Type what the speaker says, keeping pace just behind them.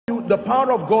the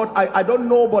power of God, I don't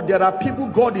know, but there are people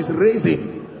God is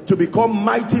raising to become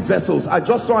mighty vessels. I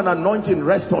just saw an anointing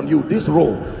rest on you, this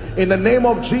row. In the name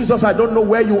of Jesus, I don't know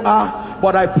where you are,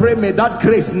 but I pray may that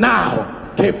grace now,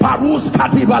 let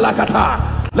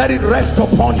it rest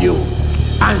upon you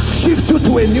and shift you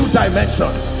to a new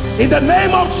dimension. In the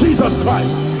name of Jesus Christ.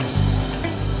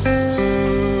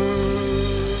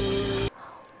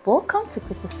 Welcome to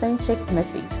Christocentric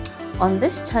Message. On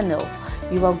this channel,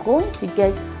 you are going to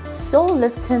get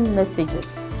soul-lifting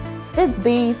messages,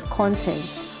 faith-based content,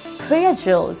 prayer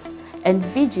drills, and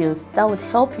videos that would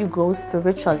help you grow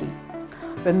spiritually.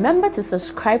 Remember to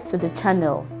subscribe to the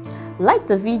channel, like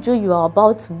the video you are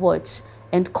about to watch,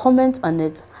 and comment on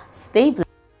it. Stay blessed.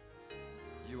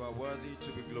 You are worthy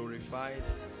to be glorified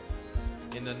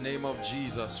in the name of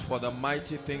Jesus for the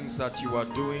mighty things that you are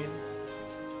doing.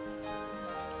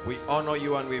 We honor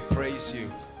you and we praise you.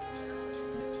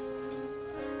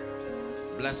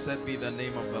 Blessed be the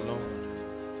name of the Lord.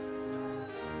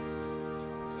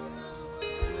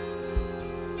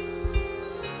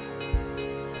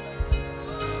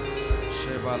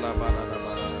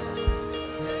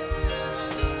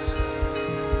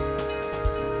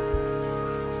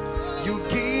 You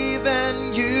give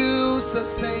and you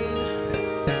sustain.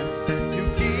 You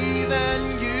give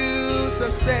and you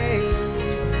sustain.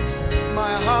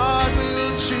 My heart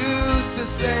will choose to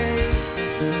say,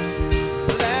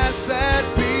 blessed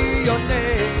be your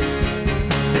name.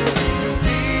 You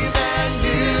give and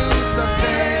you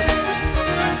sustain.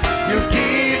 You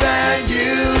give and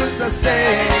you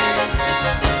sustain.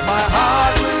 My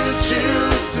heart will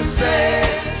choose to say,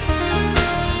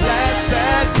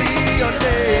 blessed be your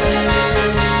name.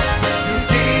 You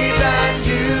give and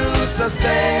you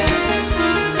sustain.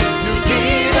 You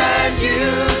give and you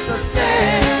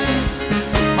sustain.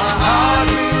 My heart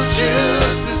will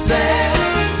choose to say,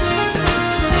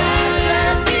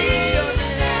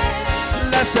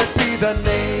 blessed be the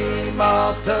name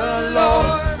of the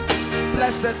Lord.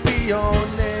 Blessed be your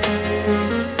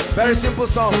name. Very simple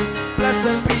song.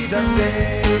 Blessed be the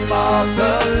name of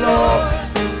the Lord.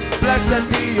 Blessed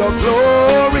be your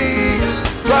glory.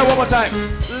 Try one more time.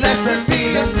 Blessed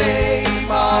be the name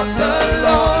of the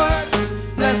Lord.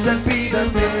 Blessed be the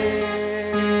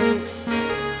name.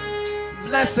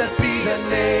 Blessed be the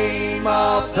name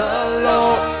of the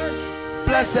Lord.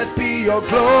 Blessed be your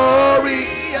glory.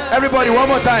 Everybody, one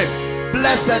more time.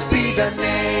 Blessed be the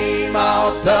name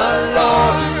of the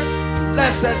Lord.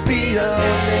 Blessed be your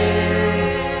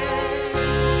name.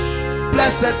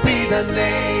 Blessed be the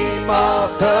name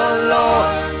of the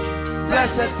Lord.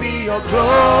 Blessed be your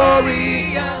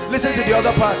glory. Listen to the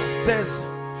other part. It says,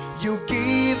 you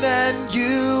give and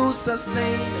you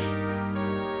sustain.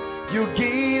 You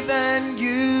give and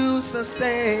you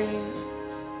sustain.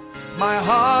 My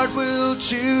heart will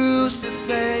choose to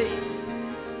say,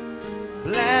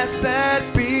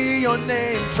 blessed be your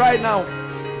name. Try it now.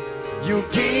 You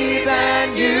give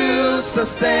and you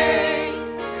sustain.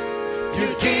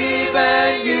 You give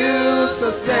and you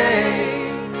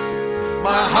sustain.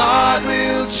 My heart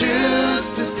will choose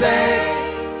to say,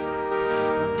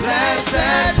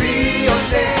 blessed be your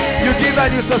name. You give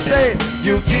and you sustain.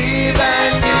 You give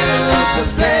and you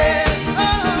sustain.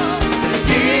 You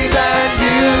give and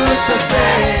you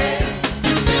sustain.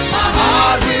 My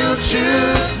heart will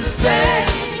choose to say,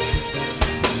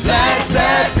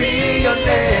 blessed be your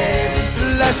name.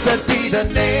 Blessed be the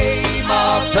name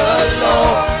of the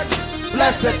Lord.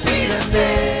 Blessed be the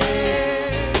name.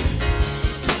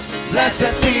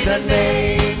 Blessed be the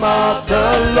name of the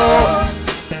Lord.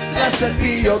 Blessed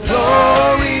be your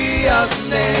glorious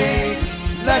name.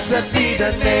 Blessed be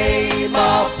the name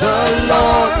of the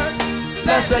Lord.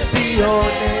 Blessed be your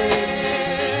name.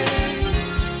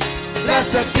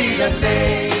 Blessed be the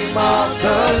name of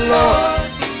the Lord.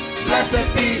 Blessed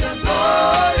be the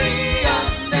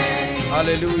glorious name.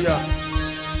 Hallelujah.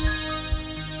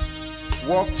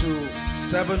 Walk to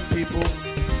 7 people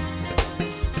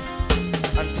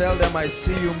and tell them, I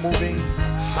see you moving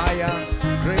higher,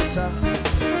 greater.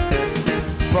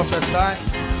 Prophesy.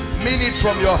 Mean it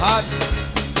from your heart.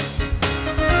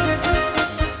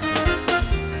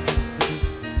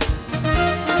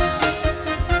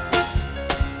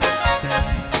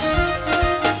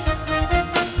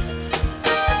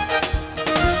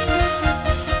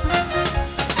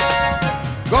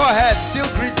 Go ahead, still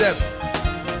greet them.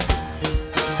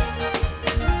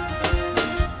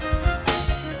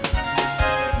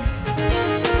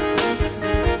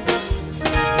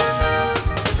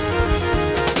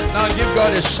 Now give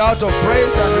God a shout of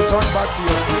praise and return back to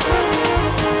your seat.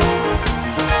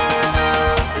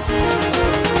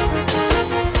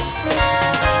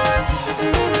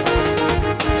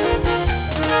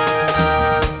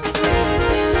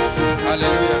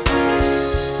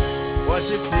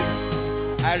 worship team,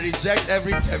 I reject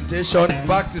every temptation.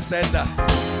 Back to sender.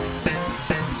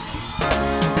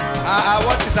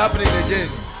 What is happening again?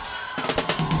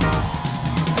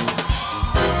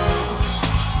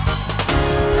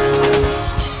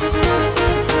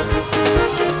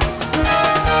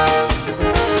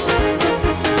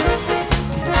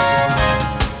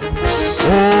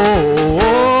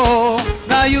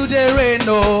 Now you the rain,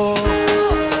 oh.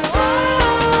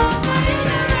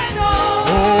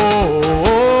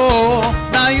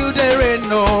 Now you the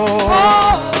rain, oh.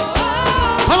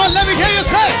 Come on, let me hear you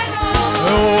say.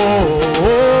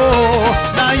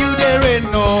 Now you the rain,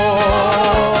 oh.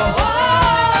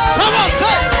 Come on,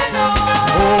 say.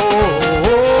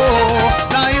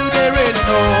 Now you the rain,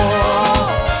 oh.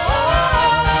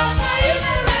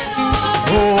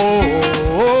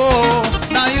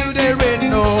 Now you the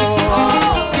rain, oh.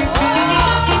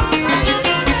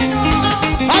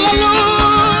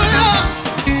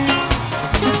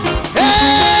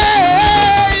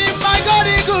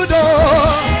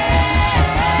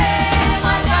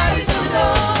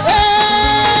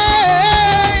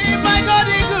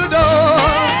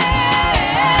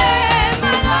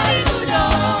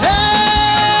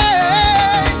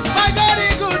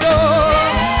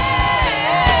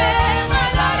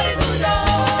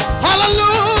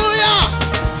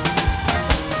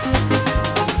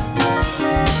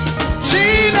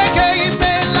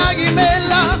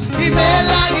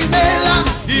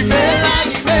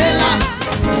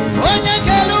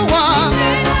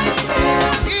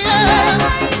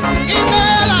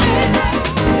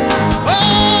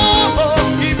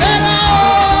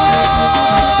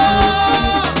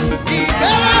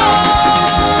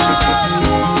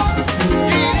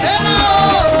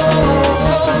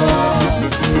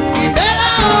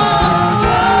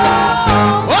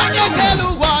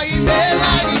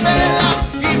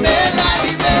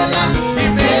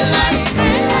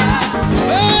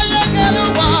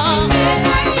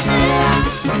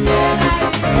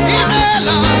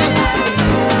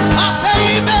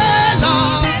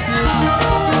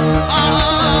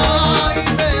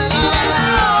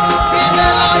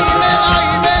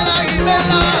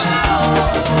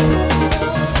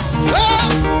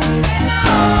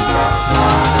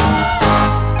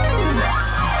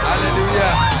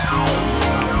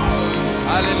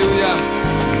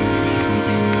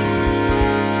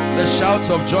 The shouts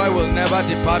of joy will never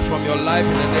depart from your life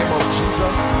in the name of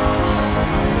Jesus.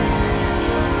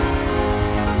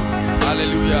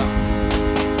 Hallelujah.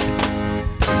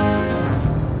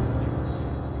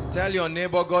 Tell your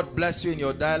neighbor, God bless you in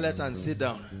your dialect, and sit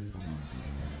down.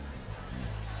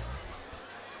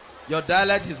 Your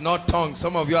dialect is not tongues.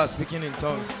 Some of you are speaking in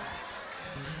tongues.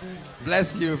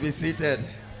 Bless you. Be seated.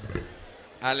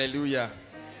 Hallelujah.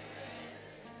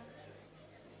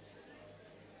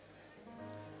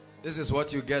 This is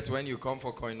what you get when you come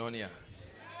for koinonia.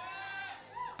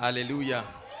 Hallelujah.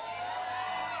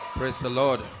 Praise the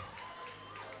Lord.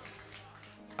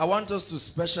 I want us to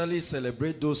specially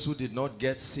celebrate those who did not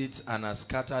get seats and are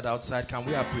scattered outside. Can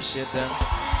we appreciate them?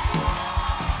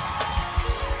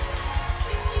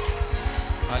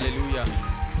 Hallelujah.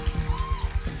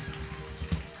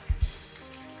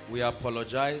 We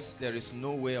apologize. There is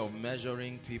no way of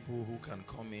measuring people who can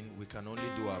come in. We can only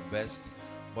do our best.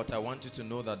 But I want you to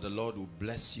know that the Lord will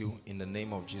bless you in the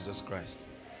name of Jesus Christ.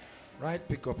 Right?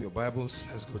 Pick up your Bibles.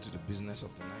 Let's go to the business of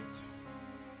the night.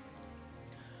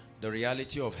 The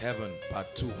reality of heaven,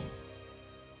 part 2.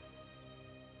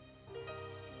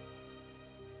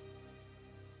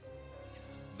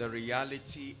 The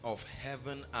reality of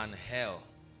heaven and hell.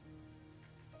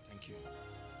 Thank you.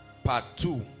 Part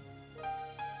 2.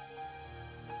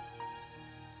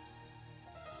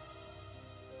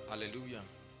 Hallelujah.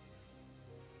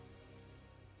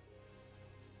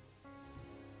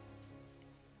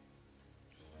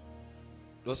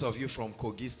 Those of you from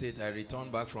Kogi State, I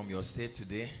returned back from your state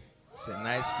today. It's a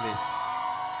nice place.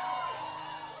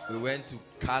 We went to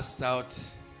cast out,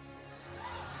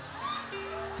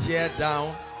 tear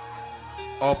down,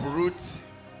 uproot.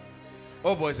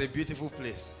 Oh boy, it's a beautiful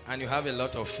place. And you have a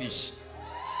lot of fish.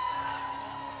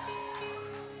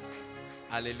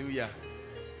 Hallelujah.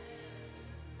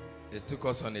 They took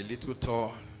us on a little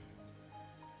tour.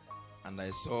 And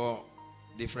I saw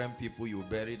different people you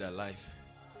buried alive.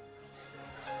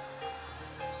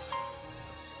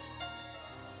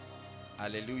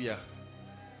 Hallelujah.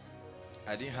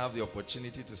 I didn't have the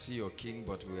opportunity to see your king,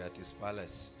 but we were at his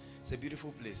palace. It's a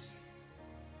beautiful place.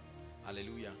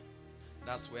 Hallelujah.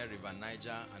 That's where River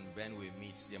Niger and Benue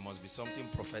meet. There must be something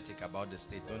prophetic about the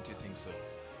state, don't you think so?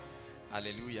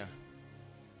 Hallelujah.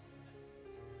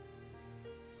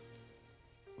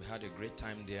 We had a great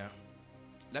time there.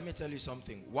 Let me tell you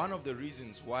something. One of the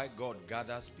reasons why God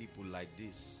gathers people like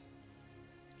this,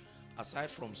 aside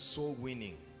from soul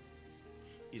winning,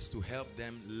 is to help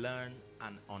them learn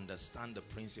and understand the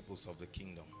principles of the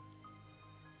kingdom.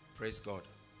 Praise God.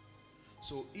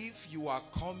 So if you are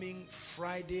coming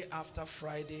Friday after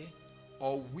Friday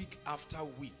or week after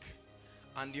week,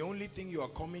 and the only thing you are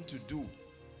coming to do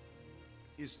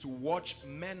is to watch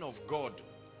men of God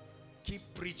keep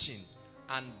preaching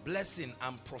and blessing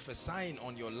and prophesying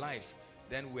on your life,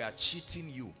 then we are cheating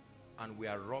you and we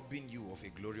are robbing you of a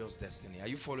glorious destiny. Are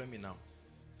you following me now?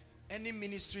 Any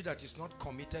ministry that is not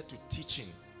committed to teaching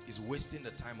is wasting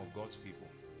the time of God's people.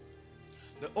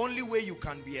 The only way you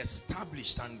can be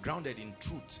established and grounded in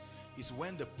truth is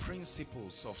when the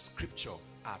principles of scripture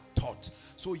are taught,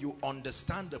 so you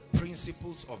understand the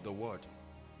principles of the word.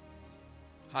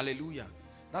 Hallelujah.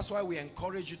 That's why we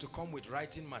encourage you to come with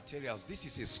writing materials. This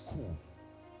is a school.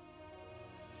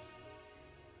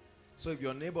 So if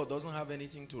your neighbor doesn't have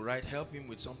anything to write, help him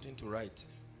with something to write.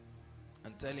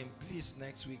 And tell him, please,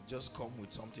 next week, just come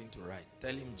with something to write.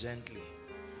 Tell him gently,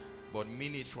 but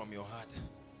mean it from your heart.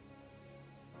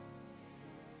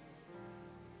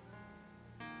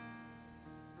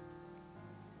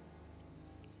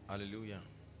 Hallelujah.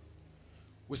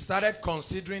 We started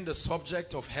considering the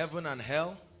subject of heaven and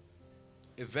hell.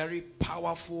 A very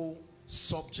powerful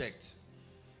subject.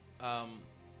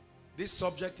 This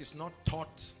subject is not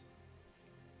taught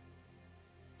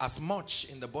as much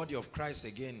in the body of Christ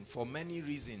again, for many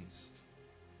reasons.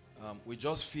 We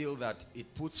just feel that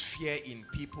it puts fear in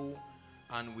people,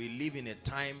 and we live in a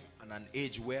time and an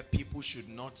age where people should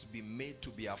not be made to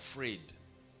be afraid.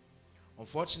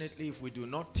 Unfortunately, if we do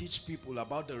not teach people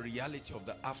about the reality of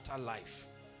the afterlife,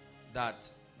 that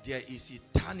there is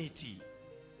eternity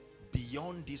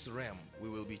beyond this realm, we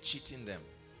will be cheating them.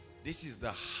 This is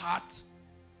the heart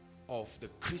of the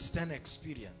Christian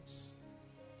experience.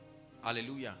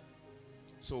 Hallelujah.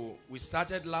 So we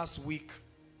started last week.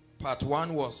 Part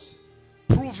 1 was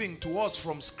proving to us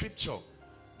from scripture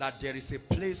that there is a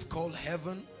place called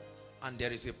heaven and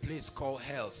there is a place called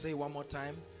hell. Say one more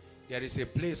time. There is a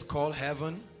place called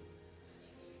heaven.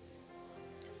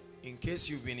 In case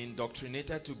you've been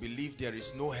indoctrinated to believe there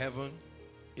is no heaven,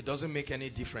 it doesn't make any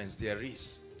difference. There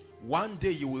is. One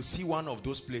day you will see one of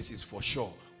those places for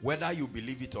sure, whether you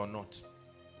believe it or not.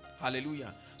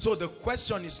 Hallelujah. So the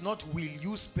question is not, will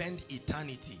you spend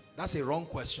eternity? That's a wrong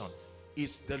question.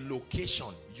 It's the location.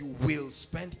 You will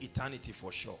spend eternity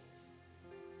for sure.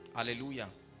 Hallelujah.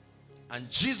 And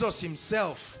Jesus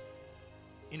himself,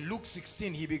 in Luke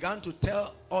 16, he began to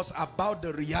tell us about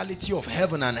the reality of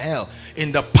heaven and hell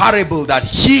in the parable that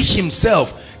he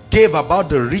himself gave about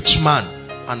the rich man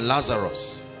and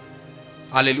Lazarus.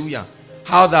 Hallelujah.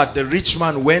 How that the rich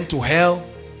man went to hell,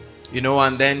 you know,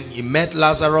 and then he met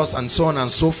Lazarus and so on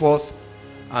and so forth.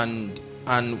 And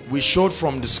we showed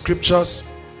from the scriptures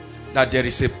that there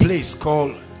is a place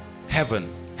called heaven.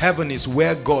 Heaven is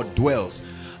where God dwells.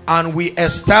 And we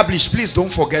established, please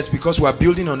don't forget, because we are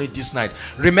building on it this night.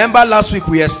 Remember last week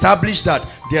we established that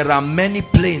there are many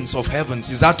planes of heavens.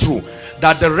 Is that true?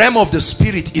 That the realm of the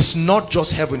spirit is not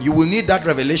just heaven. You will need that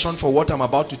revelation for what I'm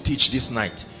about to teach this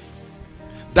night.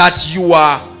 That you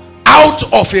are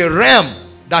out of a realm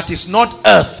that is not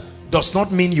earth does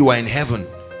not mean you are in heaven.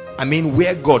 I mean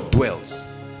where God dwells.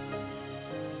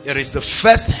 There is the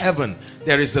first heaven,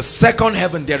 there is the second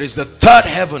heaven, there is the third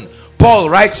heaven. Paul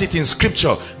writes it in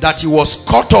scripture that he was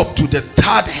caught up to the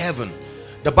third heaven.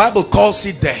 The Bible calls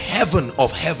it the heaven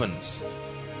of heavens.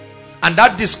 And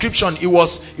that description, it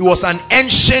was an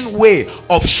ancient way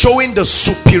of showing the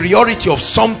superiority of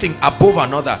something above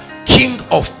another. King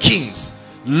of kings,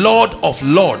 Lord of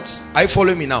lords. Are you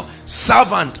following me now?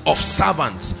 Servant of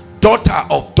servants, daughter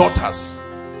of daughters.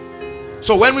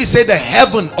 So when we say the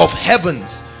heaven of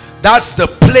heavens, that's the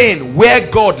plane where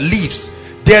God lives.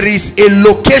 There is a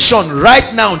location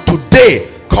right now today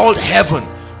called heaven,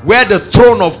 where the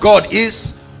throne of God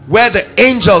is, where the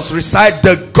angels reside,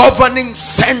 the governing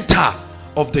center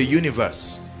of the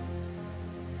universe.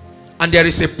 And there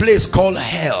is a place called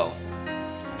hell.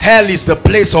 Hell is the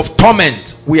place of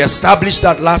torment. We established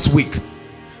that last week,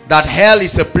 that hell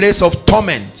is a place of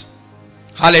torment.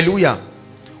 Hallelujah.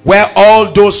 Where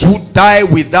all those who die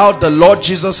without the Lord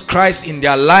Jesus Christ in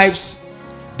their lives,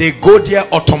 they go there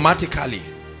automatically.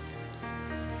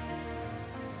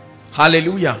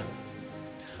 Hallelujah.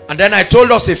 And then I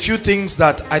told us a few things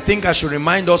that I think I should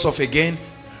remind us of again.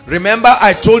 Remember,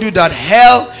 I told you that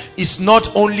hell is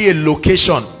not only a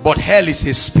location, but hell is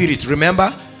a spirit.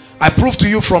 Remember, I proved to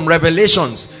you from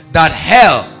Revelations that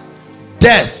hell,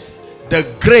 death,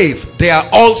 the grave, they are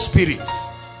all spirits.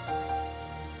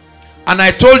 And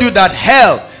I told you that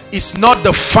hell is not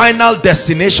the final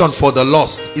destination for the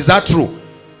lost. Is that true?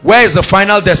 Where is the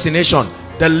final destination?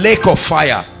 The lake of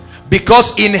fire.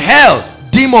 Because in hell,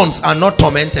 demons are not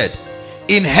tormented.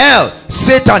 In hell,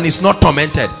 Satan is not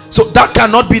tormented. So that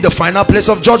cannot be the final place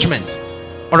of judgment.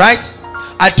 All right?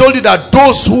 I told you that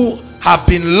those who have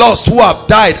been lost, who have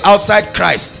died outside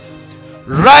Christ,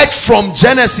 right from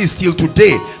Genesis till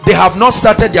today, they have not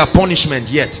started their punishment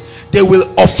yet. They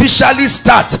will officially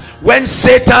start when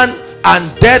Satan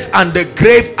and death and the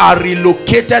grave are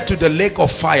relocated to the lake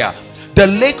of fire. The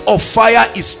lake of fire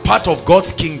is part of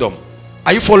God's kingdom.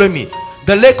 Are you following me?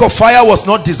 The lake of fire was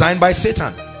not designed by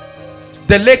Satan.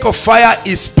 The lake of fire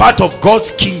is part of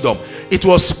God's kingdom. It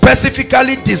was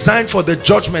specifically designed for the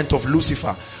judgment of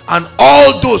Lucifer and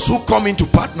all those who come into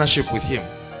partnership with him.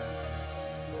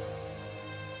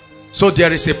 So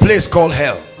there is a place called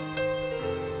hell.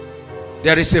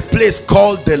 There is a place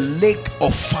called the lake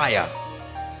of fire.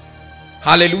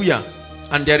 Hallelujah.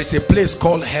 And there is a place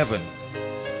called heaven.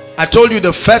 I told you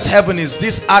the first heaven is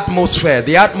this atmosphere,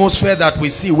 the atmosphere that we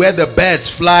see where the birds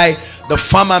fly, the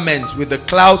firmament with the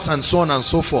clouds and so on and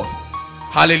so forth.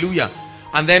 Hallelujah.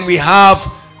 And then we have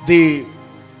the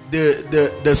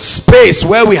space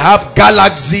where we have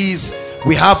galaxies,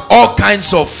 we have all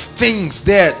kinds of things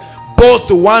there, both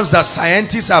the ones that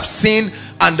scientists have seen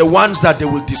and the ones that they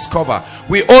will discover.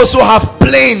 We also have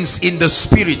planes in the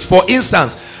spirit. For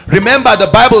instance, remember the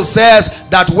Bible says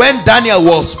that when Daniel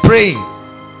was praying,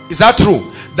 is that true?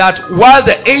 That while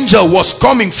the angel was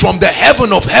coming from the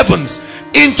heaven of heavens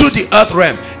into the earth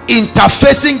realm,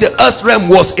 interfacing the earth realm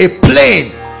was a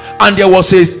plane, and there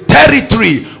was a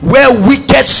territory where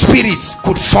wicked spirits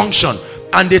could function,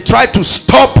 and they tried to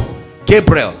stop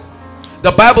Gabriel.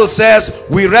 The Bible says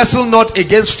we wrestle not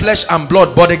against flesh and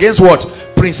blood, but against what?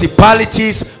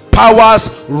 Principalities,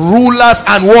 powers, rulers,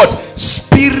 and what?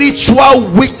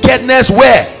 Spiritual wickedness.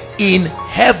 Where? In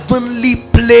heavenly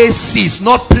places.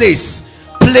 Not place,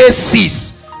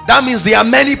 places. That means there are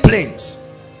many planes.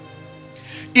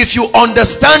 If you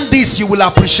understand this, you will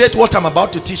appreciate what I'm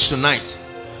about to teach tonight.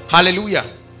 Hallelujah.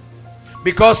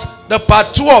 Because the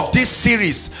part 2 of this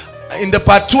series, in the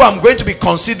part 2, I'm going to be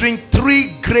considering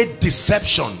 3 great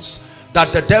deceptions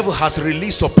that the devil has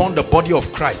released upon the body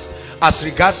of Christ as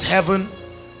regards heaven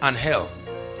and hell.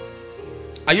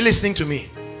 Are you listening to me?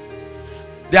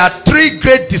 There are 3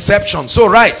 great deceptions. So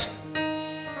right,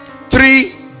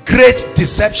 3 great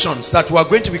deceptions that we are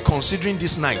going to be considering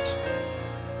this night.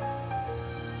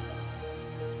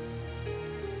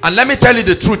 And let me tell you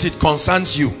the truth, it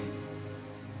concerns you.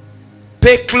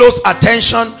 Pay close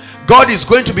attention. God is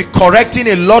going to be correcting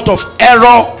a lot of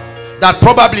error that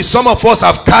probably some of us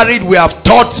have carried, we have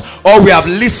taught, or we have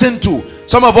listened to.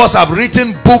 Some of us have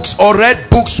written books or read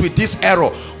books with this error.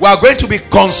 We are going to be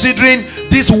considering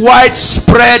this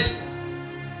widespread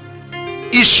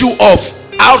issue of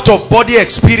out-of-body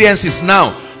experiences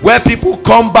now, where people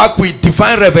come back with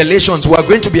divine revelations. We are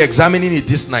going to be examining it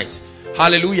this night.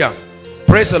 Hallelujah.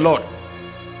 Praise the Lord.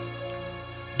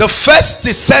 The first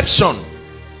deception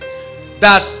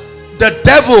that the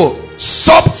devil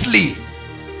subtly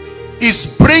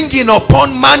is bringing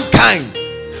upon mankind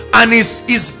and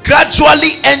is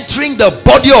gradually entering the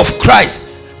body of Christ,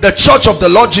 the church of the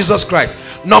Lord Jesus Christ.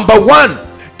 Number 1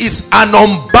 is an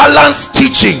unbalanced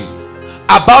teaching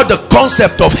about the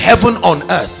concept of heaven on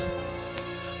earth.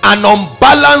 An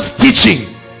unbalanced teaching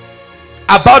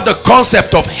about the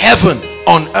concept of heaven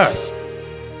on earth.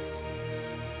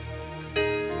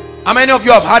 How many of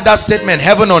you have heard that statement,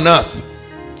 heaven on earth?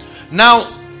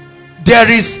 Now, there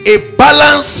is a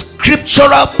balanced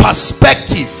scriptural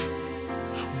perspective,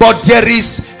 but there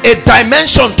is a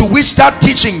dimension to which that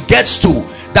teaching gets to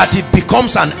that it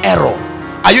becomes an error.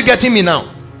 Are you getting me now?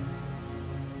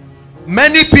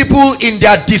 Many people in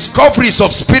their discoveries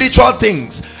of spiritual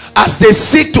things, as they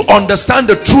seek to understand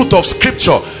the truth of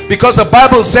scripture, because the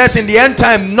Bible says in the end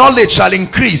time knowledge shall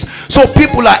increase, so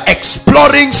people are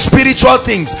exploring spiritual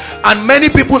things, and many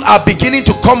people are beginning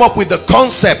to come up with the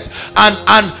concept,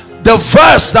 and the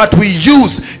verse that we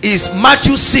use is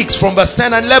Matthew 6 from verse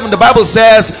 10 and 11. The Bible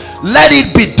says, let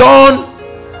it be done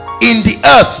in the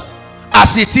earth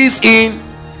as it is in.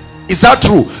 Is that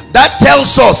true? That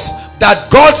tells us that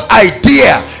God's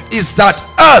idea is that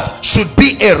earth should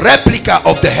be a replica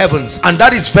of the heavens, and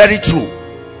that is very true.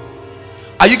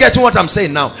 Are you getting what I'm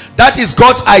saying now? That is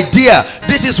God's idea.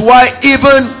 This is why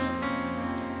even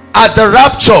at the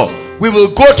rapture we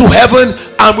will go to heaven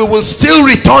and we will still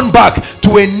return back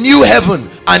to a new heaven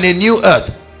and a new earth.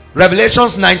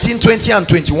 Revelations 19, 20 and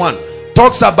 21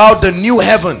 talks about the new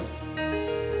heaven.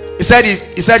 He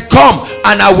said, come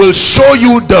and I will show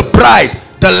you the bride,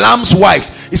 the Lamb's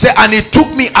wife. He said, and it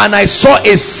took me, and I saw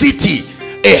a city,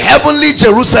 a heavenly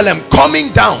Jerusalem,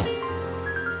 coming down.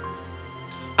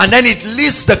 And then it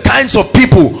lists the kinds of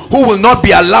people who will not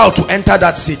be allowed to enter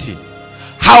that city.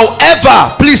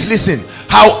 However, please listen,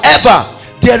 however,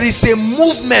 there is a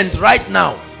movement right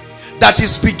now that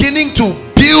is beginning to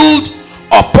build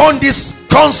upon this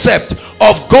concept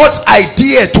of God's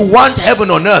idea to want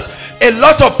heaven on earth. A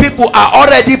lot of people are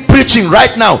already preaching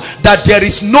right now that there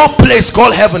is no place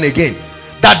called heaven again,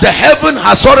 that the heaven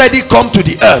has already come to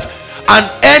the earth, and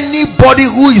anybody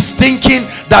who is thinking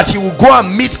that he will go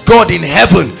and meet God in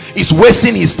heaven is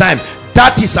wasting his time.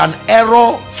 That is an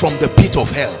error from the pit of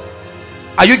hell.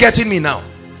 Are you getting me now?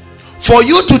 For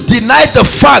you to deny the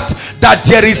fact that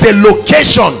there is a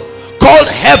location called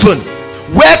heaven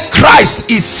where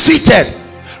Christ is seated.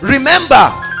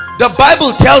 Remember, the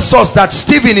Bible tells us that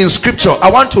Stephen in scripture, I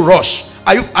want to rush.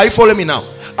 Are you following me now?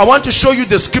 I want to show you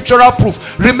the scriptural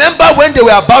proof. Remember when they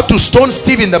were about to stone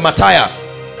Stephen the martyr,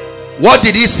 what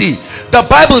did he see? The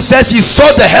Bible says he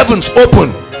saw the heavens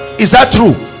open. Is that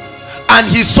true? And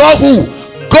he saw who?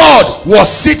 God was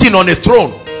sitting on a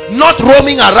throne, not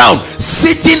roaming around,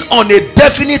 sitting on a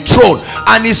definite throne.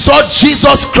 And he saw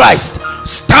Jesus Christ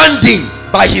standing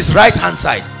by his right hand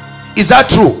side. Is that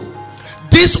true?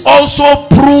 This also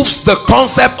proves the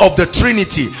concept of the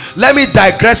Trinity. Let me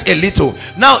digress a little.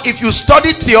 Now, if you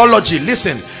study theology,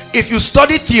 listen, if you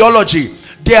study theology,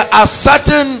 there are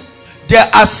certain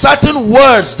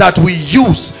words that we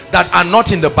use that are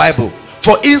not in the Bible.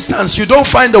 For instance, you don't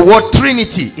find the word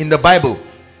Trinity in the Bible.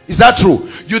 Is that true?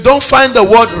 You don't find the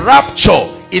word rapture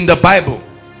in the Bible.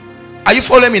 Are you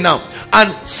following me now?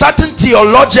 And certain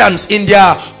theologians, in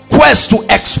their quest to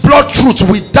explore truth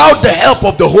without the help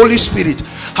of the Holy Spirit,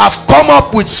 have come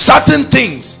up with certain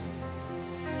things.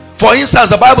 For instance,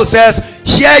 the Bible says,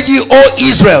 hear ye, O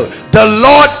Israel, the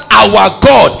Lord our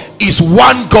God is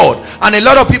one God. And a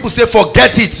lot of people say,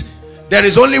 forget it, there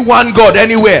is only one God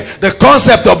anywhere. The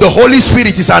concept of the Holy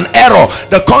Spirit is an error.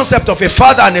 The concept of a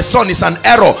father and a son is an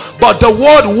error. But the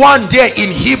word one there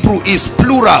in Hebrew is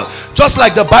plural. Just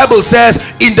like the Bible says,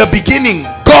 in the beginning,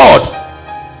 God.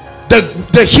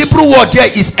 The Hebrew word there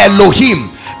is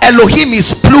Elohim. Elohim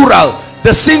is plural.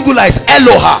 The singular is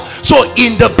Eloha. So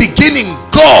in the beginning,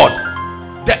 God,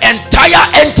 the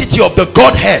entire entity of the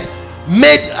Godhead,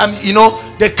 made,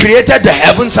 they created the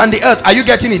heavens and the earth. Are you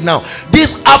getting it now?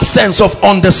 This absence of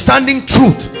understanding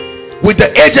truth with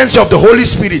the agency of the Holy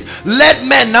Spirit led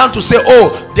men now to say,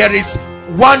 oh, there is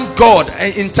one God.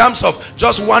 In terms of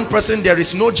just one person, there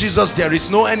is no Jesus, there is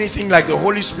no anything like the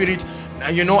Holy Spirit,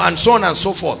 and so on and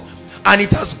so forth. And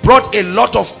it has brought a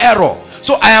lot of error.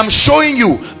 So I am showing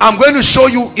you, I'm going to show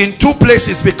you in two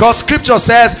places, because scripture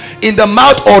says, in the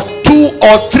mouth of 2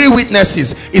 or 3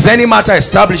 witnesses is any matter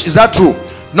established. Is that true?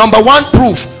 Number one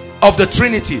proof of the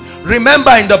Trinity.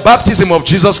 Remember, in the baptism of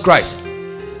Jesus Christ,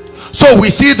 so we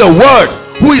see the Word,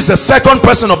 who is the second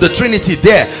person of the Trinity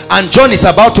there, and John is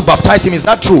about to baptize him. Is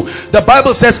that true? The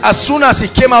Bible says, as soon as he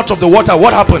came out of the water,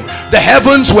 what happened? The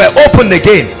heavens were opened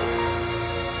again.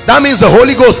 That means the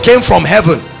Holy Ghost came from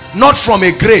heaven, not from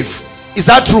a grave. Is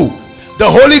that true? The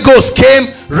Holy Ghost came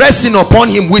resting upon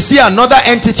him. We see another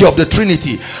entity of the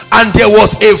Trinity, and there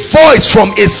was a voice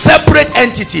from a separate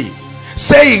entity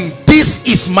saying, this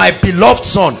is my beloved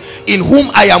son, in whom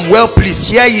I am well pleased,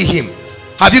 hear ye him.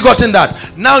 Have you gotten that?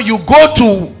 Now you go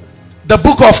to the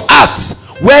book of Acts,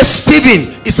 where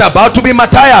Stephen is about to be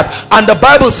martyred, and the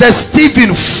Bible says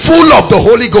Stephen full of the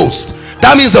Holy Ghost.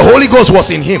 That means the Holy Ghost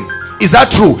was in him. Is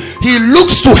that true? He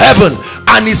looks to heaven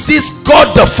and he sees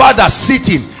God the Father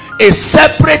sitting, a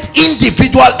separate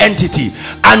individual entity,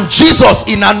 and Jesus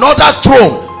in another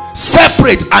throne,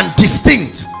 separate and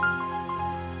distinct.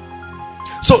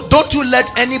 So don't you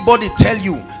let anybody tell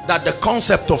you that the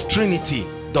concept of Trinity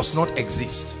does not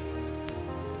exist.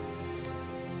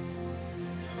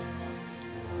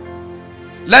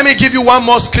 Let me give you one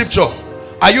more scripture.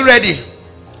 Are you ready?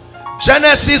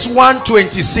 Genesis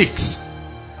 1:26.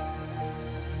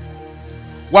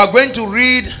 We are going to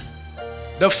read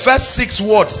the first 6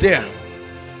 words there.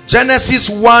 Genesis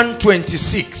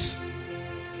 1:26.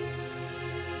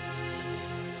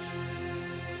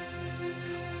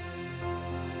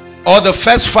 Or the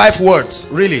first 5 words,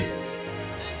 really.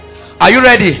 Are you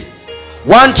ready?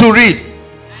 1 to read.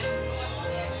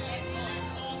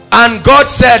 And God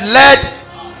said, let.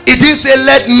 It didn't say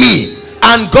let me.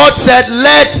 And God said,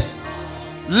 let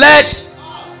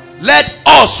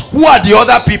us. Who are the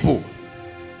other people?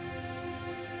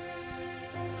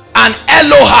 And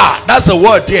Eloha, that's the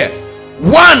word there.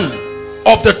 One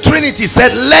of the Trinity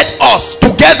said, let us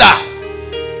together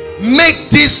make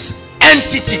this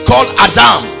entity called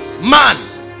Adam, man.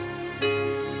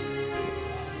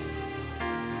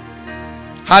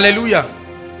 Hallelujah.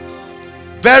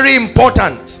 Very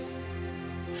important.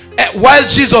 While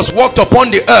Jesus walked upon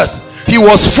the earth, he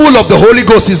was full of the Holy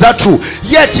Ghost. Is that true?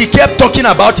 Yet he kept talking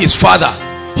about his Father.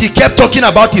 He kept talking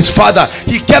about his Father.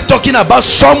 He kept talking about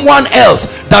someone else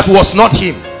that was not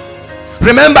him.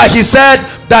 Remember, he said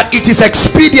that it is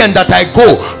expedient that I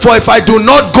go, for if I do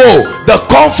not go, the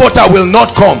Comforter will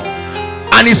not come.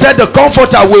 And he said the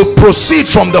Comforter will proceed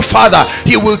from the Father.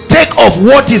 He will take of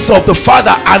what is of the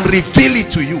Father and reveal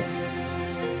it to you.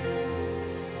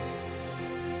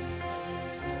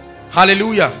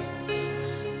 Hallelujah.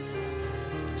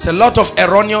 It's a lot of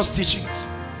erroneous teachings.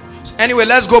 Anyway,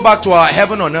 let's go back to our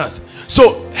heaven on earth.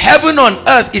 So heaven on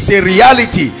earth is a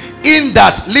reality in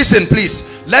that, listen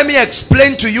please, let me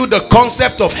explain to you the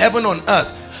concept of heaven on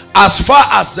earth as far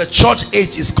as the church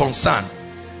age is concerned.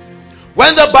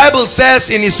 When the Bible says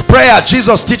in his prayer,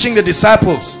 Jesus teaching the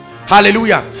disciples,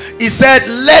 hallelujah, he said,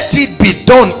 let it be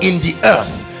done in the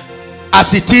earth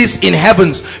as it is in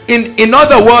heavens. In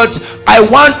other words, I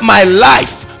want my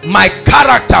life, my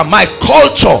character, my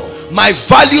culture, my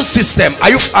value system, are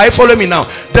you following me now?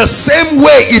 The same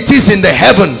way it is in the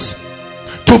heavens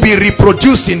to be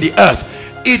reproduced in the earth.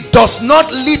 It does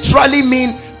not literally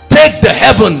mean take the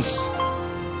heavens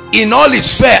in all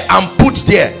its fair and put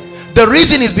there. The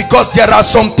reason is because there are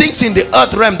some things in the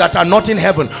earth realm that are not in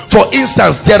heaven. For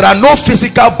instance, there are no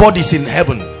physical bodies in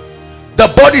heaven.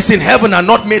 The bodies in heaven are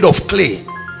not made of clay.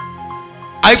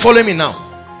 Are you following me now?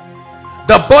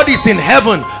 The bodies in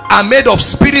heaven are made of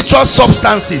spiritual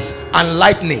substances and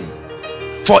lightning.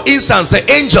 For instance, the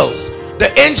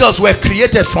angels were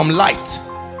created from light.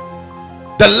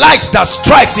 The light that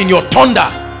strikes in your thunder,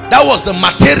 that was the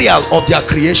material of their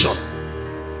creation.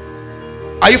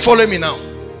 Are you following me now?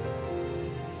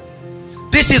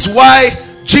 This is why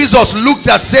Jesus looked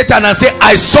at Satan and said,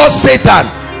 I saw Satan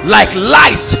like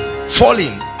light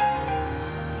falling.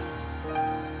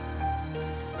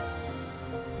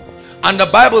 And the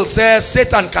Bible says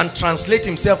Satan can translate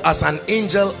himself as an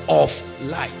angel of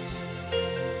light.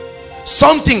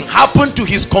 Something happened to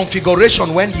his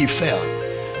configuration when he fell.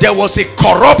 There was a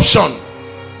corruption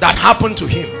that happened to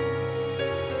him.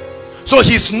 So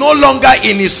he's no longer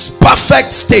in his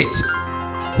perfect state.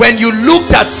 When you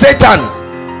looked at Satan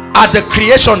at the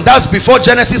creation, that's before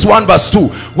Genesis 1 verse 2.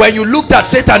 When you looked at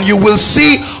Satan, you will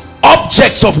see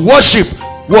objects of worship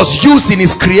was used in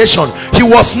his creation. He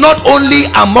was not only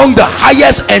among the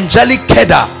highest angelic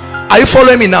cadre. Are you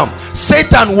following me now?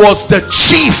 Satan was the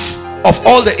chief of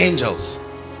all the angels.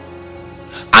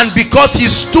 And because he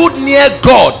stood near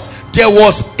God, there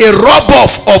was a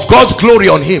rub-off of God's glory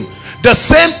on him. The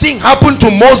same thing happened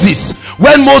to Moses.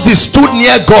 When Moses stood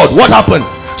near God, what happened?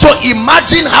 So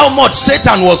imagine how much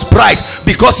Satan was bright,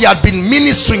 because he had been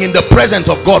ministering in the presence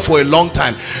of God for a long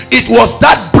time. It was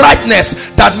that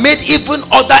brightness that made even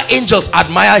other angels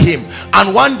admire him.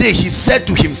 And one day he said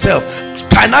to himself,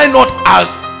 can I not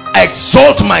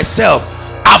exalt myself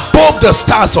above the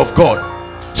stars of God?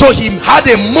 So he had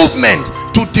a movement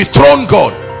to dethrone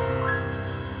God.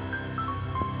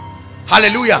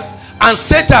 Hallelujah. And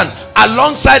Satan,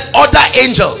 alongside other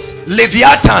angels,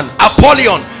 Leviathan,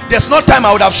 Apollyon, there's no time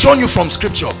I would have shown you from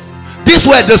scripture. These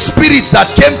were the spirits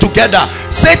that came together.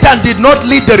 Satan did not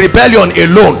lead the rebellion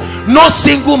alone. No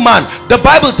single man. The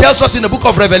Bible tells us in the book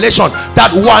of Revelation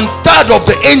that 1/3 of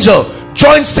the angel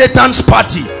joined Satan's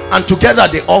party, and together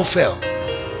they all fell.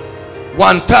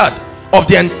 1/3 of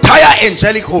the entire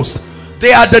angelic host.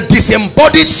 They are the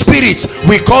disembodied spirits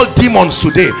we call demons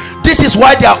today. This is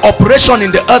why their operation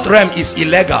in the earth realm is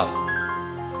illegal.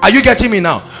 Are you getting me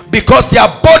now? Because their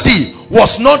body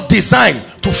was not designed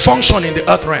to function in the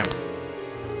earth realm.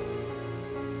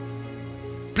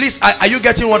 Please, are you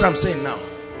getting what I'm saying now?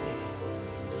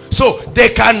 So they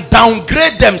can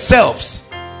downgrade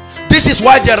themselves. This is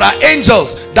why there are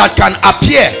angels that can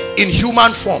appear in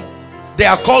human form. They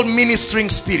are called ministering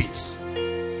spirits.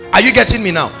 Are you getting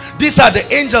me now? These are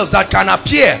the angels that can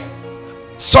appear.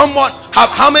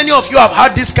 How many of you have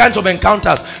had these kinds of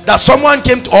encounters, that someone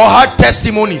came to, or had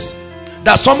testimonies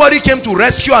that somebody came to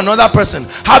rescue another person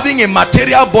having a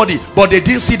material body, but they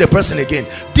didn't see the person again?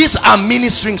 These are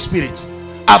ministering spirits.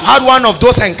 I've had one of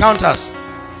those encounters.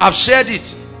 I've shared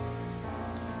it.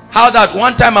 How that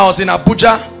one time I was in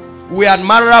Abuja, we had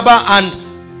Maraba, and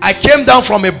I came down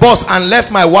from a bus and left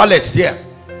my wallet there.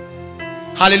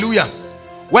 Hallelujah.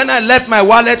 When I left my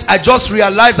wallet, I just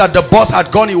realized that the bus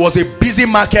had gone. It was a busy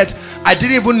market. I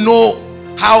didn't even know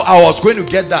how I was going to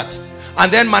get that. And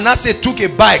then Manasseh took a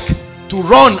bike to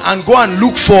run and go and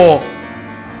look for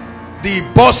the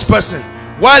bus person.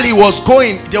 While he was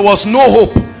going, there was no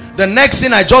hope. The next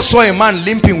thing, I just saw a man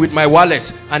limping with my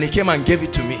wallet, and he came and gave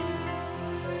it to me.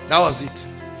 That was it.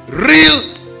 Real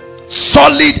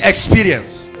solid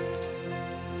experience.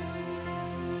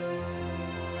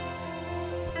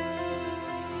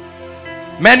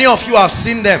 Many of you have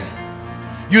seen them.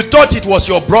 You thought it was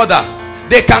your brother.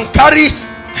 They can carry,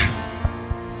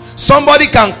 somebody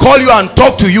can call you and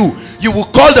talk to you. You will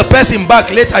call the person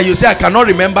back later. You say, I cannot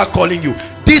remember calling you.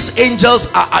 These angels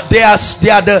are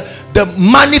the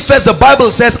manifest. The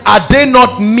Bible says, are they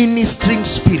not ministering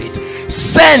spirit,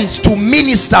 sent to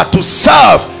minister, to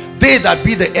serve they that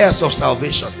be the heirs of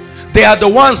salvation? They are the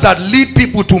ones that lead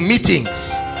people to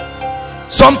meetings.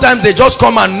 Sometimes they just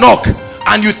come and knock,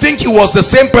 and you think it was the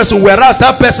same person, whereas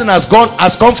that person has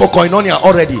come for koinonia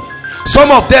already. Some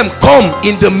of them come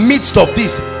in the midst of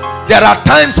this. There are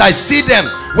times I see them,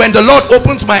 when the Lord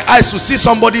opens my eyes to see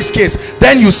somebody's case,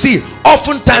 then you see,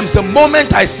 oftentimes the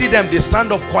moment I see them, they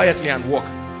stand up quietly and walk.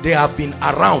 They have been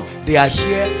around. They are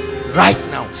here right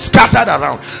now, scattered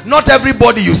around. Not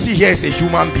everybody you see here is a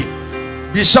human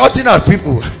being. Be shouting at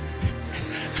people.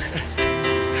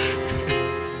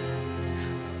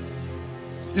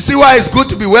 You see why it's good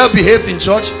to be well behaved in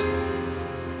church?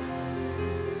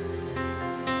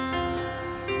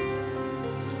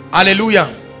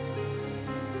 Hallelujah.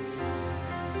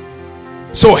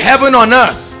 So heaven on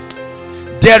earth,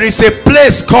 there is a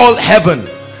place called heaven,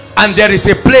 and there is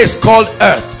a place called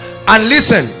earth. And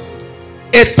listen,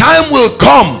 a time will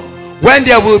come when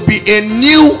there will be a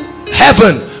new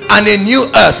heaven and a new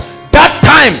earth. That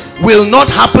time will not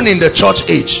happen in the church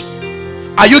age.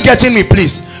 Are you getting me?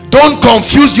 Please don't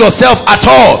confuse yourself at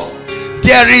all.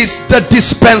 There is the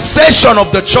dispensation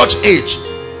of the church age.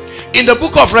 In the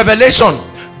book of Revelation,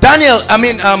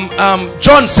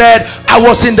 John said, I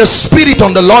was in the spirit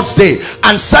on the Lord's day,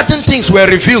 and certain things were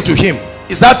revealed to him.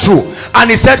 Is that true? And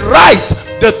he said, write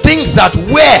the things that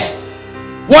were.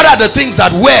 What are the things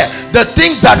that were? The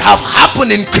things that have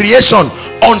happened in creation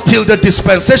until the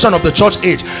dispensation of the church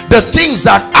age. The things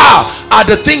that are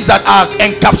the things that are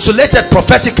encapsulated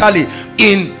prophetically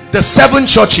in the 7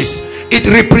 churches. It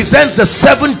represents the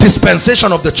 7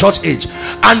 dispensation of the church age.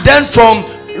 And then from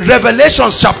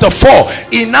Revelation chapter 4,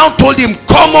 he now told him,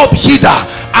 come up hither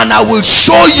and I will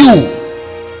show you.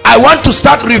 I want to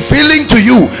start revealing to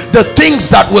you the things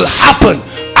that will happen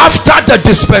after the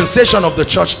dispensation of the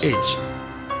church age.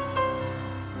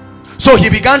 So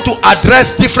he began to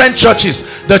address different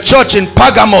churches. The church in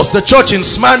Pergamos, the church in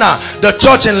Smyrna, the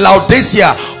church in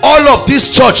Laodicea. All of these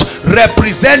churches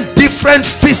represent different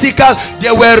physical.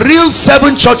 There were real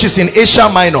 7 churches in Asia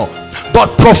Minor,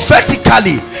 but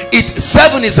prophetically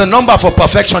 7 is the number for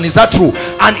perfection. Is that true?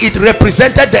 And it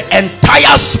represented the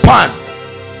entire span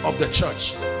of the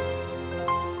church.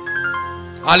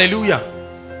 Hallelujah.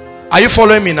 Are you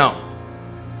following me now?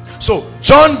 So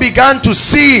John began to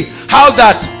see how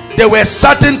that there were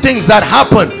certain things that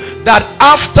happened, that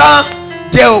after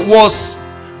there was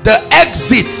the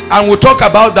exit, and we'll talk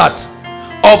about that,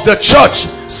 of the church,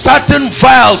 certain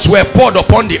vials were poured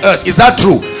upon the earth. Is that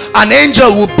true? An angel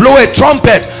will blow a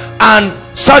trumpet and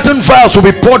certain vials will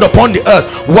be poured upon the earth.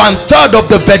 1/3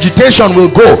 of the vegetation will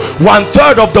go,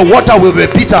 1/3 of the water will be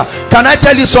bitter. Can I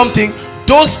tell you something?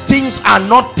 Those things are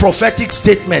not prophetic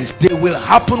statements. They will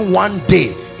happen one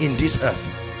day in this earth.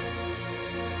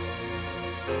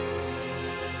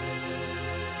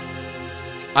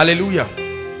 Hallelujah.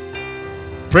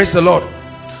 Praise the Lord.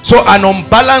 So an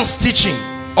unbalanced teaching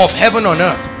of heaven on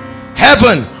earth.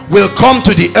 Heaven will come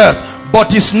to the earth,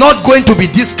 but it's not going to be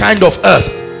this kind of earth.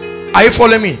 Are you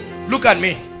following me? Look at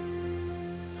me.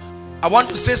 I want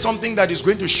to say something that is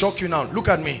going to shock you now. Look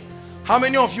at me. How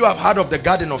many of you have heard of the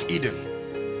Garden of Eden?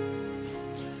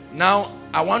 Now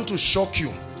I want to shock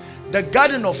you. The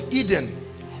Garden of Eden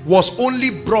was only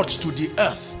brought to the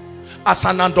earth as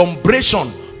an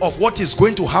adumbration of what is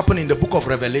going to happen in the book of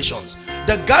Revelations.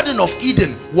 The Garden of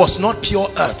Eden was not pure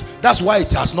earth. That's why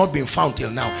it has not been found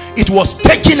till now. It was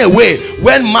taken away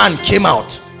when man came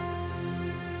out.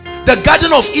 The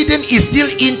Garden of Eden is still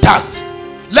intact.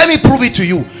 Let me prove it to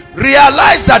you.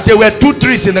 Realize that there were 2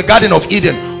 trees in the Garden of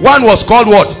Eden. One was called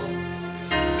what?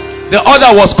 The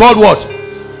other was called what?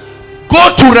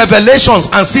 Go to Revelations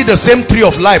and see the same tree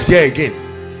of life there again.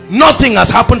 Nothing has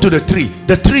happened to the tree.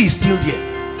 The tree is still there.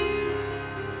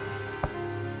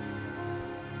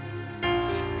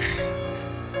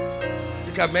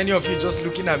 Look at many of you just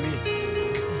looking at me.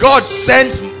 God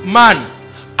sent man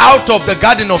out of the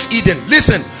Garden of Eden.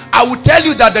 Listen, I will tell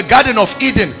you that the Garden of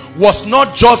Eden was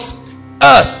not just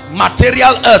earth,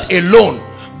 material earth alone,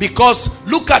 because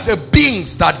look at the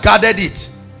beings that guarded it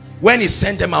when he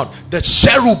sent them out. The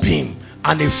cherubim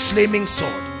and a flaming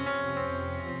sword.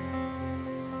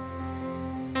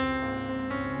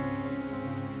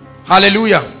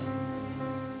 Hallelujah.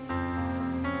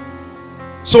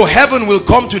 So heaven will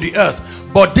come to the earth,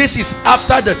 but this is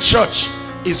after the church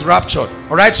is raptured.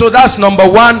 All right, so that's number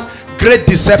one, great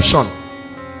deception.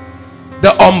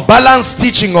 The unbalanced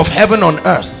teaching of heaven on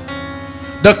earth.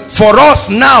 For us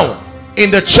now in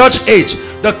the church age,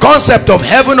 the concept of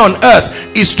heaven on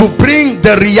earth is to bring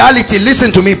the reality,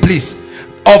 listen to me please,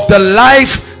 of the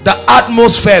life, the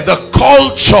atmosphere, the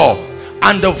culture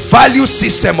and the value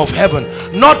system of heaven,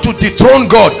 not to dethrone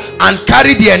God and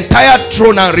carry the entire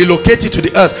throne and relocate it to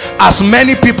the earth as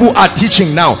many people are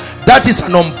teaching now. That is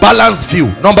an unbalanced view.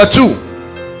 Number two,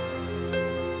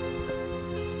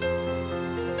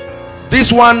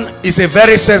 this one is a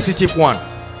very sensitive one.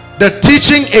 The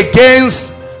teaching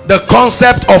against the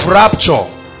concept of rapture.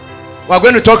 We're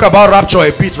going to talk about rapture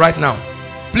a bit right now.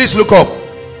 Please look up.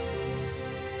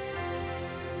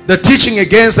 The teaching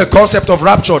against the concept of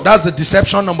rapture. That's the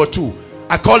deception number two.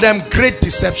 I call them great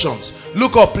deceptions.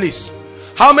 Look up please.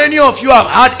 How many of you have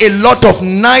had a lot of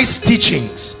nice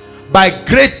teachings by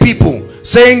great people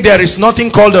saying there is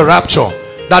nothing called a rapture,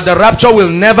 that the rapture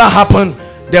will never happen,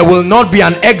 there will not be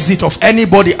an exit of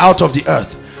anybody out of the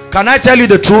earth? Can I tell you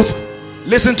the truth?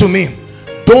 Listen to me.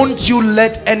 Don't you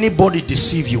let anybody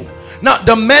deceive you. Now,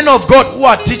 the men of God who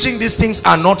are teaching these things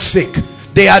are not fake.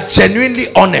 They are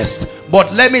genuinely honest.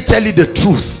 But let me tell you the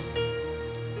truth.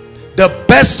 The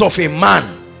best of a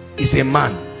man is a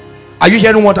man. Are you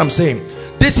hearing what I'm saying?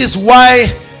 This is why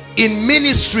in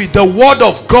ministry, the word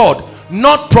of God,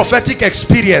 not prophetic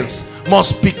experience,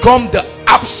 must become the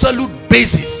absolute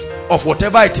basis of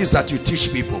whatever it is that you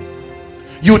teach people.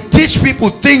 You teach people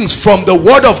things from the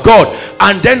word of God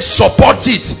and then support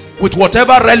it with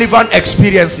whatever relevant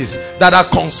experiences that are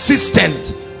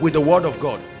consistent with the word of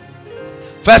God.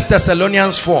 1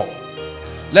 Thessalonians 4.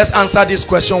 Let's answer this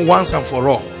question once and for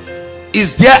all.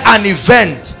 Is there an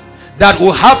event that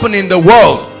will happen in the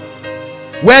world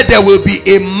where there will be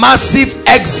a massive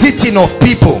exiting of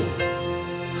people?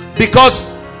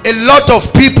 Because a lot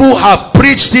of people have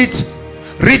preached it,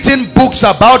 written books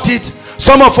about it.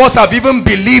 Some of us have even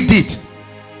believed it,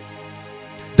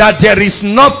 that there is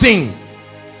nothing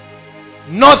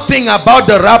about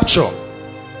the rapture.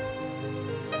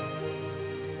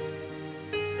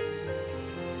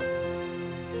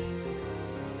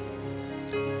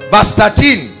 Verse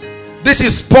 13. This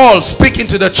is Paul speaking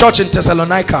to the church in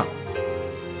Thessalonica. 1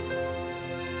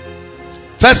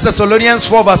 Thessalonians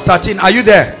 4 verse 13. Are you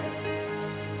there?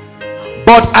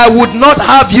 But I would not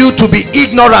have you to be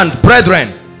ignorant, brethren,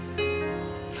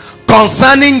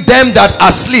 concerning them that are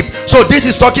asleep. So this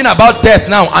is talking about death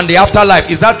now and the afterlife.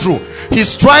 Is that true?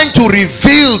 He's trying to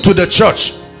reveal to the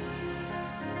church.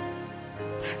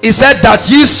 He said that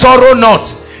ye sorrow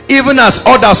not, even as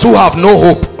others who have no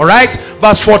hope. All right,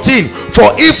 verse 14. For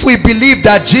if we believe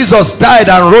that Jesus died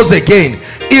and rose again,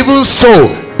 even so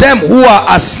them who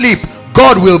are asleep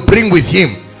God will bring with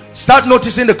him. Start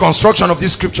noticing the construction of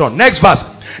this scripture. Next verse.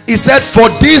 He said, for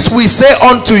this we say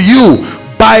unto you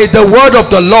by the word of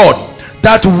the Lord,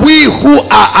 that we who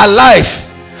are alive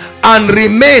and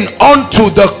remain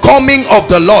unto the coming of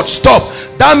the Lord. Stop.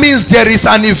 That means there is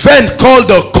an event called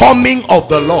the coming of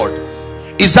the Lord.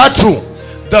 Is that true?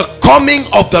 The coming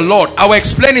of the Lord. I will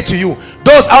explain it to you.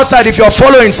 Those outside, if you're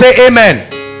following, say amen.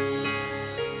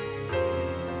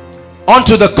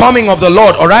 Unto the coming of the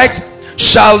Lord, all right,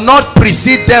 shall not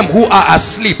precede them who are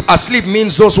asleep. Asleep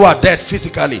means those who are dead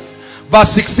physically. Verse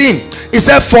 16, he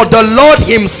said, for the Lord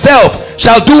himself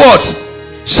shall do what?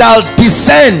 Shall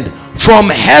descend from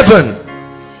heaven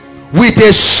with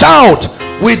a shout,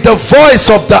 with the voice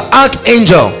of the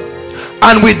archangel,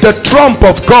 and with the trump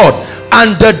of God,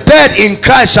 and the dead in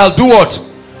Christ shall do what?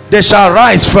 They shall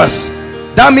rise first.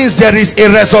 That means there is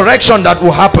a resurrection that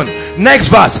will happen. Next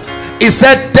verse, he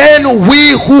said, then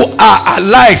we who are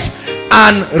alive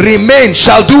and remain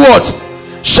shall do what?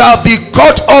 Shall be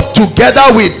caught up together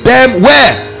with them.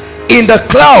 Where? In the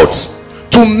clouds,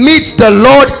 to meet the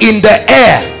Lord in the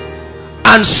air,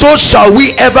 and so shall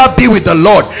we ever be with the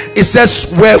Lord. It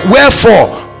says,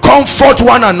 wherefore comfort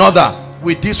one another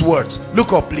with these words.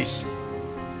 Look up please.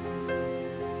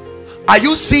 Are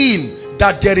you seeing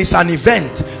that there is an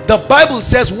event? The Bible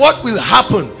says what will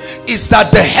happen is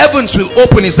that the heavens will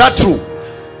open. Is that true?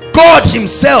 God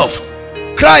himself,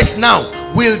 Christ now,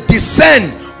 will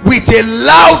descend with a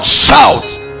loud shout,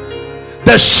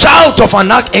 the shout of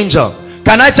an archangel.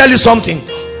 Can I tell you something?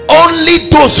 Only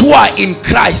those who are in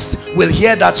Christ will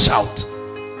hear that shout.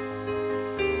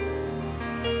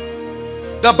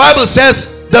 The Bible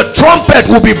says the trumpet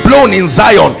will be blown in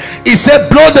Zion. He said,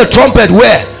 blow the trumpet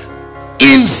where?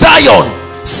 In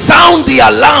Zion. Sound the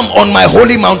alarm on my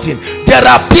holy mountain. There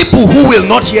are people who will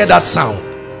not hear that sound.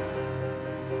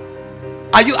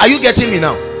 Are you getting me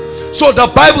now? So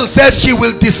the Bible says he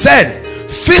will descend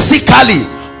physically.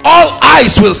 All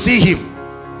eyes will see him.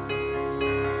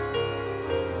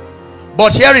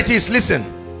 But here it is, listen.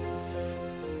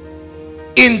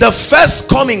 In the first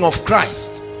coming of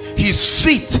Christ, his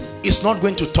feet is not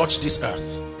going to touch this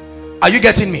earth. Are you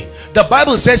getting me? The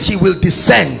Bible says he will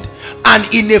descend, and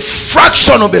in a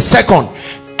fraction of a second,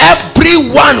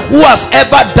 everyone who has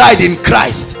ever died in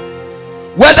Christ,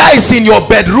 whether it's in your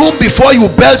bedroom before you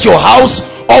built your house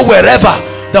or wherever,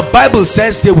 the Bible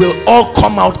says they will all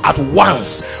come out at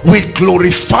once with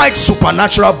glorified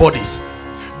supernatural bodies.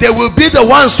 They will be the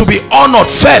ones to be honored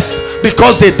first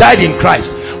because they died in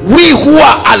Christ. We who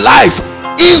are alive,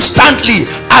 instantly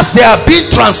as they are being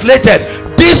translated,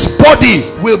 this body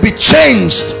will be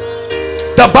changed.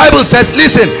 The Bible says,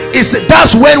 listen,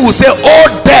 that's when we say, oh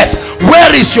death, where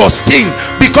is your sting?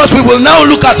 Because we will now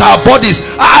look at our bodies.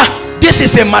 This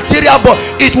is a material body.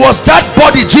 It was that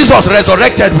body Jesus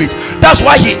resurrected with. That's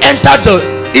why he entered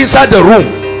inside the room.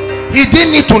 He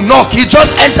didn't need to knock. He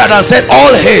just entered and said,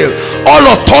 all hail, all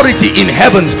authority in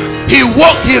heavens. He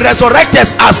resurrected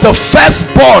as the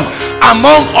firstborn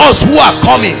among us who are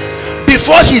coming.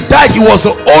 Before he died, he was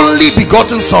the only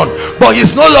begotten son, but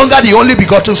he's no longer the only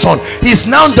begotten son. He's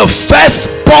now the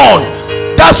firstborn.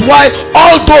 That's why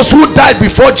all those who died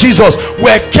before Jesus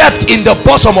were kept in the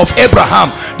bosom of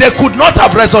Abraham. They could not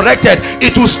have resurrected.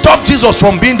 It will stop Jesus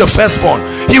from being the firstborn.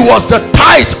 He was the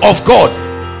tithe of God.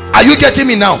 Are you getting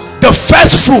me now? The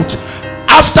first fruit.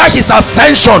 After his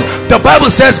ascension, the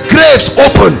Bible says graves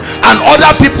opened and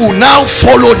other people now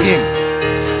followed him.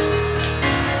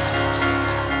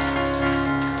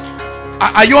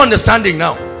 Are you understanding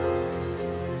now?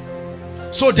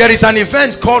 So there is an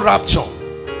event called rapture.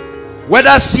 Whether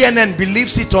CNN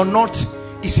believes it or not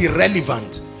is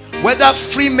irrelevant. Whether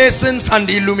Freemasons and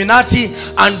the Illuminati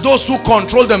and those who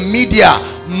control the media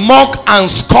mock and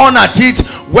scorn at it,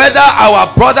 whether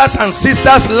our brothers and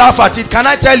sisters laugh at it, can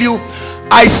I tell you,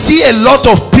 I see a lot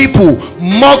of people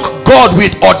mock God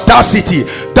with audacity.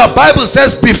 The Bible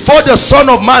says before the Son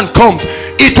of Man comes,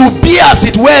 it will be as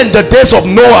it were in the days of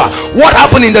Noah. What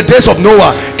happened in the days of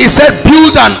Noah? He said,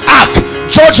 build an ark.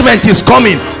 Judgment is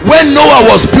coming. When Noah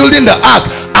was building the ark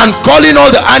and calling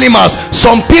all the animals,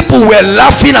 some people were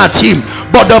laughing at him,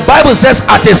 but the Bible says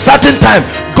at a certain time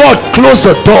God closed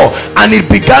the door and it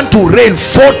began to rain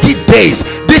 40 days.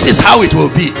 This is how it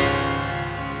will be,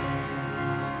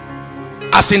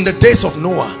 as in the days of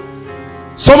Noah.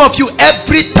 Some of you,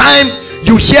 every time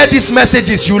you hear these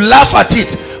messages, you laugh at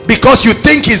it because you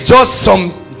think it's just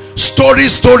some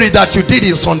story that you did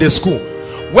in Sunday school.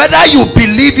 Whether you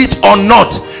believe it or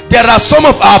not, there are some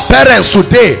of our parents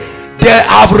today, they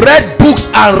have read books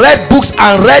and read books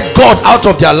and read God out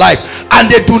of their life,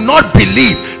 and they do not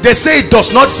believe. They say it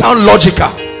does not sound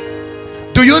logical.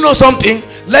 Do you know something?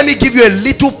 Let me give you a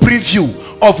little preview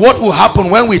of what will happen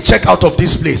when we check out of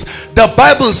this place. The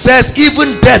Bible says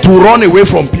even death will run away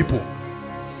from people.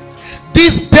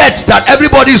 This death that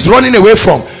everybody is running away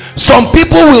from, some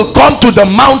people will come to the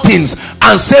mountains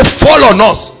and say, fall on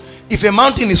us. If a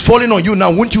mountain is falling on you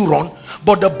now, won't you run?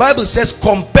 But the Bible says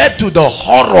compared to the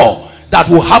horror that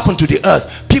will happen to the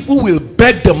earth, people will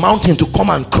beg the mountain to come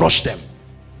and crush them.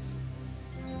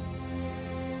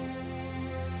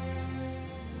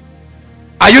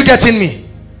 Are you getting me?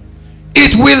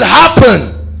 It will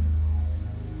happen.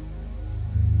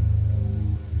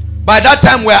 By that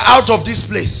time we're out of this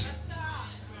place.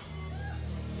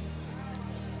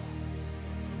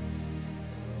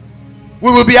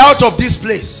 We will be out of this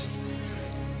place.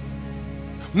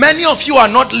 Many of you are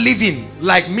not living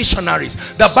like missionaries.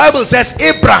 The Bible says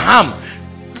Abraham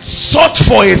sought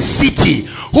for a city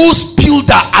whose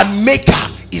builder and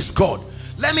maker is God.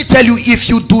 Let me tell you, if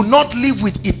you do not live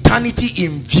with eternity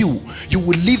in view, you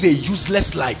will live a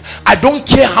useless life. I don't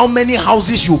care how many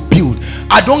houses you build.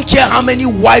 I don't care how many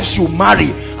wives you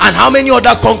marry and how many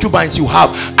other concubines you have.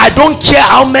 I don't care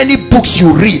how many books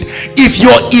you read. If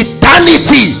your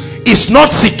eternity is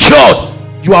not secured,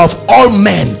 you are of all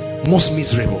men most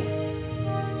miserable.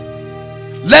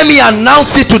 Let me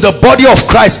announce it to the body of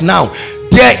Christ now.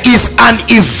 There is an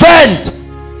event,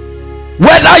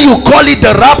 whether you call it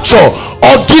the rapture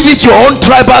or give it your own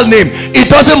tribal name, it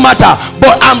doesn't matter.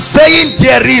 But I'm saying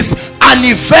there is an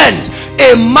event,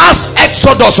 a mass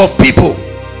exodus of people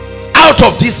out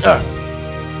of this earth.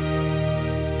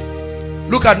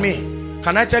 Look at me.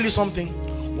 Can I tell you something?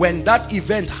 When that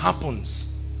event happens,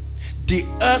 the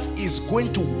earth is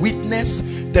going to witness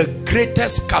the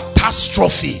greatest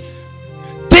catastrophe.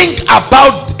 Think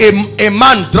about a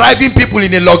man driving people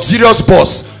in a luxurious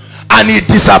bus and he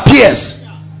disappears.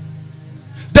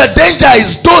 The danger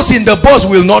is those in the bus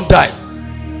will not die.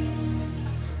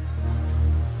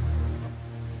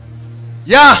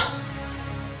 Yeah.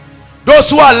 Those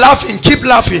who are laughing, keep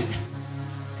laughing.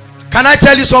 Can I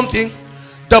tell you something?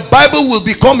 The Bible will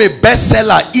become a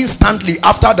bestseller instantly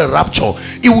after the rapture.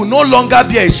 It will no longer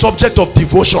be a subject of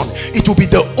devotion. It will be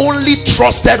the only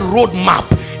trusted roadmap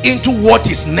into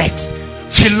what is next.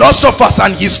 Philosophers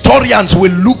and historians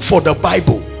will look for the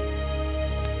Bible.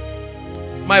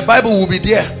 My Bible will be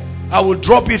there. I will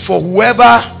drop it for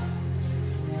whoever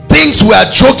thinks we are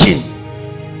joking,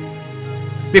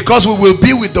 because we will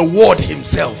be with the Word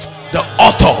himself, the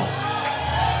author.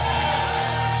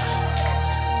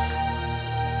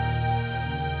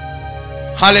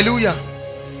 Hallelujah.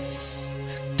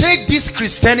 Take this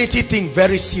Christianity thing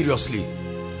very seriously.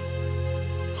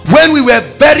 When we were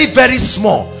very, very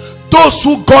small, those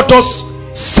who got us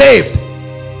saved,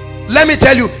 let me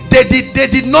tell you, they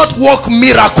did not work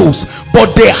miracles,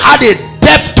 but they had a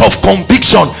depth of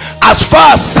conviction as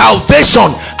far as salvation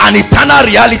and eternal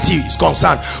reality is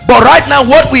concerned. But right now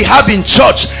what we have in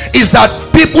church is that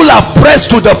people have pressed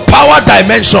to the power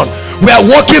dimension. We are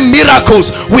working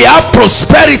miracles, we have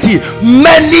prosperity.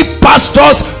 Many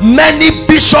pastors, many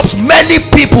bishops, many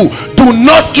people do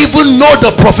not even know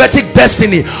the prophetic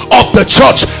destiny of the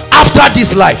church after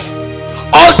this life.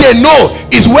 All they know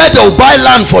is where they will buy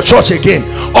land for church again,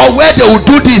 or where they will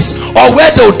do this, or where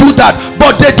they will do that.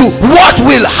 But they do. What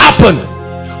will happen?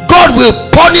 God will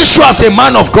punish you as a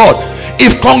man of God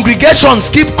if congregations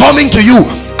keep coming to you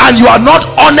and you are not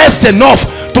honest enough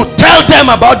to tell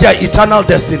them about their eternal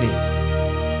destiny.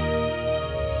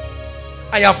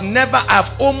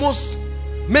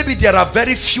 Maybe there are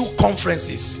very few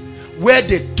conferences where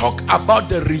they talk about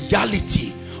the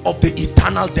reality of the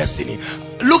eternal destiny.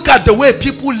 Look at the way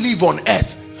people live on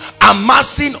earth,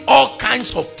 amassing all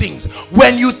kinds of things.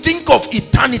 When you think of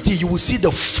eternity, you will see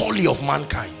the folly of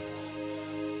mankind.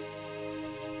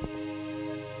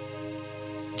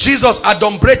 Jesus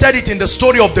adumbrated it in the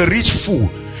story of the rich fool.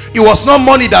 It was not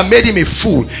money that made him a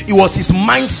fool. It was his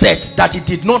mindset that he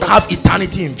did not have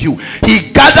eternity in view.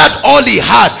 He gathered all he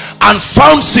had and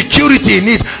found security in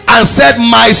it and said,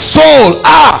 my soul,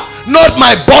 not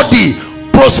my body.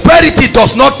 Prosperity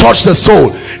does not touch the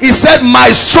soul. He said, my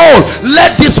soul,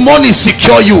 let this money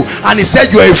secure you. And he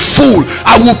said, you're a fool.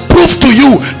 I will prove to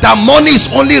you that money is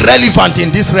only relevant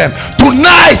in this realm.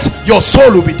 Tonight your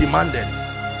soul will be demanded.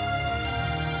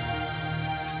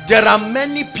 There are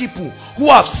many people who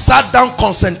have sat down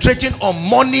concentrating on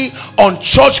money, on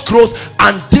church growth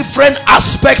and different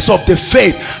aspects of the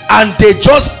faith, and they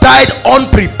just died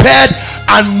unprepared,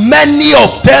 and many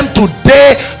of them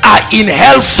today are in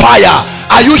hellfire.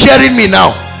 Are you hearing me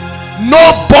now?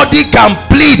 Nobody can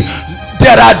plead.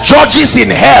 There are judges in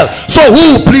hell, so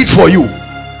who will plead for you?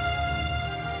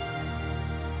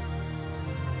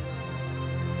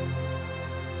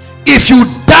 If you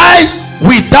die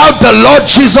without the Lord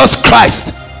Jesus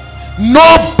Christ,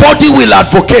 nobody will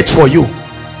advocate for you.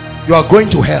 You are going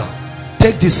to hell.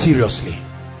 Take this seriously.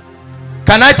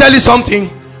 Can I tell you something?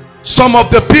 Some of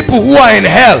the people who are in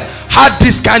hell had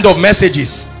this kind of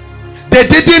messages. They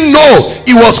didn't know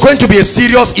it was going to be a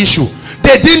serious issue.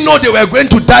 They didn't know they were going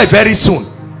to die very soon.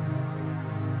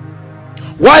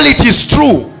 While it is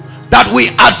true that we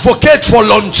advocate for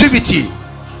longevity,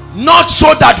 not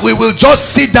so that we will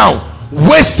just sit down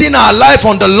wasting our life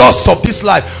on the lust of this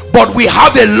life, but we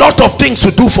have a lot of things to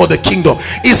do for the kingdom.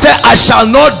 He said, I shall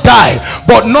not die,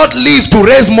 but not live to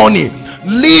raise money,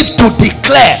 live to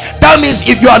declare. That means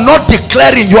if you are not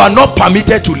declaring, you are not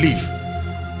permitted to live.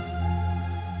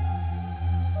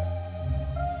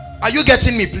 Are you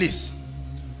getting me, please?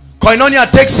 Koinonia,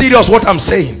 take serious what I'm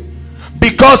saying,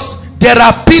 because there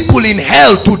are people in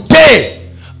hell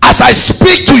today. As I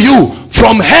speak to you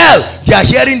from hell, they are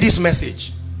hearing this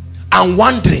message and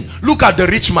wondering. Look at the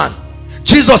rich man.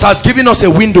 Jesus has given us a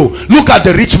window. Look at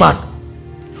the rich man.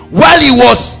 While he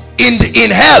was in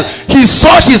hell, he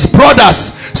saw his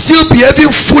brothers still behaving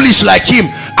foolish like him,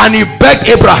 and he begged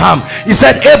Abraham. He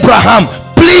said, Abraham,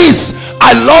 please,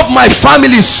 I love my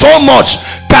family so much.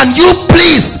 Can you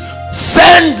please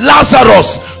send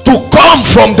Lazarus to come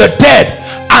from the dead,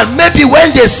 and maybe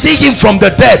when they see him from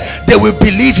the dead, they will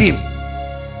believe him.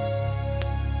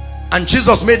 And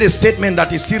Jesus made a statement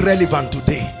that is still relevant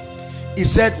today. He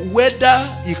said, whether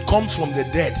he comes from the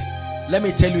dead, let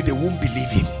me tell you, they won't believe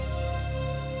him,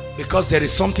 because there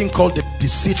is something called the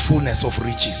deceitfulness of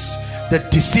riches, the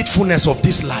deceitfulness of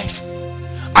this life.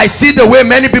 I see the way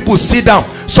many people sit down.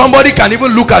 Somebody can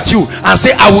even look at you and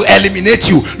say, I will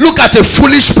eliminate you. Look at a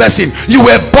foolish person. You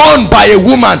were born by a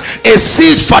woman. A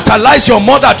seed fertilized your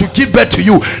mother to give birth to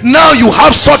you. Now you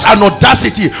have such an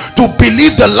audacity to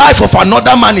believe the life of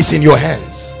another man is in your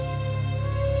hands.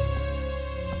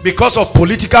 Because of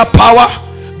political power,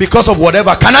 because of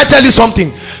whatever. Can I tell you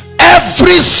something?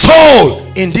 Every soul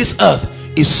in this earth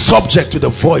is subject to the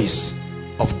voice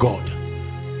of God.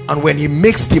 And when he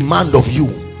makes demand of you,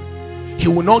 he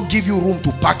will not give you room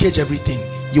to package everything.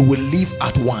 You will leave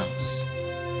at once.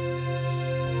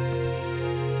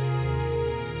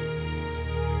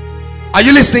 Are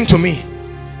you listening to me?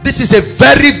 This is a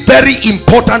very, very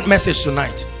important message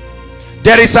tonight.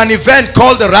 There is an event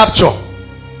called the rapture.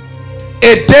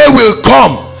 A day will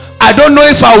come. I don't know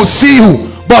if I will see you,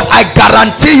 but I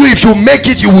guarantee you, if you make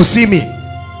it, you will see me.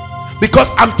 Because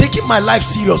I'm taking my life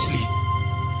seriously.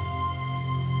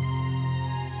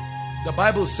 The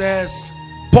Bible says,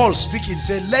 Paul speaking,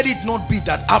 said, let it not be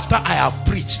that after I have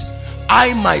preached,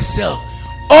 I myself,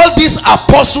 all this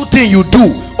apostle thing you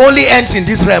do only ends in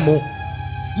this realm.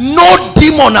 No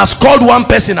demon has called one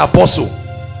person apostle.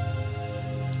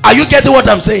 Are you getting what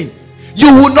I'm saying?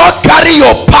 You will not carry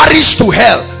your parish to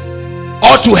hell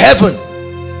or to heaven.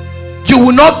 You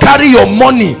will not carry your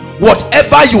money,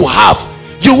 whatever you have.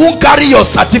 You won't carry your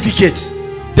certificates.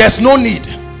 There's no need.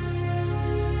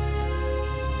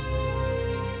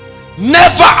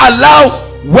 Never allow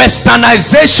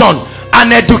westernization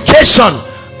and education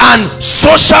and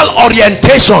social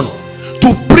orientation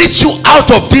to preach you out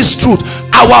of this truth.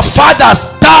 Our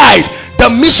fathers died.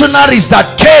 The missionaries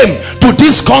that came to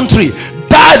this country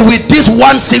died with this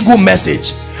one single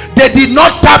message. They did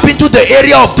not tap into the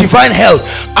area of divine health,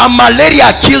 and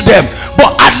malaria killed them,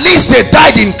 but at least they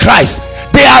died in Christ.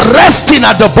 They are resting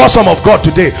at the bosom of God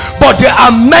today. But there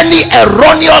are many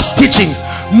erroneous teachings,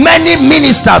 many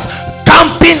ministers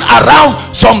camping around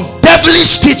some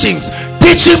devilish teachings,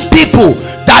 teaching people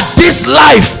that this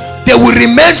life, they will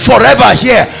remain forever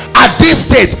here at this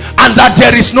state, and that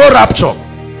there is no rapture.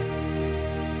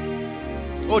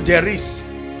 Oh, there is.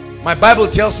 My Bible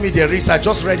tells me there is. I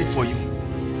just read it for you.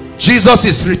 Jesus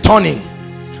is returning.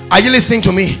 Are you listening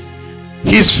to me?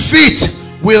 His feet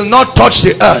will not touch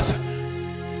the earth.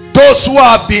 Those who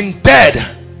have been dead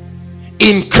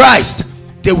in Christ,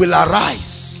 they will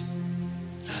arise,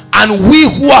 and we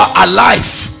who are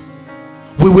alive,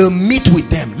 we will meet with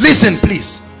them. Listen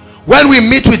please, when we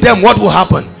meet with them, what will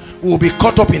happen? We will be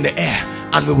caught up in the air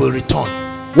and we will return.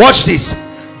 Watch this.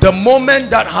 The moment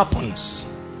that happens,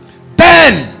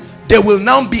 then there will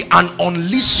now be an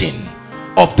unleashing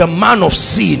of the man of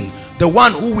sin, the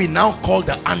one who we now call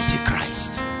the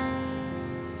Antichrist.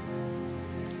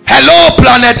 Hello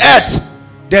planet Earth,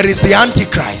 there is the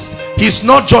Antichrist. He's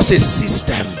not just a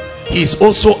system, he is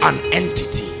also an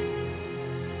entity.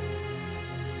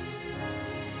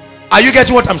 Are you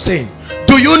getting what I'm saying?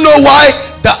 Do you know why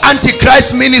the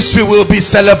Antichrist ministry will be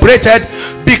celebrated?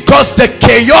 Because the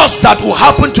chaos that will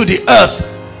happen to the earth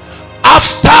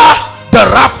after the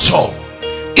rapture,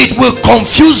 it will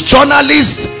confuse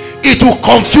journalists, it will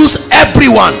confuse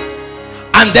everyone,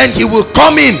 and then he will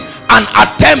come in and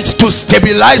attempt to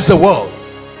stabilize the world.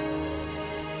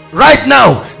 Right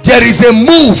now there is a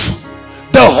move.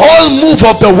 The whole move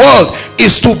of the world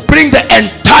is to bring the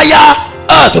entire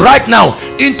earth right now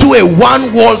into a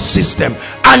one world system,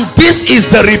 and this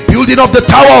is the rebuilding of the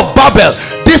Tower of Babel.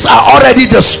 These are already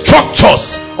the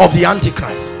structures of the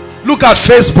Antichrist. Look at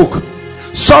Facebook.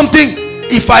 Something,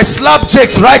 if I slap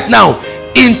Jakes right now,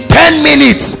 in 10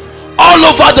 minutes all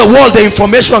over the world the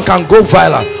information can go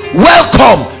viral.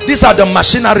 Welcome. These are the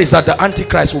machineries that the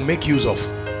Antichrist will make use of.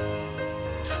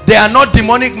 They are not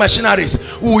demonic machineries.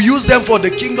 We will use them for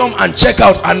the kingdom and check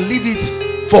out and leave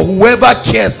it for whoever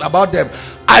cares about them.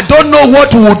 I don't know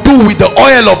what we will do with the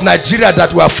oil of Nigeria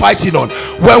that we are fighting on.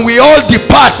 When we all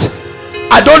depart,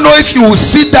 I don't know if you will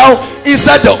sit down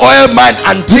inside the oil mine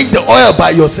and drink the oil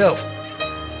by yourself.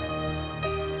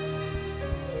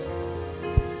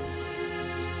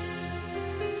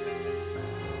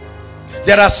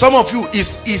 There are some of you,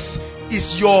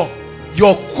 is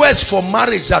your quest for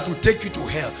marriage that will take you to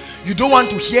hell. You don't want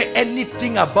to hear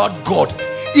anything about God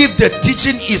if the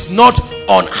teaching is not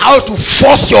on how to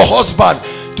force your husband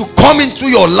to come into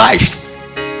your life.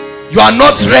 You are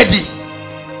not ready.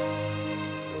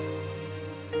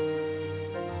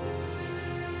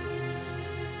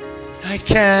 I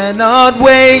cannot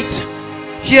wait.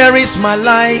 Here is my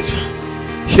life.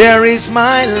 Here is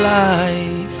my life.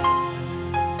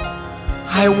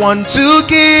 I want to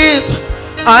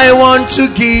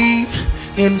give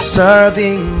in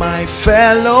serving my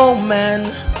fellow man,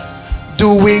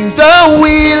 doing the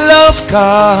will of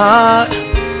God.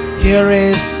 Here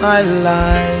is my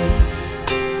life.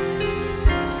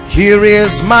 Here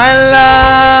is my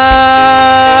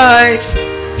life.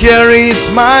 Here is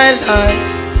my life.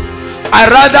 I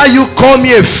rather you call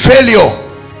me a failure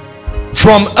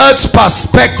from earth's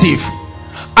perspective.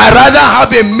 I rather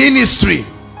have a ministry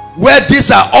where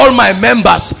these are all my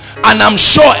members and I'm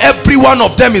sure every one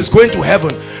of them is going to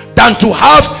heaven, than to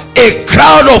have a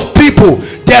crowd of people.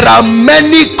 There are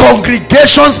many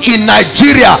congregations in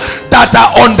Nigeria that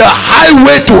are on the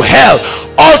highway to hell.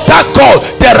 Altar call,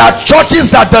 there are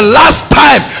churches that the last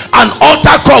time an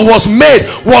altar call was made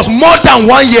was more than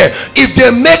 1 year. If they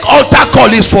make altar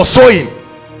call, is for sowing.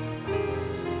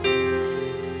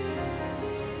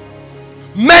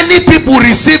 Many people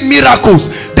receive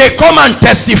miracles. They come and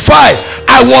testify,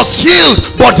 I was healed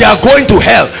but they are going to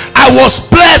hell. I was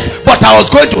blessed but I was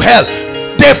going to hell.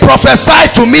 They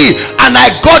prophesied to me and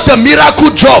I got the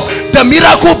miracle job. The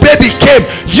miracle baby came.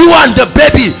 You and the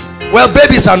baby, well,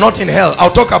 babies are not in hell.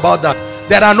 I'll talk about that.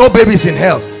 There are no babies in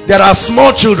hell. There are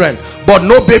small children but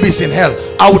no babies in hell.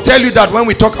 I will tell you that when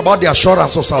we talk about the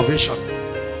assurance of salvation.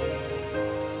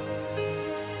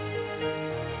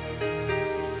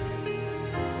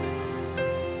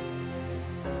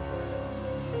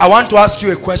 I want to ask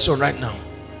you a question right now.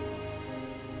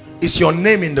 Is your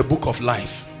name in the book of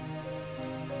life?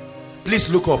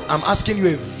 Please look up. I'm asking you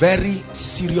a very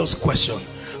serious question.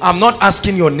 I'm not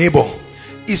asking your neighbor.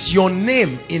 Is your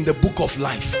name in the book of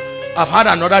life? I've had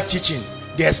another teaching.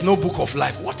 There's no book of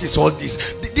life. What is all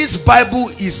this? This Bible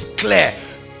is clear.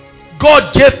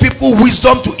 God gave people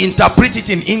wisdom to interpret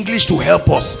it in English to help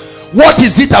us. What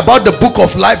is it about the book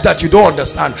of life that you don't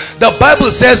understand? The Bible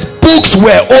says books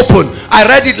were open. I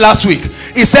read it last week.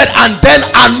 It said, and then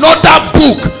another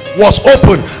book was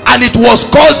open, and it was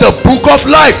called the book of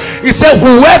life. It said,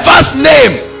 whoever's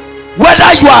name,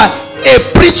 whether you are a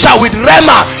preacher with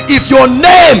Rema, if your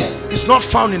name is not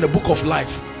found in the book of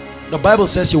life, the Bible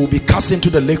says you will be cast into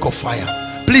the lake of fire.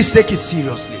 Please take it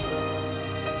seriously.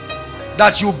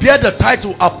 That you bear the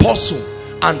title apostle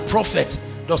and prophet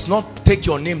does not take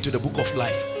your name to the book of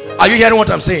life. Are you hearing what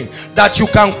I'm saying? That you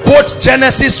can quote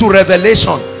Genesis to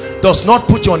Revelation does not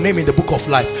put your name in the book of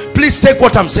life. Please take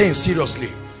what I'm saying seriously.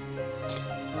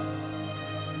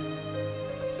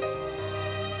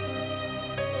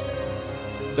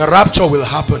 The rapture will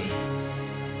happen.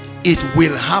 It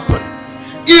will happen.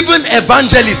 Even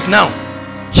evangelists now,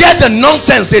 hear the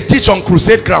nonsense they teach on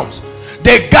crusade grounds.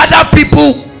 They gather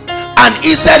people, and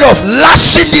instead of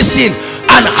lashing this thing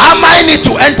and hammering it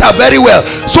to enter very well,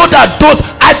 so that those,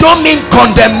 I don't mean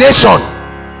condemnation,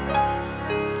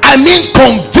 I mean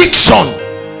conviction.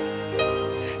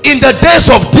 In the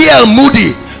days of D.L.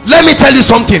 Moody, let me tell you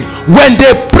something. When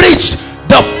they preached,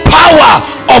 the power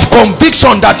of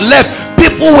conviction that left,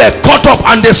 people were caught up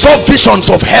and they saw visions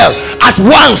of hell at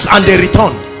once and they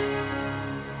returned.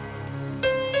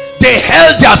 They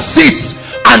held their seats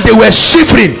and they were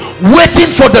shivering, waiting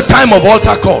for the time of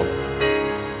altar call.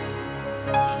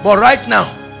 But right now,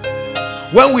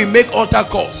 when we make altar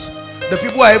calls, the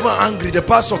people are even angry. The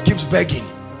pastor keeps begging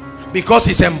because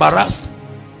he's embarrassed.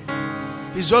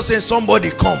 He's just saying, somebody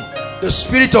come. The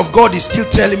Spirit of God is still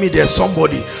telling me there's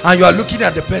somebody, and you are looking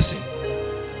at the person.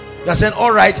 You're saying,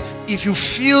 all right, if you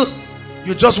feel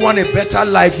you just want a better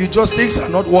life, you just things are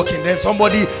not working, then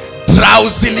somebody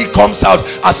drowsily comes out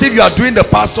as if you are doing the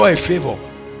pastor a favor.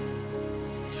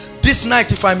 This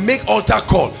night, if I make altar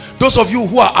call, those of you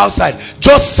who are outside,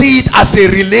 just see it as a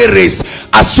relay race.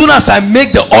 As soon as I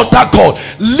make the altar call,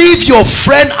 leave your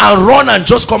friend and run and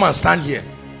just come and stand here,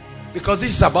 because this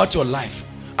is about your life.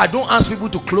 I don't ask people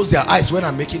to close their eyes when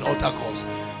I'm making altar calls.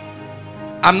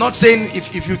 I'm not saying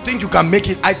if you think you can make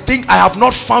it. I think I have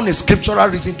not found a scriptural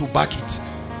reason to back it.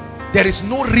 There is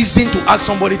no reason to ask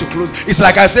somebody to close. It's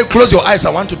like I say, close your eyes,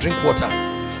 I want to drink water.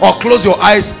 Or close your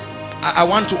eyes, I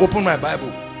want to open my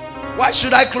Bible. Why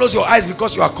should I close your eyes?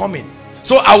 Because you are coming.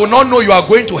 So I will not know you are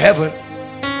going to heaven.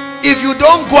 If you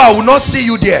don't go, I will not see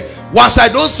you there. Once I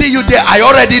don't see you there, I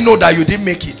already know that you didn't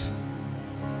make it.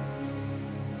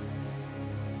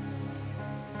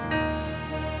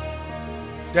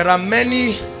 There are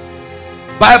many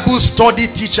Bible study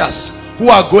teachers who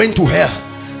are going to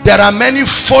hell. There are many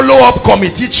follow-up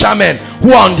committee chairmen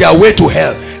who are on their way to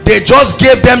hell. They just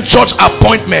gave them church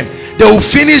appointment. They will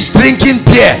finish drinking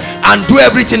beer and do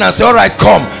everything and say, all right,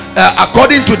 come.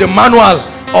 According to the manual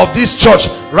of this church,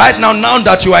 right now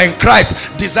that you are in Christ,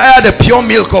 desire the pure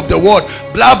milk of the word,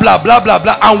 blah, blah, blah, blah,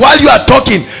 blah. And while you are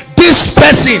talking, this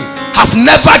person has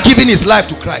never given his life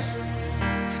to Christ.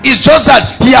 It's just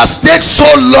that he has stayed so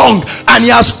long and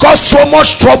he has caused so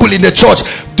much trouble in the church.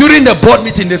 During the board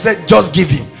meeting, they said, just give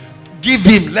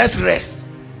him, let's rest.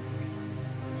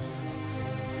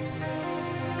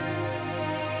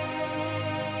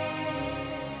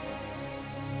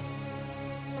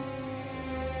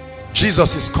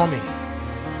 Jesus is coming.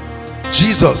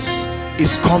 Jesus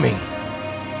is coming.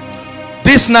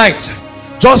 This night,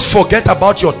 just forget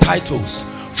about your titles.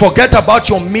 forget about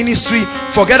your ministry,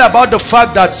 forget about the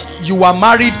fact that you are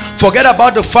married, forget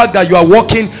about the fact that you are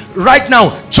working. Right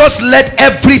now, just let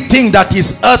everything that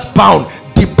is earthbound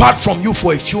depart from you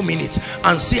for a few minutes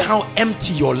and see how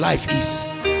empty your life is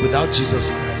without Jesus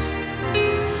Christ.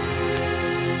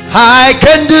 I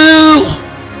can do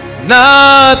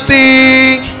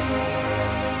nothing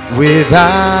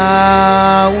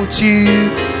without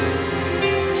you.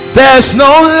 There's no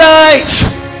life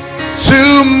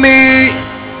to me,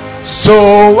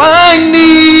 so I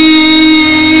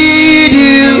need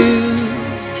you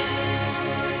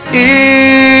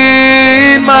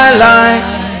in my life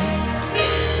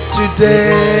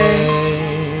today.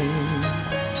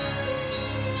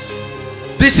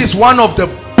 This is one of the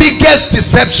biggest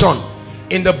deception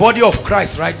in the body of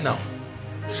Christ right now.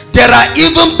 There are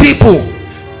even people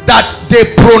that they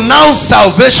pronounce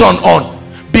salvation on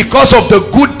because of the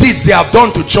good deeds they have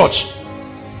done to church.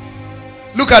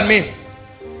 Look at me.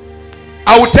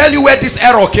 I will tell you where this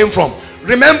error came from.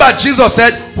 Remember, Jesus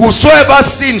said, whosoever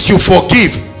sins you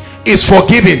forgive is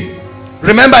forgiven.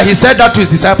 Remember, he said that to his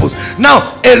disciples.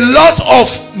 Now, a lot of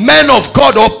men of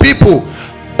God or people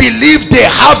believe they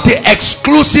have the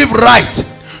exclusive right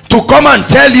to come and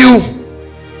tell you,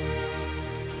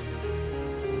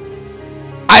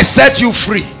 I set you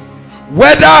free.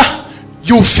 Whether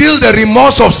you feel the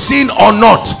remorse of sin or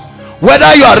not,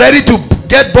 whether you are ready to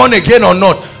get born again or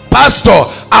not. Pastor,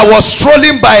 I was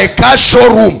strolling by a car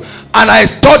showroom and I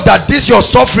thought that this your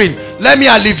suffering, let me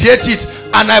alleviate it,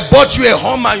 and I bought you a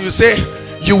home and you say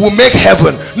you will make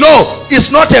heaven. No, it's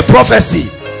not a prophecy.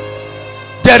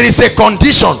 There is a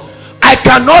condition. I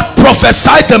cannot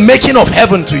prophesy the making of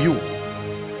heaven to you.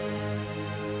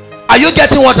 Are you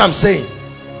getting what I'm saying?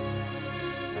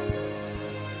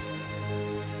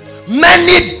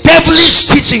 Many devilish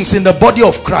teachings in the body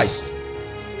of Christ.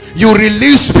 You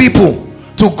release people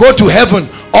to go to heaven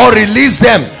or release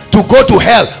them to go to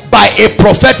hell by a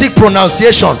prophetic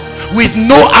pronunciation with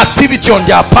no activity on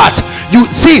their part. You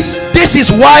see, this is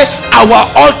why our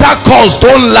altar calls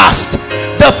don't last.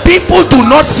 The people do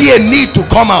not see a need to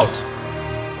come out.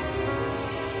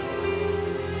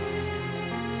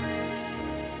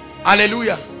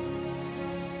 Hallelujah.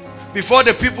 Before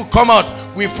the people come out,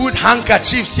 we put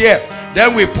handkerchiefs here,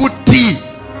 then we put tea,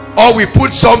 or we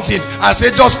put something and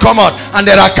say just come out, and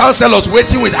there are counselors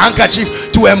waiting with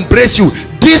handkerchief to embrace you.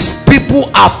 These people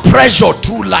are pressured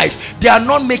through life. They are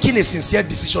not making a sincere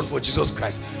decision for Jesus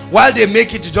Christ. While they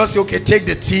make it, to just say, okay, take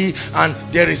the tea, and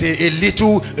there is a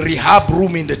little rehab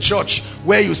room in the church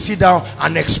where you sit down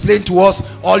and explain to us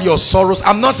all your sorrows.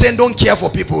 I'm not saying don't care for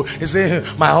people. They say,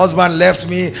 my husband left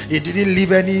me, he didn't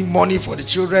leave any money for the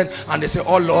children, and they say,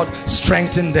 oh Lord,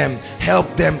 strengthen them,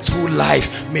 help them through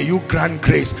life, may you grant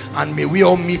grace, and may we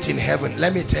all meet in heaven.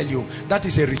 Let me tell you, that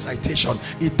is a recitation.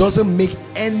 It doesn't make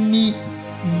any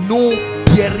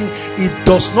bearing. It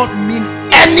does not mean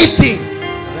anything in the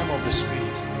realm of the spirit.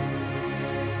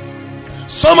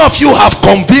 Some of you have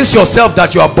convinced yourself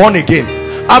that you are born again.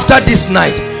 After this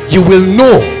night, you will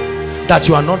know that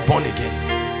you are not born again.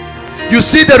 You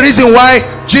see the reason why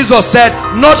Jesus said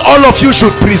not all of you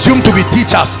should presume to be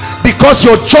teachers, because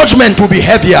your judgment will be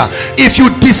heavier. If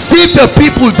you deceive the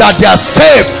people that they are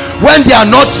saved when they are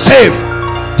not saved,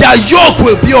 their yoke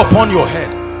will be upon your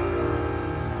head.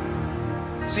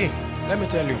 See, let me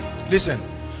tell you, listen,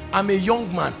 I'm a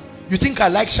young man. You think I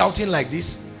like shouting like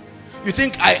this? You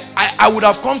think I would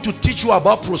have come to teach you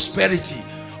about prosperity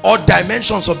or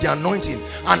dimensions of the anointing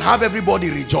and have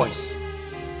everybody rejoice?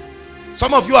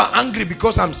 Some of you are angry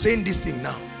because I'm saying this thing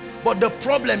now, but the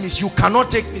problem is you cannot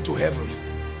take me to heaven.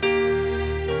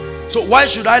 So why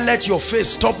should I let your face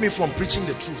stop me from preaching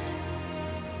the truth?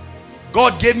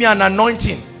 God gave me an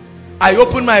anointing. I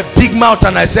opened my big mouth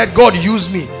and I said, God, use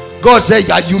me. God said,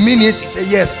 yeah, you mean it? He said,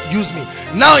 yes, use me.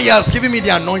 Now he has given me the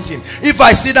anointing. If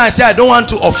I sit down and say, I don't want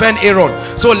to offend Aaron,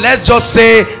 so let's just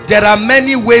say there are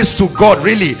many ways to God.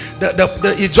 Really,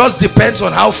 it just depends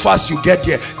on how fast you get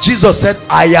there. Jesus said,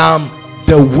 I am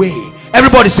the way.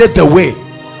 Everybody said the way.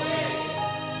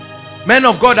 Men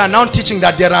of God are now teaching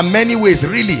that there are many ways.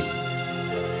 Really,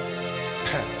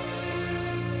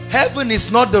 heaven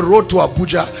is not the road to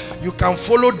Abuja. You can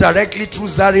follow directly through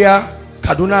Zaria,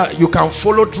 Kaduna, you can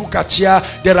follow through Kachia.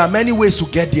 There are many ways to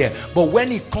get there. But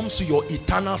when it comes to your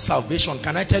eternal salvation,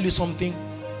 can I tell you something?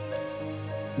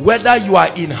 Whether you are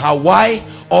in Hawaii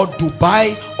or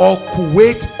Dubai or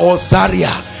Kuwait or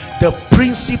Zaria, the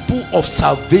principle of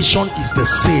salvation is the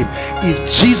same. If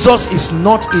Jesus is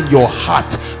not in your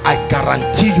heart, I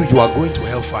guarantee you, you are going to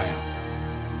hellfire.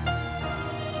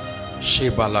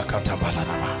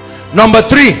 Number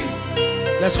 3,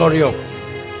 let's hurry up.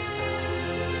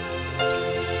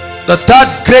 The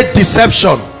third great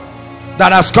deception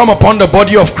that has come upon the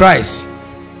body of Christ.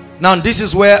 Now this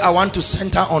is where I want to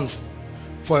center on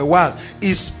for a while,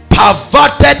 is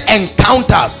perverted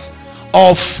encounters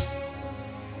of,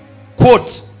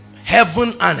 quote,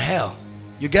 heaven and hell.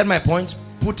 You get my point?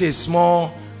 Put a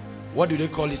small, what do they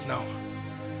call it now?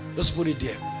 Just put it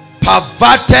there.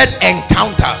 Perverted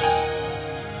encounters.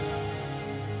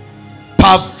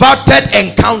 Perverted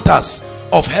encounters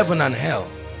of heaven and hell.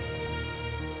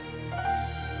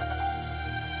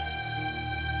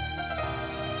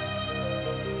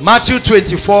 Matthew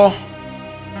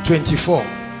 24:24.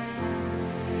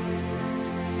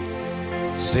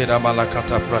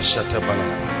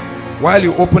 While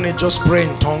you open it, just pray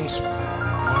in tongues.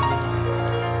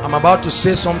 I'm about to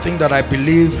say something that I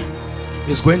believe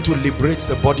is going to liberate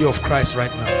the body of Christ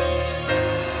right now.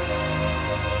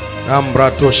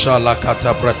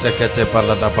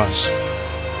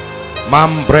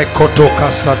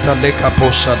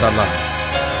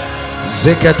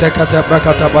 Zekete kata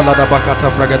brakata balada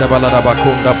bakata fragada balada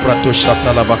bakunda prato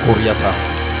shatala bakuriata.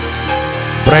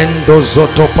 Brendo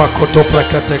zoto pakoto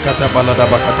prakate kata balada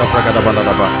bakata fragada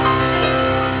balada ba.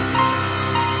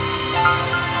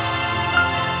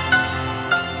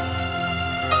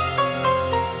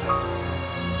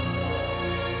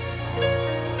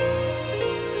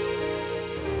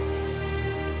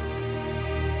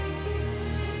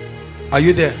 Are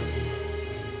you there?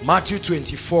 Matthew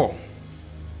 24.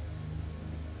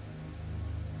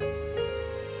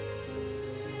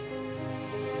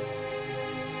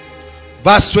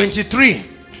 Verse 23.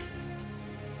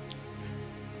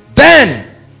 Then,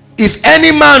 if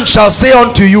any man shall say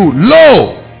unto you,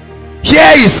 Lo,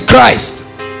 here is Christ,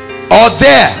 or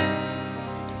there,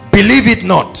 believe it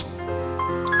not.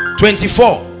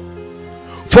 24.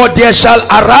 For there shall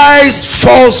arise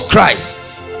false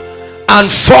Christs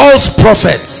and false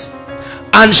prophets,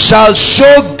 and shall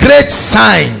show great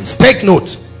signs, take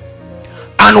note,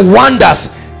 and wonders,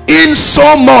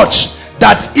 insomuch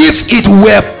that if it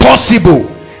were possible,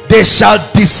 they shall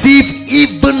deceive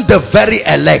even the very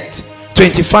elect.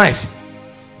 25.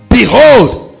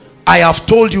 Behold, I have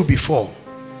told you before.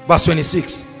 Verse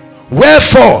 26.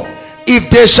 Wherefore,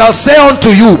 if they shall say unto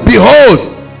you,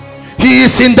 Behold, he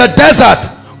is in the desert,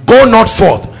 go not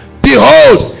forth.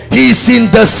 Behold, he is in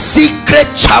the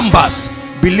secret chambers,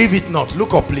 believe it not.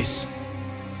 Look up, please.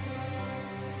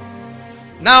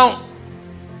 Now,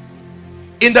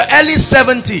 in the early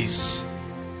 70s,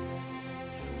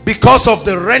 because of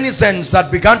the renaissance that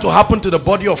began to happen to the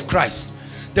body of Christ,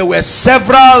 there were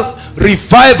several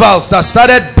revivals that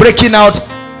started breaking out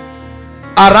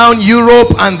around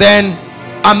Europe and then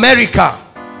America.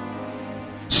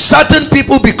 Certain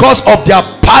people, because of their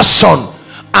passion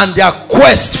and their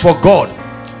quest for God,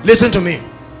 listen to me,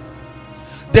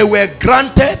 they were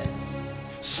granted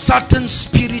certain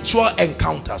spiritual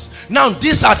encounters. Now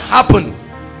this had happened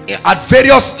at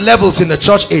various levels in the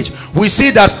church age. We see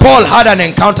that Paul had an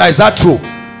encounter. Is that true?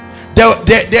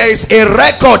 There is a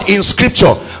record in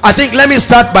scripture. I think, let me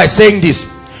start by saying this: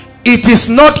 it is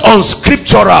not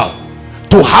unscriptural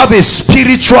to have a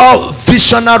spiritual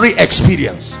visionary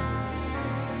experience.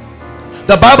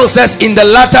 The Bible says in the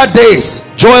latter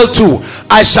days, Joel 2,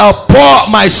 I shall pour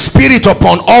my spirit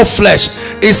upon all flesh.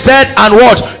 It said, and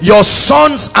what? Your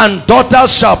sons and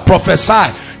daughters shall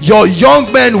prophesy. Your young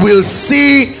men will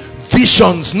see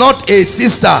visions. Not a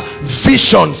sister,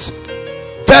 visions.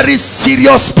 Very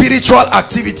serious spiritual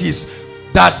activities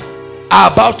that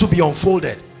are about to be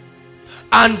unfolded.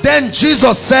 And then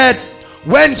Jesus said,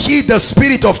 when he, the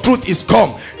Spirit of truth, is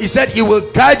come, he said he will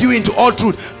guide you into all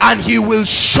truth, and he will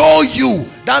show you.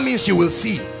 That means you will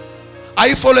see. Are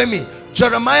you following me?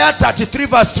 Jeremiah 33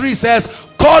 verse 3 says,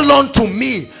 call unto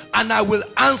me and I will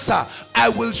answer. I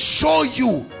will show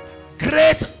you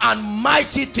great and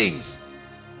mighty things.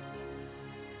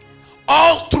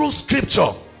 All through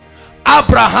scripture,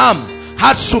 Abraham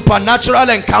had supernatural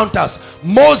encounters.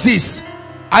 Moses,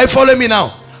 are you following me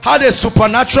now, had a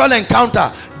supernatural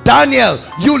encounter. Daniel,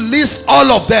 you list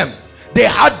all of them. They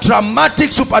had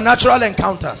dramatic supernatural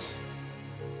encounters.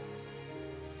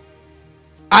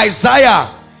 Isaiah,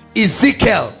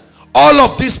 Ezekiel, all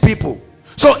of these people.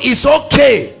 So it's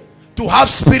okay to have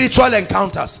spiritual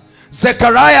encounters.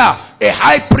 Zechariah, a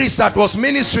high priest that was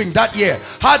ministering that year,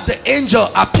 had the angel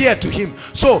appear to him.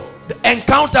 So the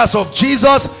encounters of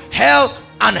Jesus, hell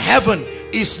and heaven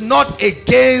is not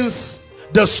against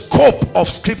the scope of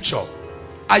scripture.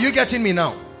 Are you getting me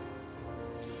now?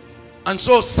 And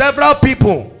so several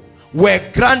people were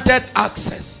granted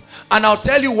access. And I'll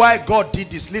tell you why God did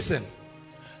this. Listen,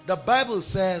 the Bible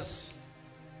says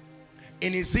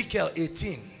in Ezekiel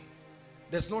 18,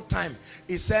 there's no time,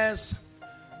 it says,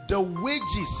 the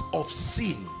wages of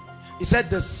sin, he said,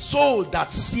 the soul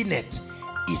that sinneth,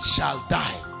 it shall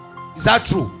die. Is that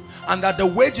true? And that the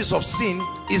wages of sin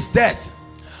is death.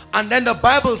 And then the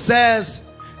Bible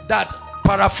says that,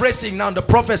 paraphrasing now, the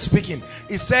prophet speaking,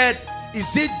 he said,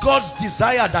 is it God's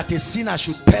desire that a sinner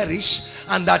should perish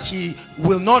and that he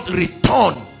will not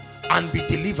return and be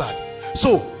delivered?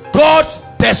 So God's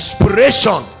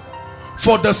desperation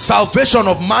for the salvation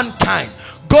of mankind,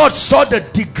 God saw the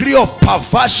degree of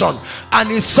perversion, and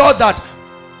he saw that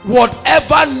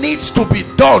whatever needs to be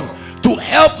done to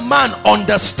help man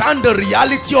understand the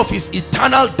reality of his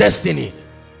eternal destiny.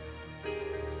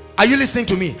 Are you listening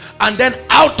to me? And then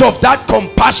out of that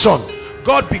compassion,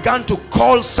 God began to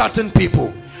call certain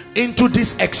people into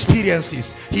these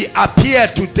experiences. He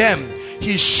appeared to them.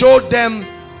 He showed them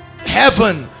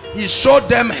heaven. He showed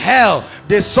them hell.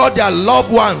 They saw their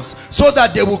loved ones, so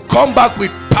that they will come back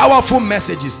with powerful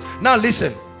messages. Now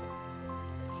listen.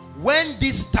 When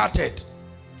this started,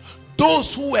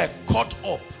 those who were caught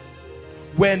up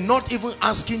were not even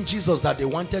asking Jesus that they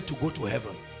wanted to go to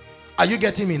heaven. Are you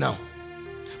getting me now?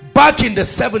 Back in the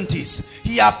 70s,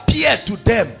 he appeared to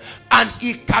them and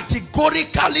he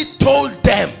categorically told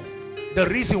them the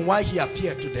reason why he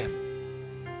appeared to them.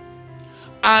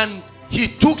 And he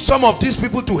took some of these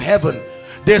people to heaven.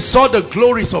 They saw the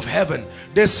glories of heaven.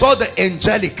 They saw the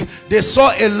angelic. They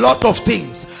saw a lot of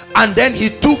things. And then he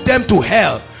took them to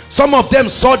hell. Some of them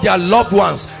saw their loved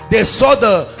ones. They saw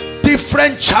the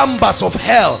different chambers of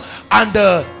hell. And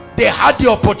they had the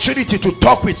opportunity to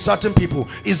talk with certain people.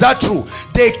 Is that true?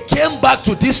 They came back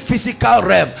to this physical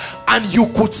realm, and you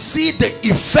could see the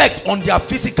effect on their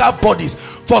physical bodies.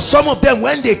 For some of them,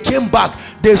 when they came back,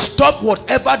 they stopped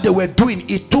whatever they were doing.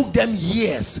 It took them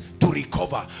years to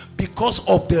recover because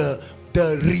of the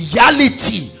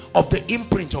reality of the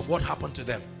imprint of what happened to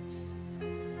them.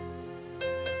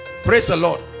 Praise the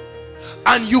Lord.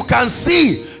 And you can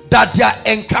see that their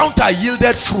encounter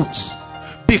yielded fruits,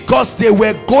 because they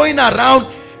were going around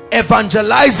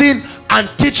evangelizing and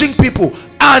teaching people,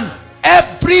 and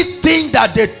everything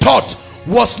that they taught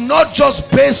was not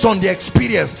just based on the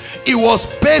experience. It was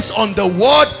based on the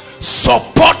word,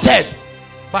 supported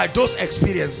by those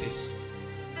experiences.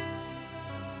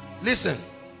 Listen,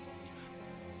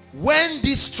 when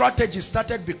this strategy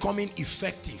started becoming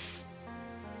effective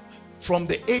from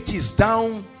the 80s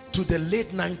down to the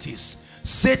late 90s,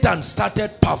 Satan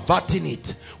started perverting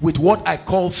it with what I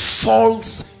call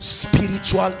false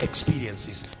spiritual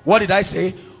experiences. What did I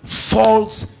say?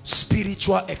 False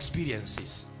spiritual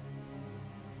experiences.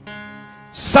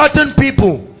 Certain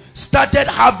people started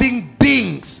having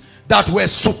beings that were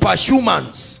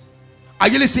superhumans. Are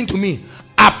you listening to me?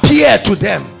 Appear to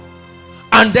them,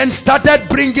 and then started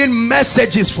bringing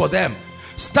messages for them.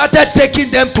 Started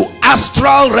taking them to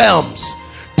astral realms,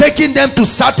 taking them to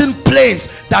certain planes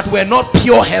that were not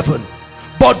pure heaven.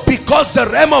 But because the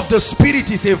realm of the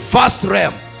spirit is a vast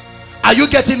realm, are you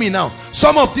getting me now?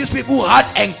 Some of these people had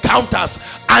encounters,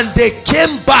 and they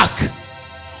came back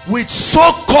with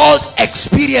so-called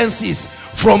experiences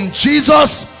from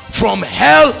Jesus, from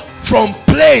hell, from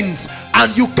planes,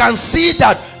 and you can see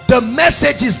that the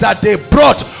messages that they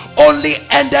brought only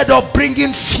ended up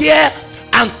bringing fear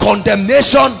and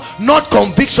condemnation, not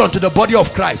conviction, to the body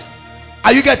of Christ.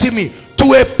 Are you getting me?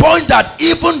 To a point that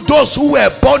even those who were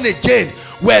born again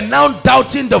were now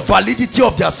doubting the validity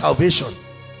of their salvation.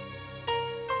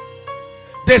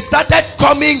 They started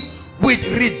coming with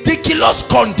ridiculous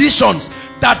conditions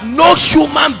that no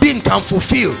human being can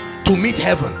fulfill to meet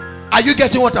heaven. Are you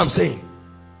getting what I'm saying?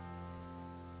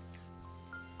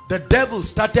 The devil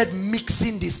started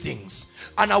mixing these things.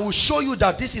 And I will show you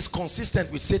that this is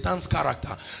consistent with Satan's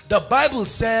character. The Bible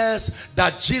says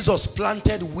that Jesus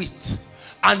planted wheat,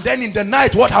 and then in the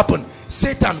night, what happened?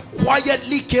 Satan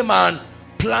quietly came and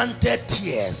planted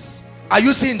tares. Are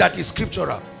you seeing that is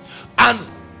scriptural? And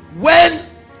when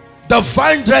the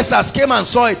vine dressers came and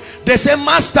saw it, they said,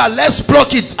 Master, let's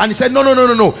pluck it. And he said, no,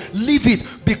 leave it,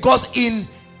 because in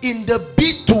the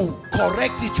bid to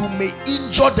correct it, you may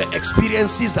injure the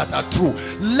experiences that are true.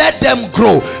 Let them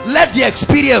grow, let the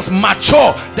experience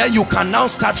mature, then you can now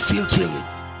start filtering it.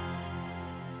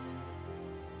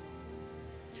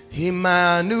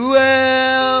 Emmanuel,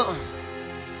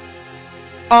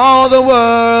 all the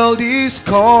world is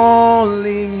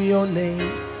calling your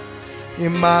name.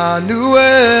 Emmanuel,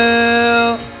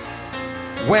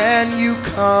 when you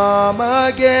come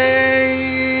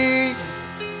again.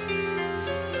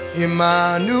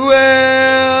 Emmanuel,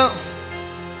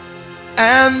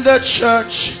 and the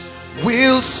church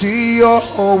will see your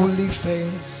holy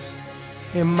face.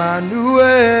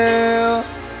 Emmanuel,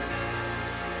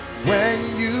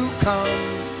 when you come.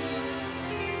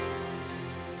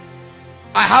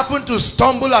 I happened to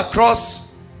stumble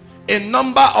across a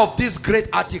number of these great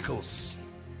articles.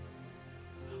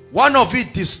 One of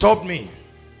it disturbed me.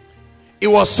 It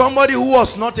was somebody who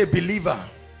was not a believer,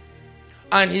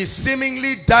 and he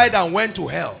seemingly died and went to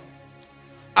hell.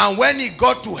 And when he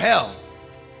got to hell,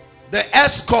 the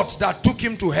escort that took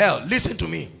him to hell, listen to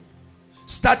me,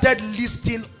 started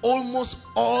listing almost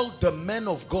all the men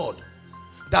of God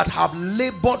that have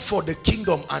labored for the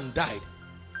kingdom and died.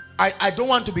 I don't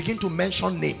want to begin to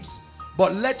mention names,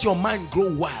 but let your mind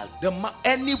grow wild.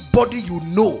 Anybody you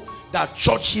know that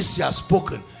church history has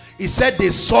spoken, he said they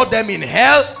saw them in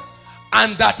hell,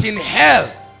 and that in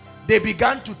hell they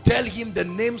began to tell him the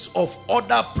names of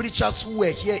other preachers who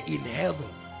were here in heaven,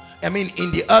 I mean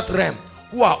in the earth realm,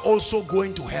 who are also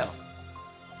going to hell.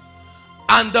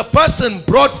 And the person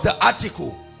brought the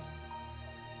article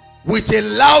with a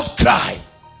loud cry,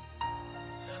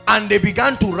 and they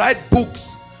began to write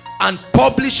books and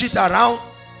publish it around.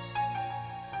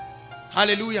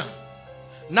 Hallelujah.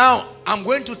 Now I'm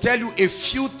going to tell you a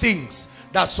few things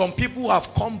that some people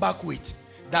have come back with,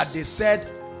 that they said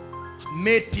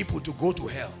made people to go to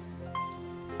hell.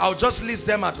 I'll just list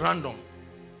them at random.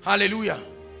 Hallelujah.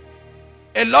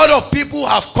 A lot of people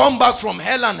have come back from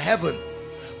hell and heaven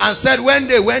and said when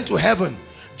they went to heaven,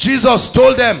 Jesus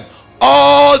told them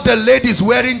all the ladies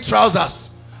wearing trousers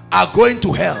are going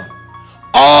to hell.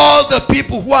 All the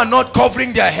people who are not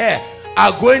covering their hair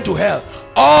are going to hell.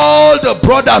 All the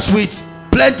brothers with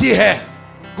plenty hair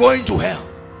going to hell.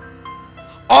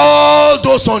 All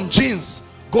those on jeans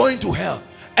going to hell.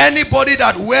 Anybody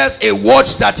that wears a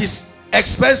watch that is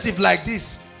expensive like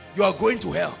this, you are going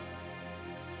to hell.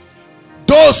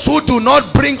 Those who do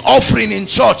not bring offering in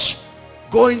church,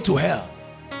 going to hell.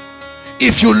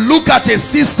 If you look at a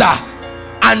sister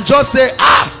and just say,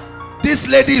 ah, this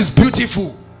lady is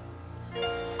beautiful,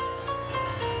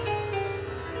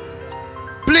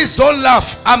 please don't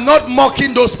laugh. I'm not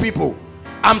mocking those people.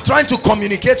 I'm trying to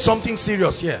communicate something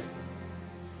serious here.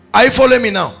 Are you following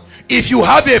me now? If you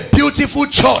have a beautiful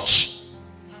church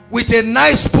with a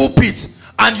nice pulpit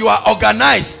and you are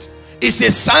organized, it's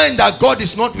a sign that God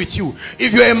is not with you.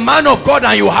 If you're a man of God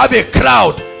and you have a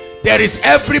crowd, there is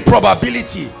every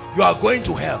probability you are going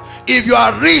to hell. If you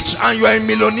are rich and you are a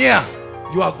millionaire,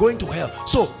 you are going to hell.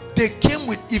 So they came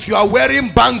with, if you are wearing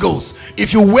bangles,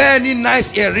 if you wear any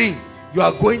nice earring, you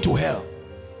are going to hell.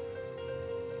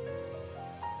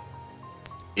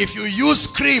 If you use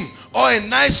cream or a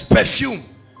nice perfume,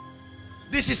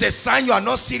 this is a sign you are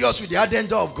not serious with the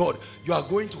agenda of God. You are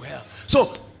going to hell.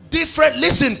 So different,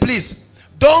 listen please,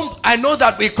 don't, I know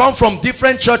that we come from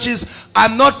different churches.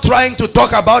 I'm not trying to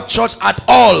talk about church at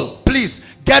all.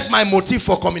 Please get my motive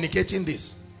for communicating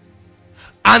this.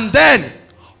 And then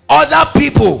other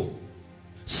people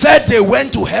said they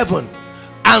went to heaven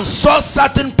and saw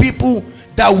certain people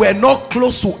that were not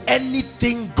close to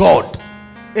anything God.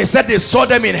 They said they saw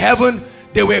them in heaven.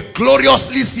 They were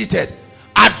gloriously seated,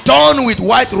 adorned with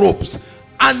white robes,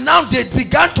 and now they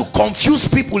began to confuse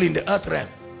people in the earth realm.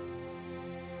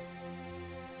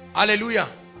 Hallelujah.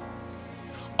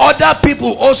 Other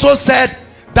people also said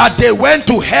that they went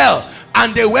to hell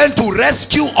and they went to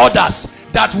rescue others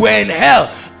that were in hell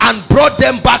and brought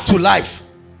them back to life.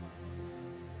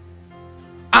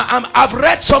 I've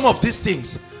read some of these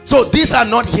things, so these are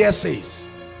not hearsays.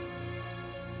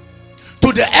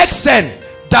 To the extent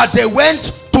that they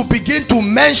went to begin to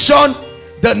mention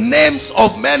the names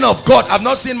of men of God. I've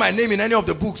not seen my name in any of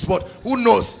the books, but who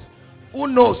knows? Who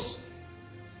knows?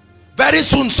 Very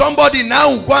soon somebody now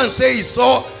will go and say he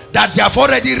saw that they have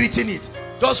already written it.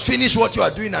 Just finish what you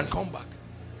are doing and come back.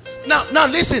 Now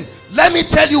listen, let me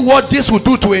tell you what this will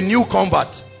do to a new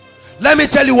convert. Let me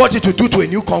tell you what it will do to a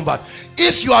new convert.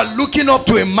 If you are looking up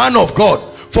to a man of God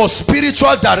for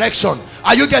spiritual direction,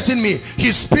 are you getting me?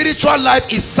 His spiritual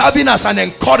life is serving as an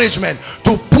encouragement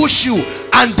to push you,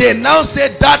 and they now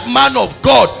say that man of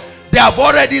God, they have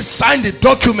already signed the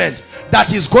document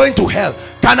that is going to hell.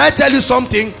 Can I tell you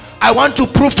something? I want to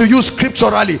prove to you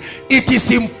scripturally, it is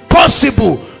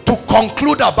impossible to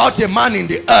conclude about a man in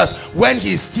the earth when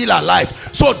he is still alive.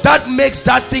 So that makes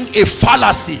that thing a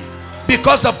fallacy,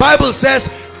 because the Bible says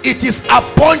it is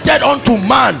appointed unto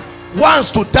man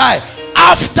once to die.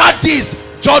 After this,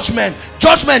 judgment.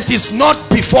 Judgment is not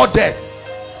before death.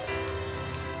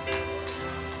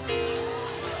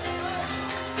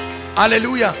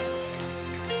 Hallelujah.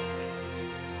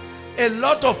 A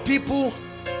lot of people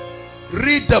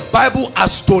read the Bible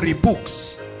as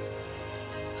storybooks.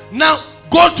 Now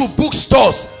go to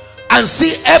bookstores and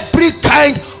see every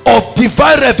kind of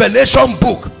divine revelation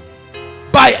book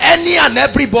by any and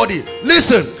everybody.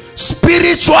 Listen,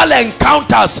 spiritual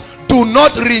encounters do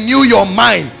not renew your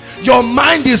mind. your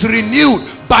mind is renewed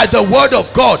by the word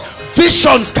of God,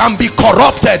 visions can be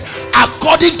corrupted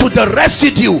according to the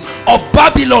residue of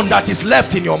Babylon that is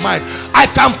left in your mind. I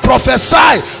can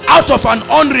prophesy out of an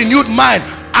unrenewed mind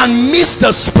and miss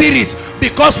the spirit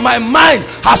because my mind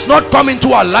has not come into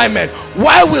alignment.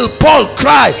 Why will Paul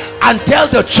cry and tell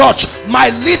the church, my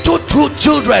little two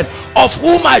children of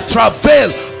whom I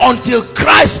travail until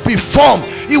Christ be formed?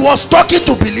 He was talking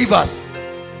to believers.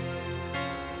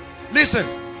 Listen,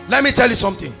 let me tell you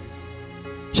something.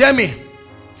 Hear me.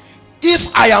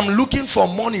 If I am looking for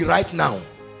money right now,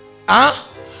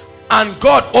 and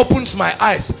God opens my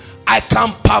eyes, I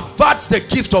can pervert the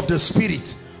gift of the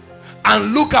spirit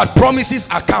and look at promises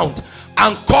account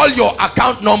and call your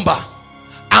account number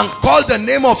and call the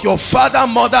name of your father,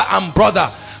 mother and brother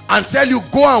and tell you,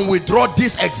 go and withdraw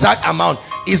this exact amount.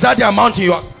 Is that the amount in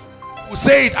your... You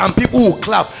say it and people will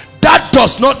clap. That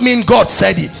does not mean God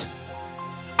said it.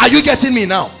 Are you getting me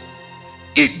now?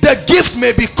 The gift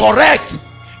may be correct,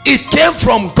 it came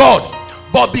from God,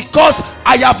 but because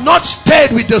I have not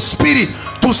stayed with the spirit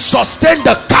to sustain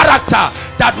the character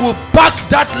that will back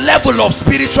that level of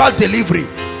spiritual delivery,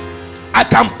 I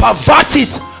can pervert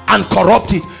it and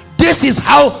corrupt it. This is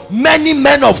how many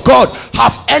men of God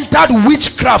have entered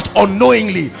witchcraft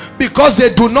unknowingly, because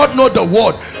they do not know the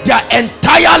word. Their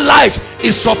entire life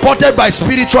is supported by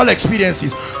spiritual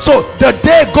experiences. So the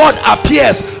day God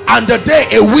appears and the day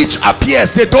a witch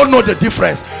appears, they don't know the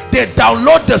difference. They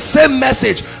download the same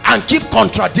message and keep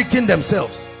contradicting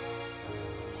themselves.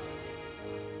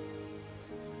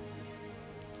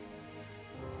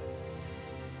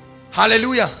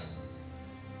 Hallelujah.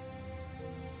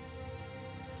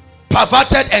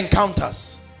 Perverted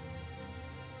encounters.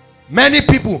 Many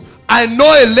people. I know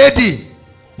a lady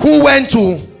who went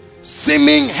to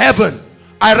seeming heaven.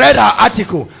 I read her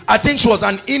article. I think she was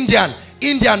an Indian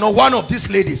or one of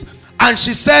these ladies, and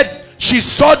she said she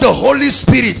saw the Holy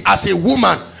Spirit as a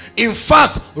woman. In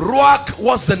fact, Ruach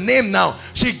was the name now.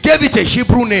 She gave it a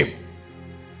Hebrew name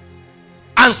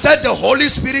and said the Holy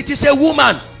Spirit is a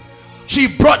woman. She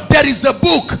brought, there is the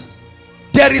book.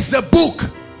 There is the book.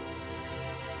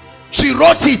 She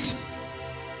wrote it.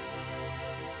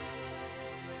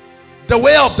 The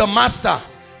Way of the Master.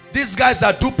 These guys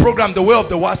that do program The Way of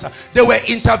the Master, they were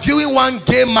interviewing one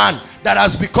gay man that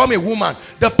has become a woman.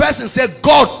 The person said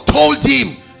God told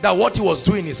him that what he was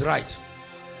doing is right.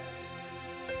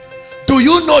 Do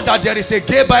you know that there is a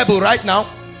gay Bible right now?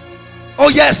 Oh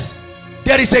yes,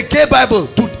 there is a gay Bible.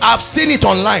 I've seen it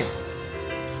online.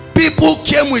 People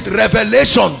came with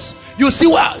revelations. You see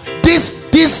what this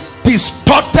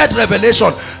distorted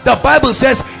revelation. The Bible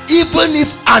says even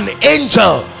if an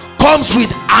angel comes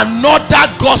with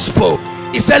another gospel,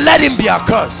 he said let him be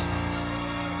accursed.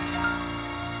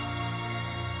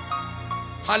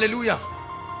 Hallelujah.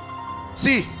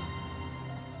 See,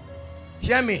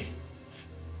 hear me.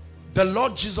 The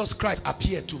Lord Jesus Christ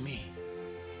appeared to me.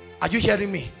 Are you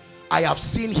hearing me? I have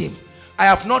seen him. I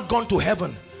have not gone to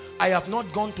heaven. I have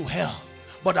not gone to hell,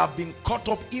 but I've been caught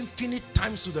up infinite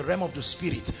times to the realm of the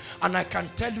spirit. And I can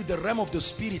tell you the realm of the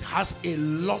spirit has a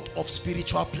lot of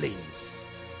spiritual planes.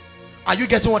 Are you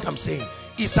getting what I'm saying?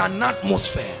 It's an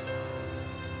atmosphere.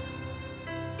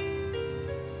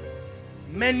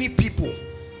 Many people,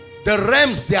 the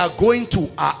realms they are going to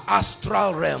are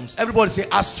astral realms. Everybody say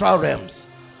astral realms.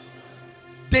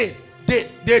 They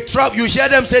travel. You hear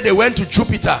them say they went to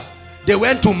Jupiter, they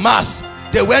went to Mars,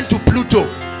 they went to Pluto.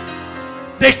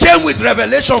 They came with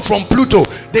revelation from Pluto.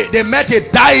 They met a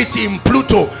deity in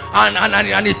Pluto,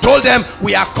 and he told them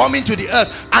we are coming to the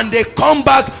earth, and they come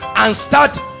back and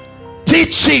start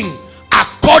teaching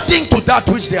according to that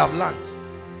which they have learned.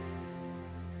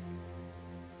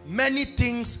 Many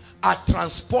things are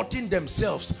transporting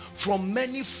themselves from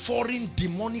many foreign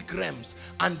demonic realms,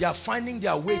 and they are finding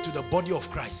their way to the body of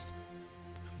Christ,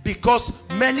 because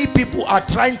many people are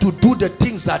trying to do the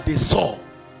things that they saw.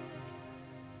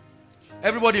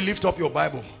 Everybody lift up your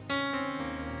Bible.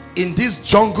 In this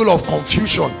jungle of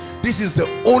confusion, this is the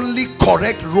only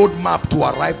correct roadmap to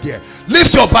arrive there.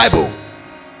 Lift your Bible.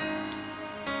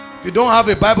 If you don't have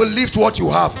a Bible, lift what you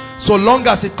have, so long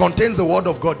as it contains the word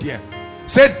of God here.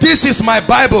 Say, this is my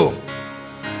Bible.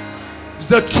 It's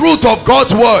the truth of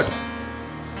God's word.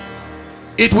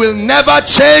 It will never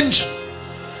change.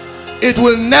 It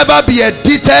will never be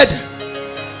edited.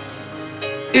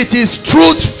 It is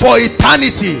truth for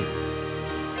eternity.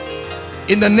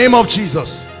 In the name of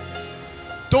Jesus.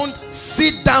 Don't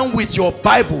sit down with your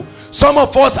Bible. Some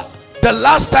of us, the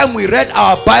last time we read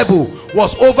our Bible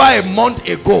was over a month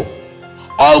ago.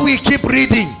 All we keep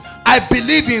reading, I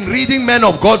believe in reading men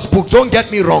of God's books, don't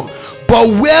get me wrong, but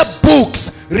where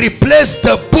books replace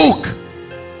the book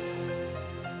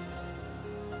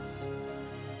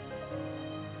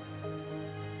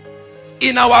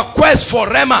in our quest for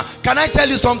Rhema. Can I tell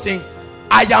you something?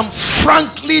 I am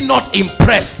frankly not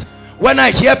impressed when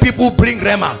I hear people bring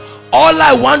Rhema. All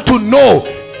I want to know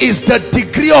is the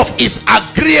degree of its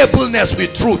agreeableness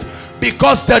with truth,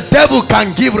 because the devil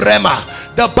can give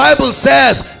Rhema. The Bible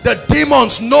says the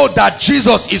demons know that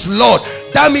Jesus is Lord.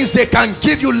 That means they can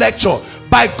give you lecture.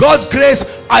 By God's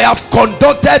grace, I have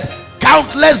conducted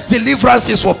countless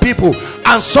deliverances for people,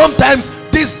 and sometimes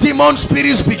these demon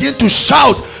spirits begin to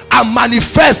shout and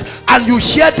manifest, and you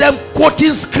hear them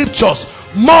quoting scriptures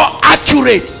more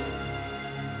accurate.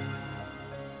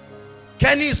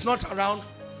 Kenny is not around.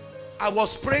 I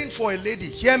was praying for a lady.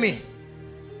 Hear me.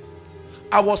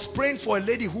 I was praying for a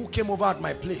lady who came over at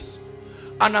my place,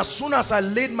 and as soon as I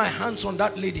laid my hands on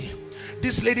that lady,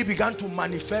 this lady began to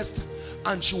manifest,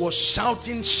 and she was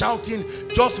shouting,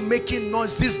 just making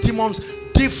noise. These demons,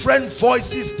 different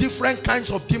voices, different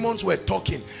kinds of demons were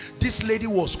talking. This lady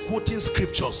was quoting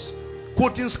scriptures,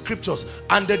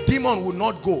 and the demon would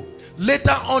not go.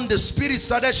 Later on, the spirit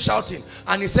started shouting,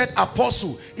 and he said,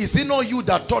 Apostle, is it not you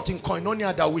that taught in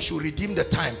Koinonia that we should redeem the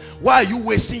time? Why are you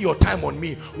wasting your time on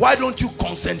me? Why don't you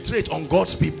concentrate on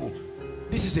God's people?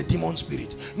 This is a demon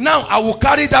spirit. Now I will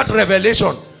carry that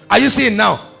revelation. Are you seeing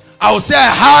now? I will say,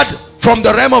 I heard from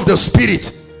the realm of the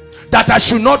spirit that I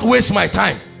should not waste my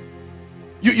time.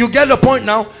 You get the point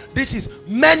now? This is,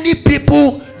 many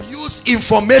people use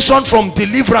information from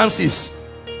deliverances.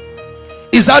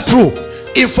 Is that true?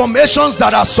 Informations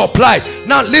that are supplied.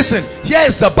 Now listen, here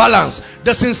is the balance.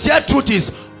 The sincere truth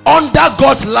is, under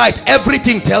God's light,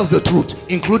 everything tells the truth,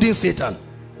 including Satan.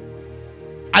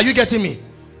 Are you getting me?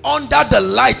 Under the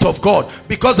light of God,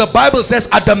 because the Bible says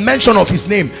at the mention of his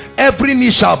name, every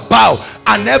knee shall bow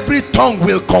and every tongue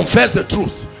will confess the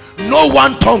truth. No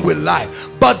one tongue will lie.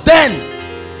 But then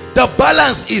the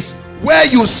balance is where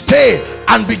you stay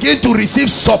and begin to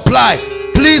receive supply.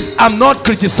 Please, I'm not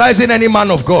criticizing any man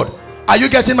of God. Are you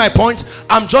getting my point?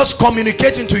 I'm just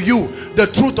communicating to you the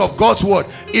truth of God's word.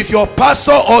 If your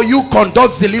pastor or you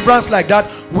conduct deliverance like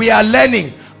that, we are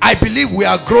learning. I believe we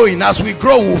are growing. As we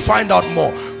grow, we'll find out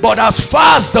more. But as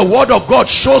far as the word of God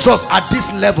shows us at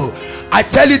this level, I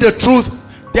tell you the truth,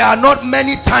 there are not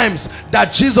many times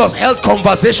that Jesus held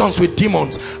conversations with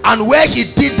demons, and where he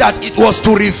did that, it was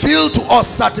to reveal to us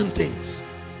certain things.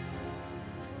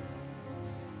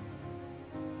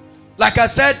 Like I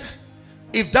said,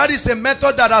 if that is a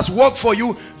method that has worked for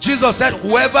you, Jesus said,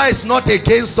 whoever is not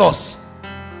against us,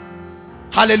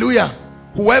 hallelujah,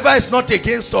 whoever is not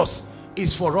against us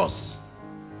is for us.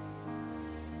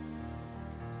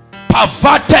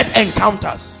 Perverted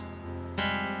encounters.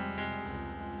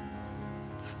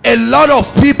 A lot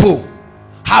of people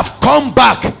have come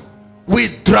back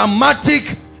with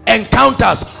dramatic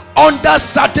encounters under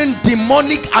certain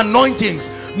demonic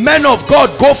anointings. Men of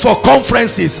God go for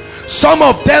conferences. Some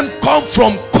of them come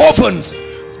from covens,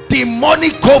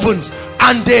 demonic covens,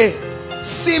 and they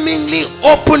seemingly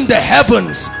open the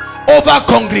heavens over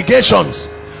congregations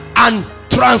and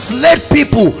translate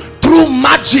people through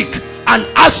magic and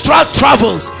astral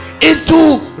travels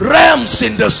into realms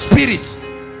in the spirit.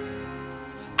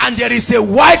 And there is a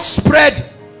widespread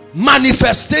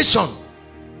manifestation.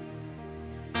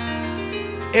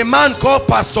 A man called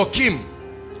Pastor Kim,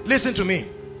 listen to me,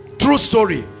 true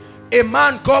story. A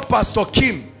man called Pastor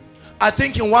Kim, I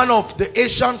think in one of the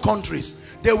Asian countries,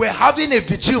 they were having a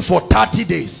vigil for 30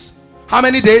 days. How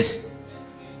many days?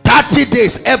 30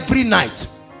 days every night.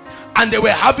 And they were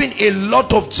having a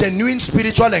lot of genuine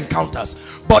spiritual encounters.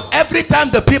 But every time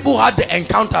the people had the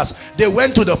encounters, they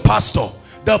went to the pastor.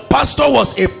 The pastor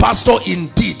was a pastor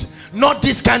indeed, not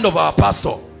this kind of our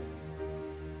pastor.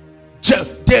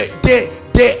 They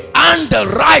earned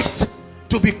the right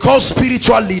to be called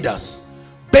spiritual leaders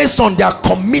based on their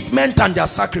commitment and their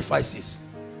sacrifices.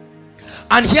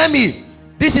 And hear me,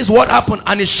 this is what happened,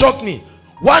 and it shocked me.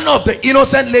 One of the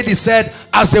innocent ladies said,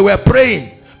 as they were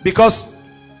praying, because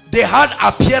they had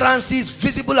appearances,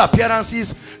 visible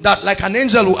appearances, that like an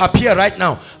angel will appear right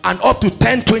now, and up to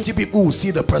 10-20 people will see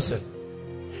the person.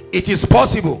 It is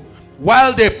possible.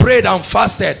 While they prayed and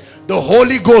fasted, the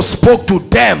Holy Ghost spoke to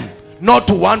them, not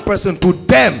to one person, to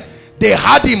them. They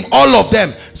had him, all of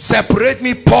them. Separate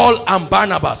me, Paul and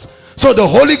Barnabas. So the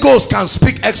Holy Ghost can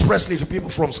speak expressly to people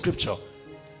from scripture.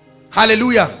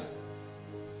 Hallelujah.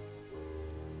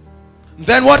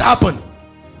 Then what happened?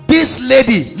 This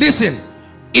lady, listen,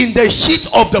 in the heat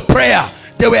of the prayer,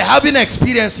 they were having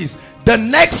experiences. The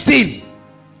next thing,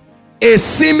 a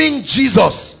seeming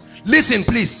Jesus, listen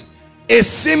please, a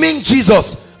seeming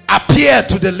Jesus appeared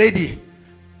to the lady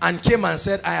and came and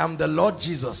said, I am the Lord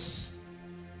Jesus.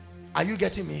 Are you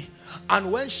getting me?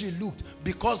 And when she looked,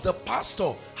 because the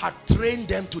pastor had trained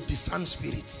them to discern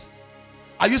spirits.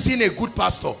 Are you seeing a good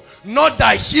pastor? Not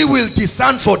that he will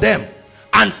discern for them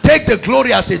and take the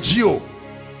glory as a GO.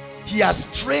 He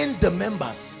has trained the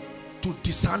members to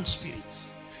discern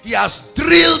spirits. He has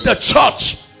drilled the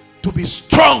church to be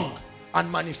strong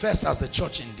and manifest as the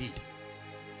church indeed.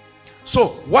 So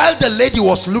while the lady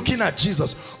was looking at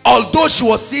Jesus, although she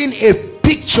was seeing a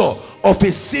picture of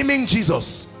a seeming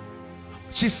Jesus,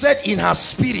 she said in her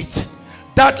spirit,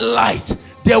 that light,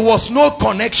 there was no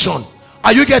connection.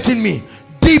 Are you getting me?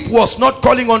 Deep was not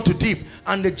calling on to deep.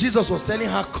 And the Jesus was telling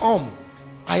her, come,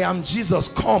 I am Jesus,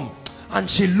 come. And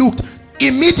she looked.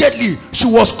 Immediately she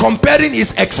was comparing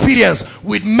his experience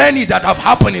with many that have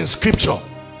happened in scripture.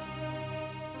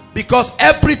 Because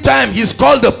every time he's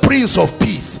called the Prince of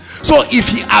Peace. So if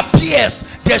he appears,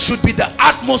 there should be the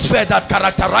atmosphere that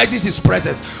characterizes his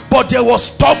presence. But there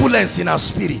was turbulence in her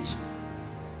spirit.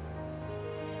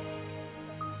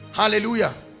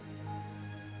 Hallelujah.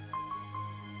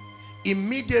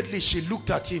 Immediately she looked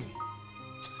at him,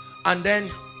 and then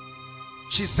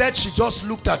she said she just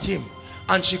looked at him,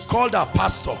 and she called her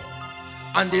pastor,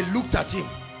 and they looked at him,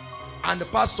 and the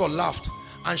pastor laughed,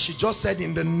 and she just said,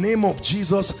 in the name of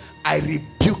Jesus, I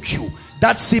rebuke you.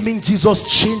 That seeming Jesus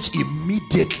changed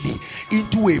immediately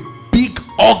into a big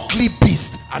ugly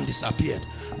beast and disappeared.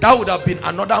 That would have been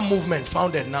another movement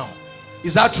founded now.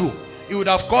 Is that true? He would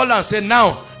have called and said,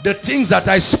 now the things that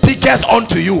I speaketh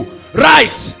unto you,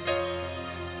 right?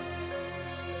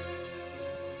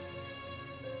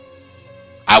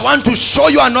 I want to show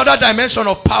you another dimension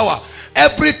of power.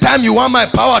 Every time you want my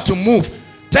power to move,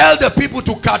 tell the people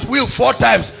to cartwheel 4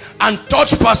 times and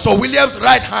touch Pastor William's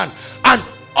right hand, and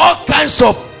all kinds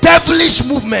of devilish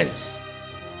movements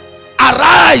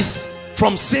arise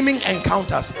from seeming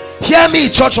encounters. Hear me,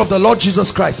 Church of the Lord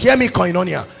Jesus Christ. Hear me,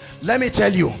 Koinonia. Let me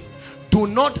tell you, do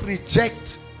not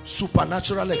reject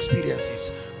supernatural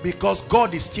experiences, because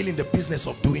God is still in the business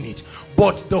of doing it.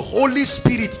 But the Holy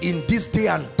Spirit in this day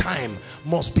and time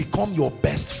must become your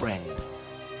best friend.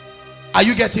 Are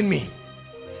you getting me?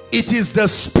 It is the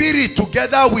Spirit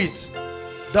together with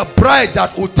the bride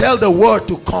that will tell the word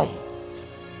to come.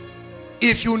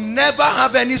 If you never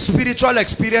have any spiritual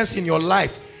experience in your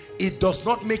life, it does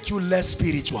not make you less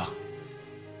spiritual.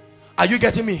 Are you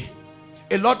getting me?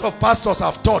 A lot of pastors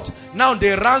have taught, now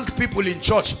they rank people in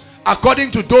church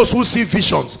according to those who see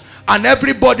visions, and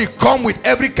everybody come with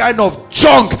every kind of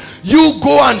junk. You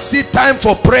go and see time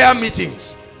for prayer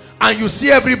meetings, and you see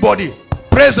everybody,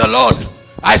 praise the Lord,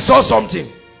 I saw something.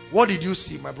 What did you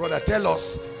see, my brother? Tell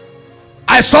us.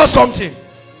 I saw something.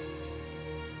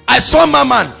 I saw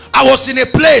Maman. I was in a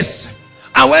place,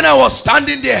 and when I was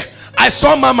standing there, I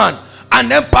saw Maman. And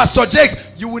then Pastor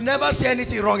Jakes, you will never say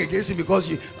anything wrong against him, because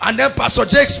you, and then Pastor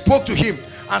Jakes spoke to him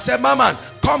and said, Maman,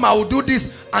 come, I will do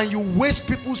this. And you waste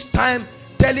people's time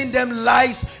telling them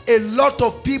lies. A lot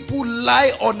of people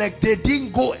lie on it. They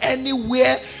didn't go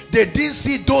anywhere. They didn't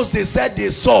see those they said they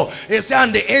saw. They said,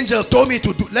 and the angel told me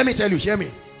to do. Let me tell you, hear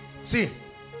me. See,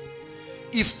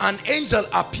 if an angel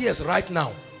appears right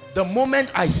now, the moment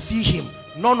I see him,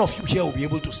 none of you here will be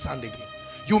able to stand again.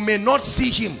 You may not see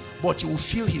him, but you will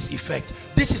feel his effect.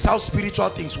 This is how spiritual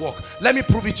things work. Let me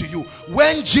prove it to you.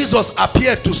 When Jesus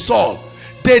appeared to Saul,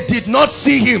 they did not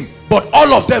see him, but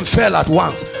all of them fell at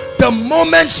once. The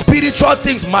moment spiritual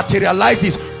things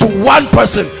materializes to one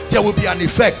person, there will be an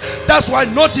effect. That's why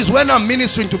notice when I'm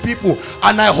ministering to people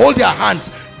and I hold their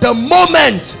hands, the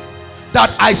moment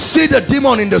that I see the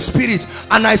demon in the spirit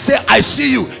and I say, I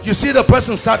see you, you see the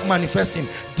person start manifesting.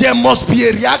 There must be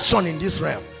a reaction in this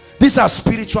realm. These are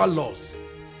spiritual laws.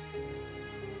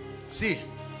 See,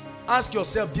 ask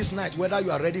yourself this night whether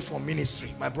you are ready for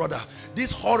ministry. My brother,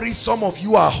 this hurry, some of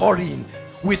you are hurrying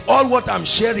with all what I'm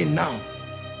sharing now.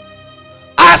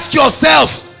 Ask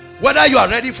yourself whether you are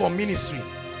ready for ministry,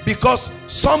 because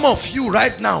some of you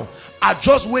right now are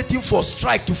just waiting for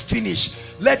strike to finish.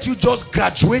 Let you just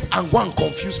graduate and go and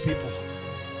confuse people.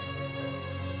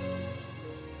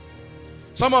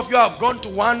 Some of you have gone to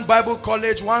one Bible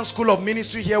college, one school of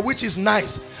ministry here, which is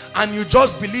nice, and you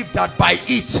just believe that by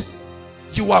it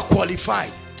you are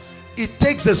qualified. It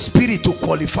takes the Spirit to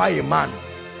qualify a man.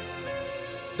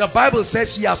 The Bible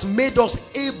says he has made us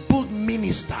able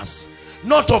ministers,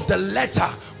 not of the letter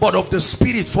but of the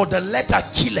Spirit. For the letter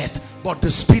killeth, but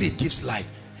the Spirit gives life.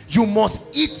 You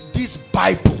must eat this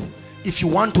Bible if you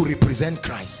want to represent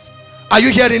Christ. Are you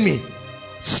hearing me?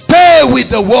 Stay with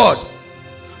the word.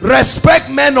 Respect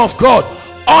men of God,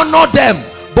 honor them,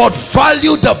 but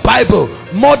value the Bible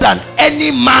more than any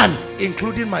man,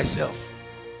 including myself.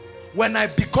 When I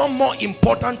become more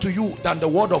important to you than the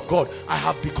word of God, I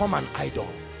have become an idol.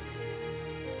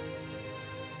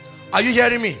 Are you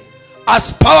hearing me?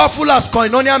 As powerful as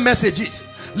Koinonia Message is,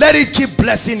 let it keep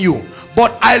blessing you.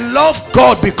 But I love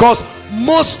God because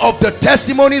most of the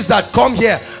testimonies that come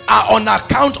here are on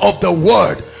account of the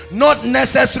word, not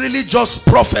necessarily just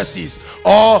prophecies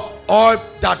or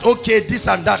that okay this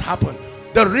and that happened.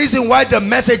 The reason why the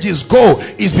messages go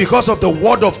is because of the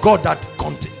word of God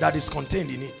that is contained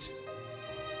in it.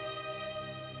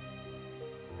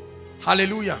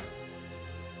 Hallelujah.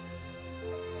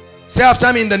 Say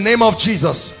after me, in the name of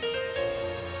Jesus.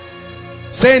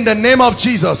 Say, in the name of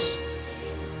Jesus,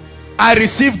 I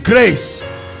receive grace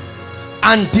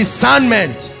and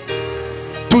discernment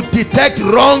to detect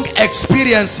wrong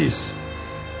experiences.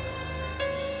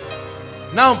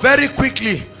 Now very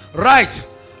quickly, right,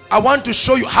 I want to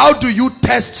show you how do you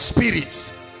test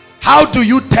spirits. How do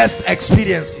you test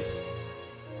experiences?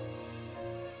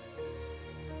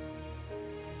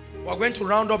 We're going to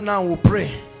round up now and we'll pray.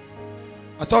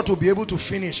 I thought we'll be able to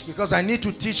finish because I need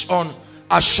to teach on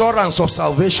assurance of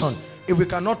salvation. If we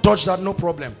cannot touch that, no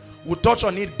problem. We'll touch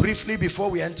on it briefly before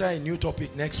we enter a new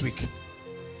topic next week.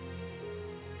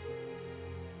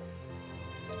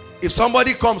 If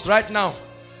somebody comes right now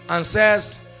and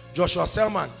says, Joshua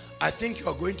Selman, I think you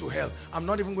are going to hell, I'm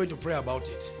not even going to pray about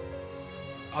it.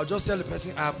 I'll just tell the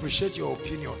person, I appreciate your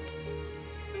opinion.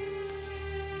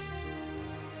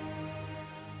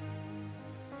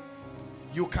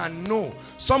 You can know.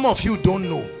 Some of you don't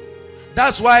know.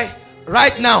 That's why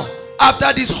right now,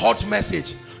 after this hot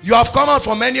message, you have come out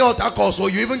from many altar calls, or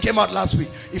you even came out last week.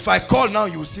 If I call now,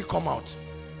 you will still come out.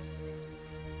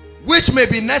 Which may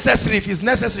be necessary. If it's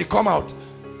necessary, come out.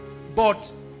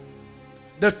 But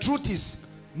the truth is,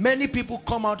 many people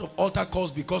come out of altar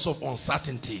calls because of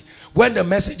uncertainty. When the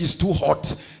message is too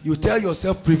hot, you tell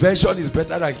yourself prevention is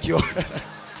better than cure.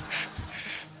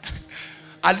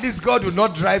 At least God will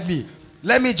not drive me.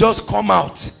 Let me just come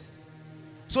out.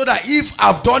 So that if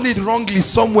I've done it wrongly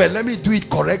somewhere, let me do it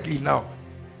correctly now.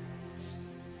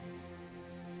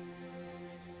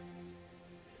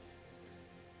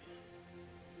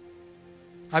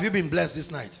 Have you been blessed this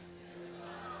night?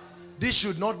 This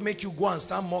should not make you go and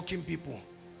start mocking people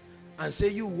and say,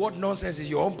 you, what nonsense is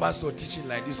your own pastor teaching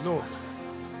like this? No.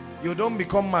 You don't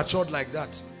become matured like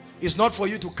that. It's not for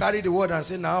you to carry the word and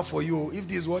say, now for you, if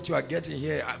this is what you are getting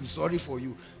here, I'm sorry for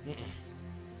you.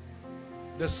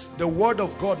 The word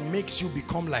of God makes you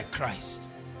become like Christ.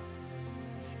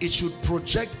 It should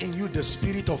project in you the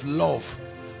spirit of love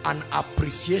and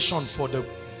appreciation for the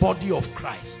body of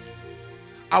Christ.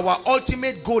 Our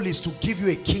ultimate goal is to give you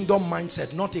a kingdom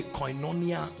mindset, not a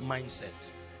koinonia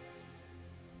mindset.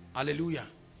 Hallelujah.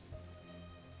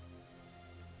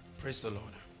 Praise the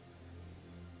Lord.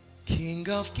 King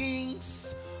of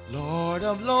kings, Lord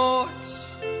of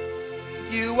lords,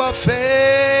 you are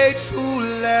faithful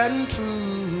and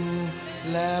true.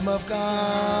 Lamb of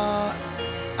God,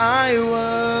 I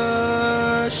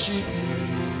worship you.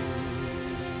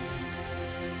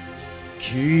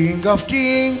 King of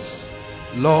kings,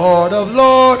 Lord of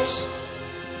lords,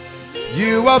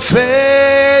 you are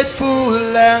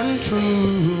faithful and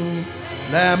true.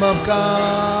 Lamb of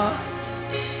God,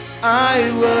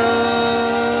 I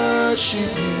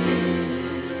worship you.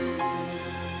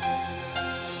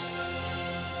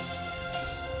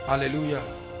 Hallelujah.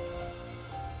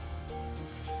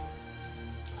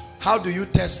 How do you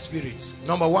test spirits?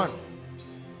 Number one,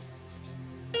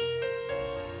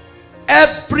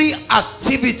 every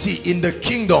activity in the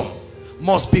kingdom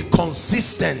must be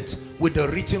consistent with the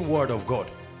written word of God.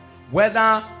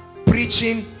 Whether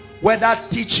preaching, whether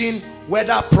teaching,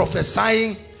 whether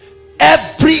prophesying,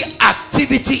 every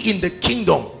activity in the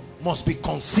kingdom must be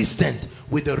consistent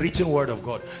with the written word of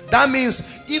God. That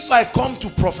means if I come to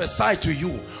prophesy to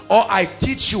you or I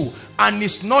teach you and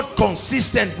it's not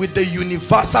consistent with the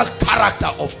universal character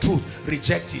of truth,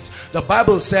 reject it. The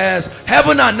Bible says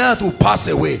heaven and earth will pass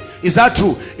away. Is that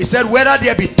true? It said whether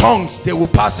there be tongues, they will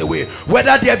pass away.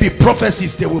 Whether there be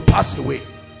prophecies, they will pass away.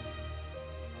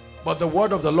 But the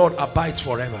word of the Lord abides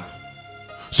forever.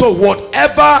 So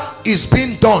whatever is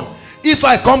being done, if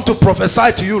I come to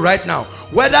prophesy to you right now,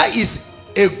 whether it's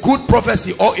a good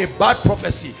prophecy or a bad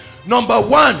prophecy, number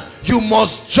one, you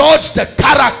must judge the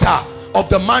character of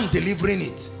the man delivering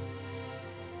it.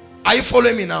 Are you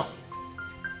following me now?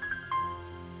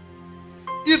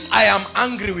 If I am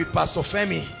angry with Pastor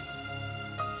Femi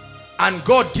and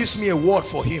God gives me a word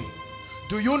for him,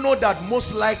 do you know that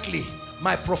most likely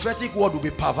my prophetic word will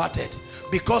be perverted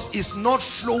because it's not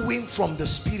flowing from the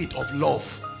spirit of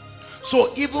love?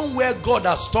 So even where God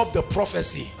has stopped the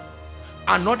prophecy,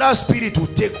 another spirit will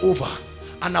take over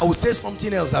and I will say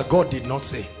something else that God did not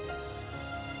say.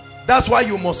 That's why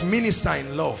you must minister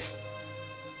in love.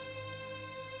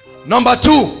 Number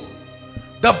 2,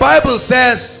 the Bible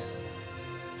says,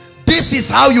 this is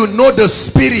how you know the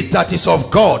spirit that is of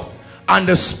God and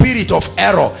the spirit of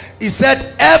error. He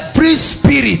said, every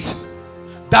spirit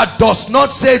that does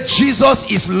not say Jesus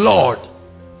is Lord,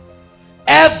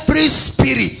 every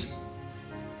spirit.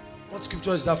 What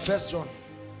scripture is that? 1 John.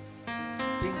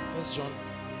 I think 1 John.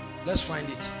 Let's find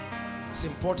it. It's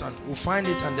important. We'll find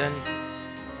it and then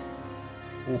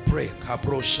we'll pray.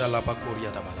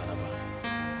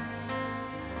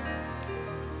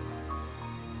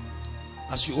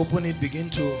 As you open it, begin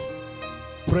to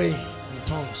pray in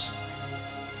tongues.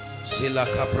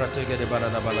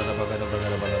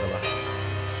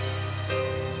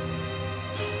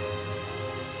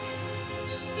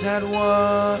 That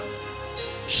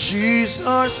washes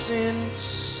our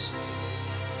sins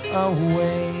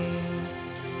away.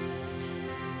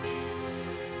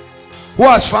 Who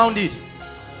has found it?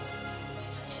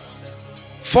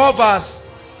 4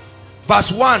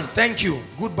 verse 1. Thank you,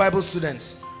 good Bible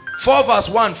students. 4 verse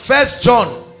 1. 1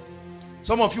 John.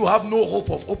 Some of you have no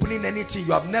hope of opening anything.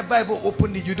 You have never ever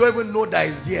opened it. You don't even know that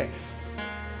it's there.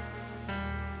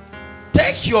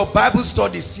 Take your Bible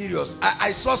study serious.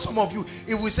 I saw some of you,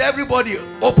 if we say everybody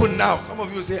open now, some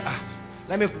of you say,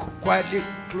 let me quietly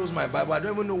close my Bible. I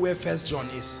don't even know where 1 John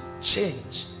is.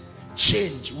 Change.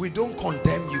 We don't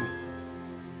condemn you.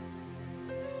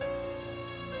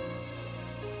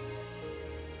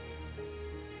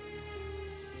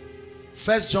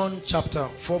 First John chapter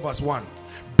 4 verse 1.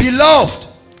 Beloved,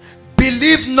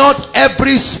 believe not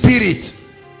every spirit,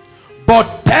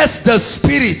 but test the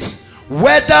spirits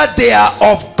whether they are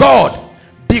of God,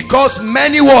 because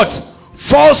many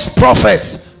false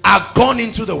prophets are gone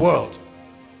into the world.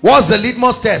 What's the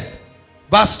litmus test?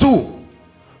 Verse 2.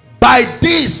 By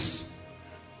this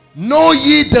know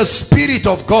ye the spirit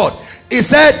of God. He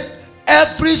said,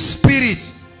 every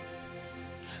spirit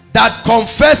that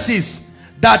confesses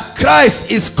that Christ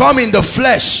is come in the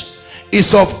flesh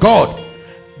is of God.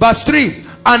 Verse 3.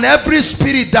 And every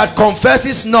spirit that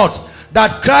confesses not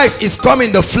that Christ is come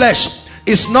in the flesh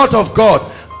is not of God.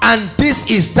 And this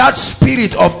is that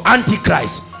spirit of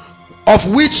Antichrist, of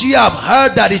which ye have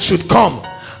heard that it should come,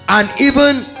 and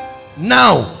even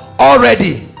now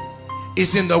already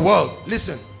is in the world.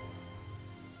 Listen,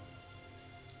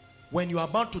 when you are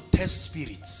about to test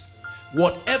spirits,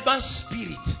 whatever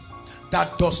spirit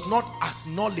that does not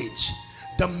acknowledge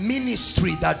the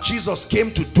ministry that Jesus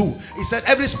came to do, he said,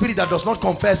 every spirit that does not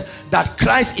confess that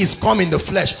Christ is come in the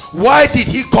flesh. Why did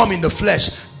he come in the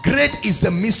flesh? Great is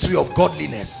the mystery of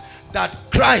godliness, that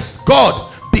Christ,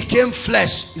 God, became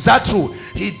flesh. Is that true?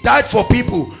 He died for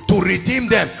people to redeem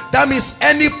them. That means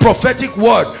any prophetic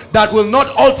word that will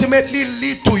not ultimately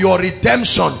lead to your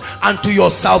redemption and to your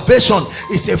salvation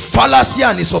is a fallacy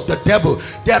and is of the devil.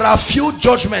 There are few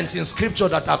judgments in scripture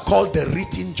that are called the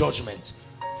written judgment.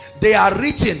 They are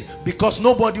written because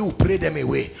nobody will pray them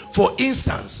away. For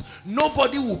instance,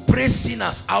 nobody will pray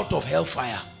sinners out of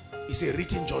hellfire. It's a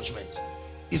written judgment.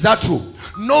 Is that true?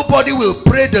 Nobody will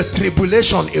pray the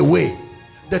tribulation away.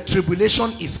 The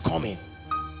tribulation is coming.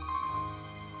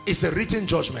 It's a written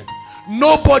judgment.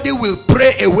 Nobody will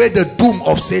pray away the doom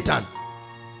of Satan.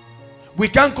 We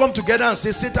can't come together and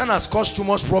say Satan has caused too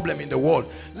much problem in the world.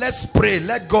 Let's pray,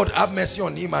 let God have mercy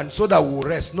on him, and so that we'll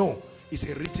rest. No, it's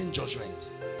a written judgment.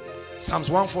 Psalms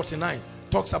 149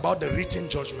 talks about the written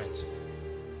judgment.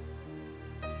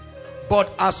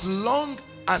 But as long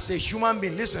as a human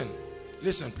being, listen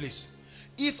please,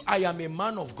 if I am a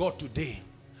man of God today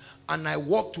and I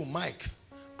walk to Mike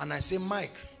and I say,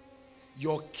 Mike,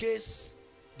 your case,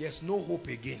 there's no hope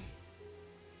again.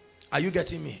 Are you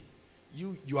getting me?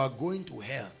 You are going to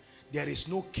hell. There is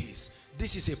no case.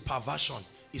 This is a perversion.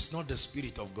 It's not the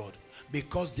spirit of God,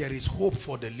 because there is hope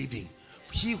for the living.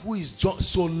 He who is just,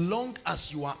 so long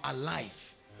as you are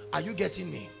alive. Are you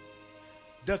getting me?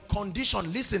 The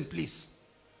condition, listen please,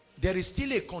 there is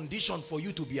still a condition for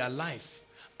you to be alive,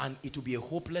 and it will be a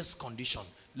hopeless condition.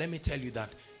 Let me tell you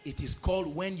that it is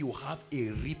called when you have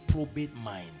a reprobate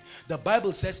mind. The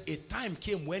Bible says a time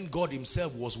came when God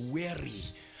himself was weary,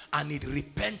 and it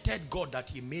repented God that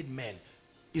he made men.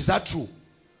 Is that true?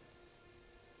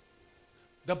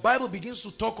 The Bible begins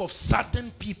to talk of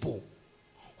certain people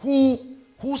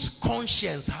whose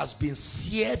conscience has been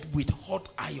seared with hot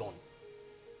iron.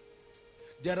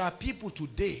 There are people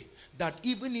today that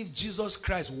even if Jesus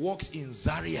Christ walks in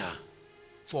Zaria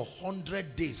for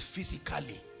 100 days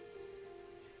physically,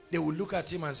 they will look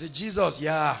at him and say, Jesus,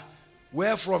 yeah,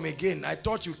 where from again? I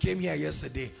thought you came here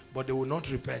yesterday. But they will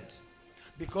not repent.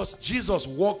 Because Jesus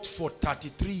walked for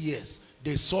 33 years.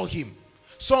 They saw him.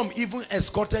 Some even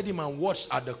escorted him and watched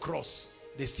at the cross.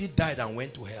 They still died and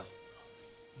went to hell.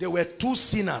 there were two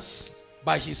sinners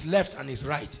by his left and his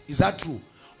right. Is that true?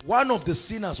 One of the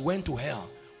sinners went to hell.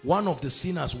 One of the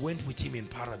sinners went with him in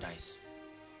paradise.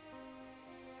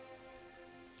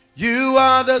 You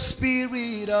are the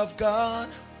Spirit of God.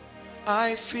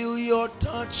 I feel your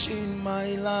touch in my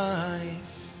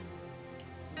life.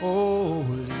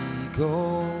 Holy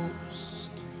Ghost,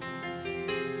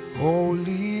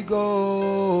 Holy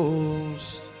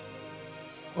Ghost,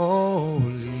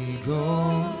 Holy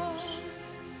Ghost.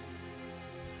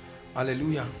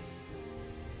 Hallelujah.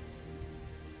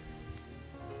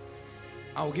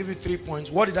 I'll give you 3 points.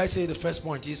 What did I say? The first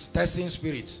point is testing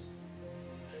spirits.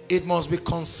 It must be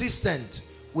consistent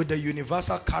with the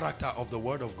universal character of the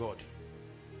Word of God.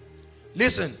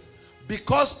 Listen,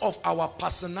 because of our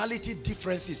personality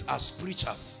differences as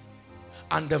preachers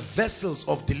and the vessels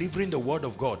of delivering the Word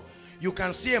of God, you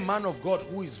can see a man of God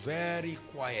who is very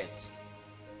quiet.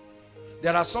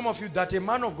 There are some of you that a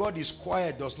man of God is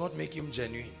quiet does not make him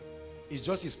genuine. It's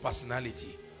just his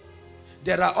personality.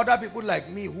 There are other people like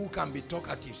me who can be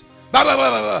talkative.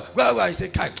 I say,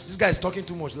 this guy is talking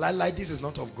too much. Like this is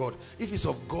not of God. If it's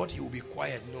of God, he will be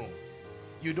quiet. No.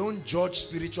 You don't judge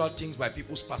spiritual things by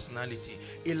people's personality.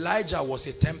 Elijah was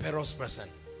a temperous person.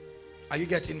 Are you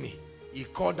getting me? He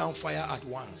called down fire at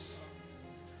once.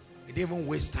 He didn't even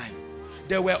waste time.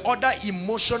 There were other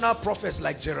emotional prophets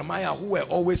like Jeremiah who were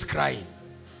always crying.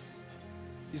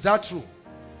 Is that true?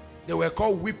 They were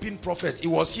called weeping prophets. It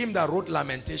was him that wrote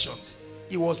Lamentations.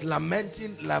 He was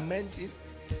lamenting.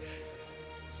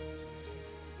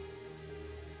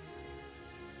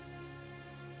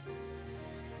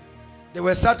 There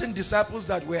were certain disciples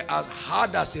that were as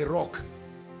hard as a rock.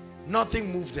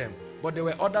 Nothing moved them. But there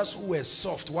were others who were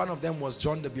soft. One of them was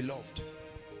John the Beloved.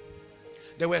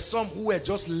 There were some who were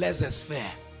just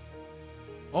laissez-faire.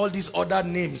 All these other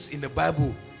names in the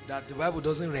Bible that the Bible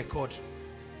doesn't record.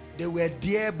 They were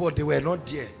there, but they were not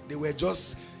there. They were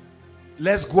just,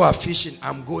 let's go a fishing.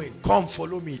 I'm going. Come,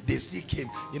 follow me. They still came.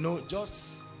 You know,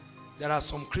 just, there are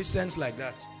some Christians like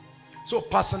that. So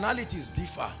personalities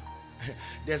differ.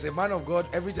 There's a man of God,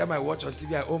 every time I watch on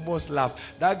TV, I almost laugh.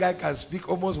 That guy can speak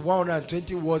almost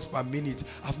 120 words per minute.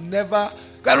 I've never...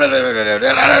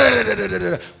 The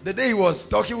day he was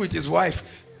talking with his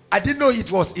wife, I didn't know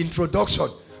it was introduction.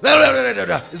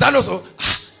 Is that also?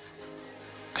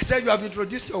 I said, you have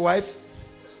introduced your wife?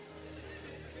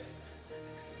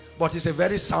 But he's a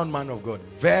very sound man of God.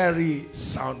 Very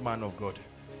sound man of God.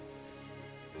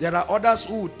 There are others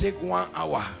who would take 1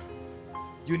 hour.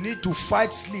 You need to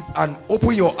fight sleep and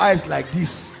open your eyes like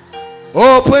this.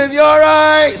 Open your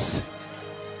eyes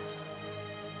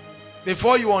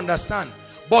before you understand.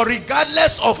 But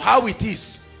regardless of how it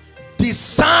is,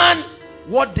 discern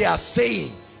what they are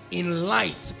saying in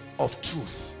light of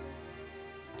truth.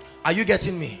 Are you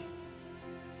getting me?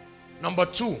 Number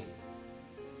 2.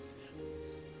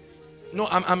 No,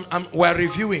 we're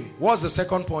reviewing. What's the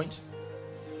second point?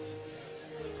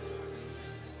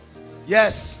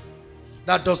 Yes.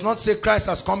 That does not say Christ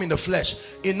has come in the flesh.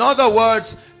 In other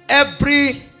words,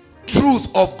 every truth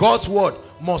of God's word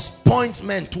must point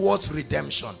men towards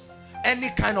redemption.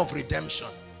 Any kind of redemption.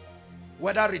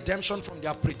 Whether redemption from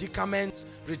their predicament,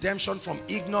 redemption from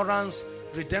ignorance,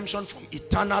 redemption from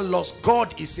eternal loss.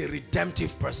 God is a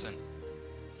redemptive person.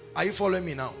 Are you following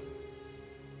me now?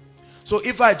 So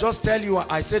if I just tell you,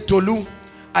 I say, Tolu,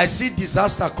 I see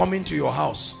disaster coming to your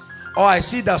house. Or I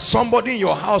see that somebody in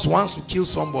your house wants to kill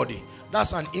somebody.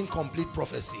 That's an incomplete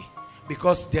prophecy.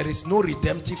 Because there is no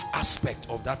redemptive aspect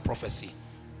of that prophecy.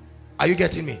 Are you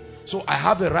getting me? So I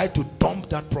have a right to dump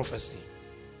that prophecy.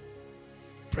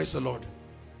 Praise the Lord.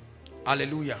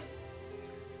 Hallelujah.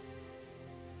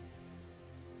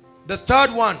 The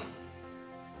third one,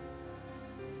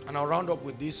 and I'll round up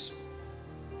with this,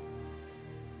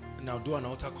 and I'll do an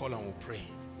altar call and we'll pray.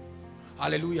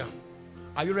 Hallelujah.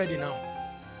 Are you ready now?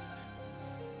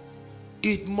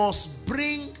 It must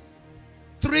bring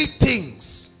 3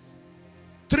 things.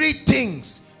 3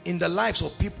 things in the lives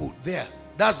of people there.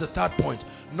 That's the third point.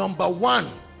 Number 1,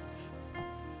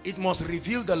 it must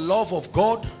reveal the love of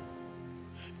God.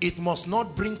 It must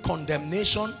not bring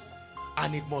condemnation,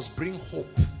 and it must bring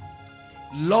hope.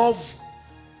 Love,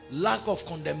 lack of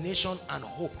condemnation, and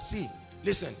hope. See,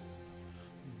 listen.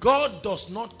 God does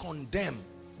not condemn,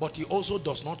 but he also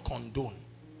does not condone.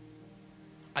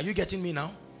 Are you getting me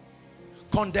now?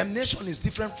 Condemnation is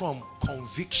different from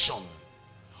conviction.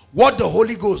 What the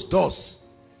Holy Ghost does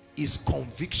is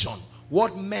conviction.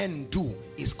 What men do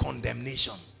is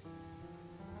condemnation.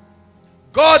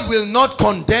 God will not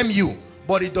condemn you,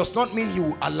 but it does not mean he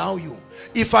will allow you.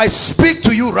 If I speak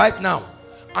to you right now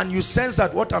and you sense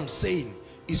that what I'm saying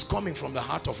is coming from the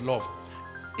heart of love,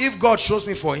 If God shows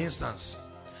me, for instance,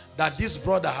 that this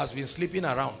brother has been sleeping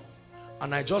around,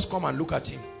 and I just come and look at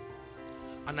him,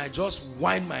 and I just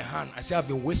wind my hand, I say, I've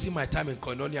been wasting my time in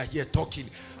koinonia here talking.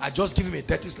 I just give him a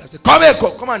dirty slap. I say, come here,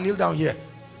 come and kneel down here.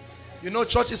 You know,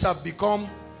 churches have become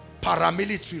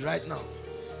paramilitary right now.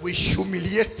 We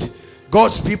humiliate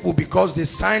God's people because they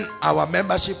sign our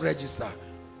membership register.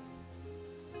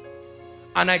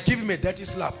 And I give him a dirty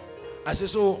slap. I say,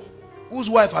 so whose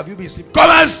wife have you been sleeping?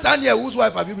 Come and stand here. Whose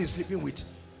wife have you been sleeping with?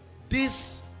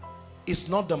 This is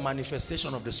not the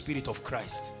manifestation of the Spirit of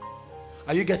Christ.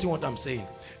 Are you getting what I'm saying?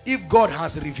 If God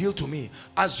has revealed to me,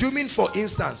 assuming for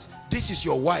instance, this is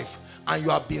your wife and you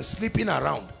have been sleeping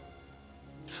around,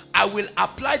 I will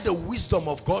apply the wisdom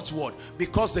of God's word,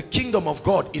 because the kingdom of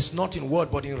God is not in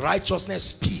word but in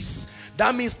righteousness, peace.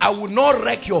 That means I will not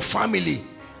wreck your family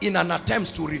in an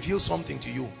attempt to reveal something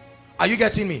to you. Are you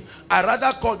getting me? I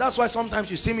rather call. That's why sometimes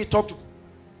you see me talk to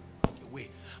away.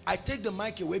 I take the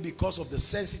mic away because of the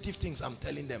sensitive things I'm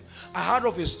telling them. I heard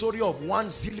of a story of one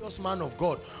zealous man of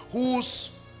God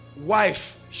whose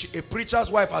wife, a preacher's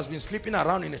wife, has been sleeping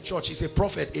around in a church. He's a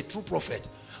prophet, a true prophet.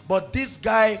 But this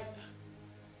guy,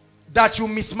 that you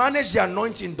mismanage the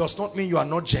anointing does not mean you are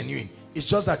not genuine. It's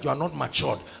just that you are not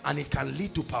matured, and it can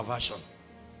lead to perversion,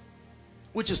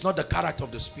 which is not the character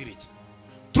of the Spirit.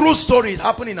 True story, it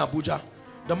happened in Abuja.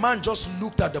 The man just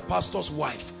looked at the pastor's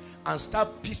wife and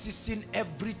started piecing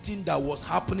everything that was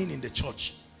happening in the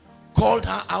church. Called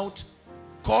her out,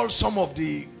 called some of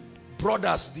the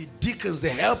brothers, the deacons, the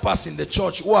helpers in the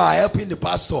church who are helping the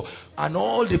pastor, and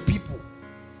all the people.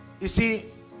 You see,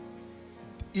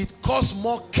 it caused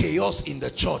more chaos in the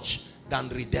church than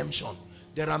redemption.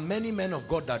 There are many men of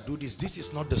God that do this. This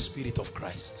is not the Spirit of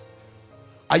Christ.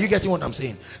 Are you getting what I'm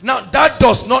saying? Now, that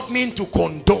does not mean to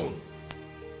condone.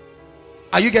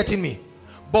 Are you getting me?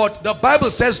 But the Bible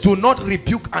says, do not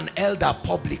rebuke an elder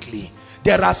publicly.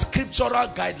 There are scriptural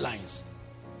guidelines.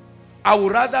 I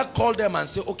would rather call them and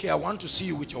say, okay, I want to see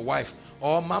you with your wife.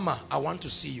 Or, Mama, I want to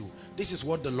see you. This is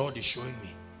what the Lord is showing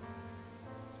me.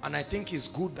 And I think it's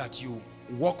good that you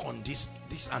work on this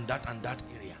and that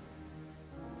area.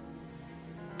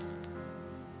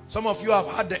 Some of you have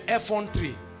had the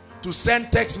F13 to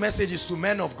send text messages to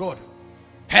men of God.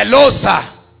 Hello, sir.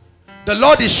 The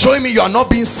Lord is showing me you are not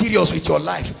being serious with your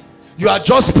life. You are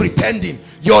just pretending.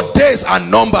 Your days are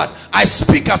numbered. I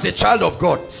speak as a child of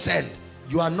God. Send.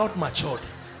 You are not matured.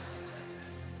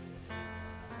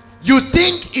 You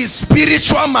think it's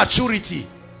spiritual maturity.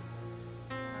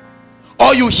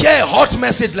 Or you hear a hot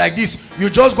message like this, you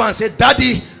just go and say,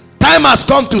 Daddy, time has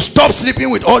come to stop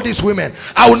sleeping with all these women.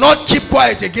 I will not keep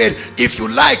quiet again. If you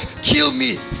like, kill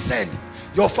me. Send.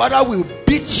 Your father will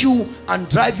beat you and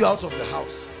drive you out of the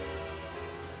house.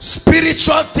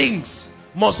 Spiritual things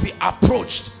must be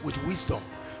approached with wisdom.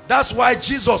 That's why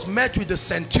Jesus met with the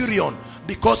centurion,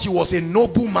 because he was a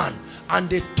noble man, and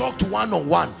they talked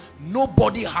one-on-one.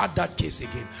 Nobody had that case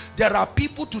again. There are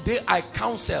people today I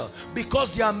counsel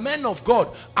because they are men of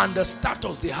God and the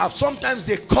status they have. Sometimes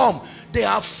they come, they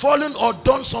have fallen or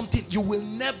done something. You will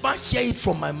never hear it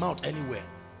from my mouth anywhere.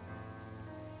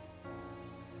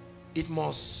 It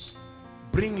must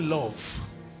bring love.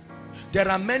 There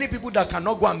are many people that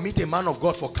cannot go and meet a man of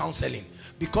God for counseling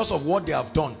because of what they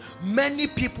have done. Many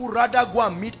people rather go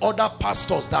and meet other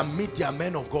pastors than meet their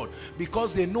men of God,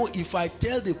 because they know, if I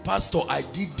tell the pastor I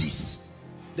did this,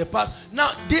 the pastor,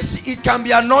 now this, it can be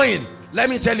annoying. Let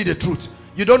me tell you the truth.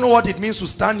 You don't know what it means to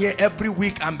stand here every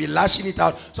week and be lashing it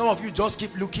out. Some of you just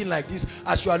keep looking like this.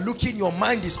 As you are looking, your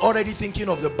mind is already thinking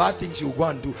of the bad things you go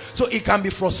and do. So it can be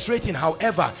frustrating.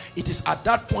 However, it is at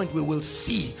that point we will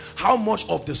see how much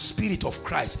of the Spirit of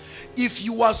Christ. If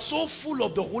you are so full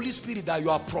of the Holy Spirit that you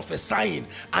are prophesying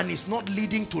and it's not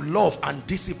leading to love and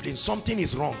discipline, something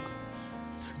is wrong.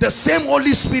 The same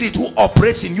Holy Spirit who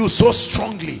operates in you so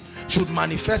strongly should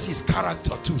manifest his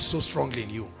character too so strongly in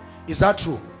you. Is that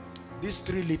true? These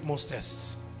 3 litmus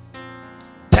tests.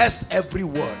 Test every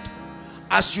word.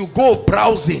 As you go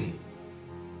browsing,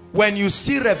 when you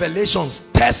see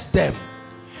revelations, test them.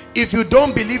 If you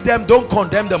don't believe them, don't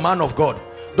condemn the man of God.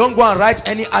 Don't go and write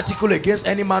any article against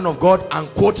any man of God and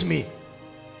quote me.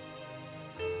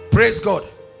 Praise God.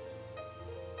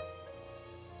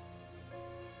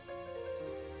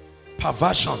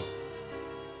 Perversion.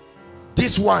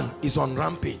 This one is on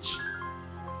rampage,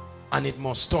 and it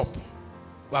must stop.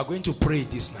 We are going to pray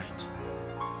this night.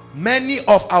 Many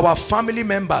of our family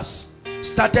members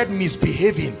started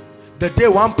misbehaving the day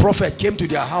one prophet came to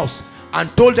their house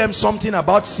and told them something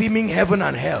about seeming heaven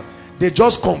and hell. They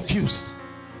just confused.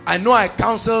 I know I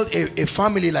counseled a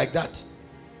family like that.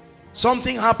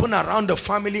 Something happened around the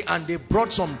family and they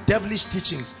brought some devilish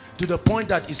teachings. to the point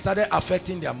that it started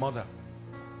affecting their mother.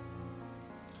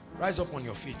 Rise up on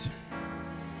your feet.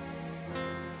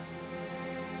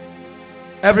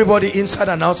 Everybody inside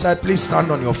and outside, please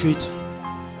stand on your feet.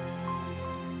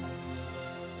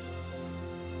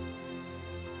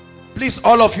 Please,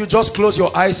 all of you, just close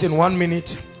your eyes in 1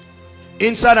 minute.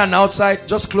 Inside and outside,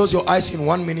 just close your eyes in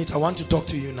 1 minute. I want to talk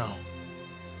to you now.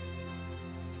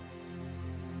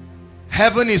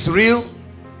 Heaven is real.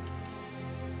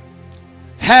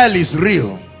 Hell is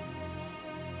real.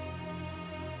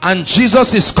 And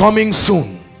Jesus is coming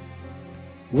soon.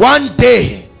 One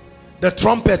day, the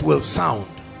trumpet will sound.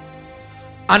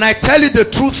 And I tell you the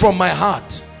truth from my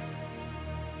heart.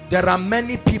 There are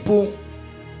many people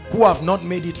who have not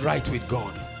made it right with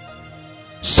God.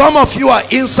 Some of you are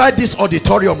inside this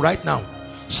auditorium right now.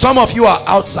 Some of you are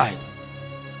outside.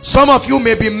 Some of you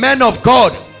may be men of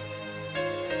God.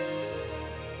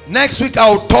 Next week I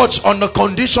will touch on the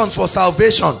conditions for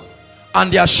salvation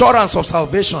and the assurance of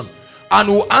salvation, and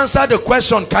will answer the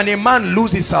question, can a man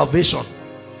lose his salvation?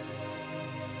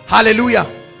 Hallelujah.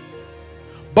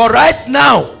 But right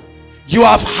now, you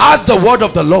have heard the word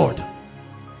of the Lord.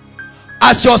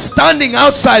 As you're standing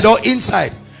outside or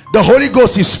inside, the Holy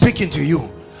Ghost is speaking to you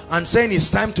and saying it's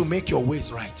time to make your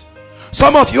ways right.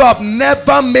 Some of you have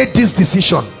never made this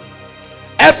decision.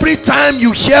 Every time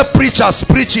you hear preachers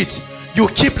preach it, you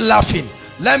keep laughing.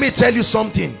 Let me tell you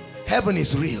something. Heaven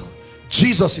is real.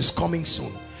 Jesus is coming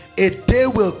soon. A day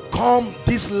will come,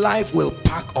 this life will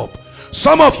pack up.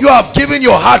 Some of you have given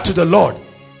your heart to the Lord,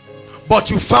 but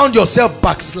you found yourself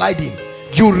backsliding.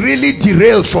 You really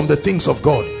derailed from the things of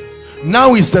God.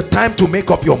 Now is the time to make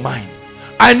up your mind.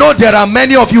 I know there are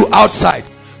many of you outside.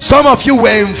 Some of you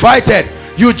were invited.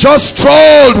 You just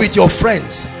strolled with your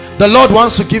friends. The Lord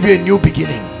wants to give you a new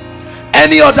beginning.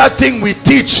 Any other thing we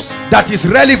teach that is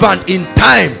relevant in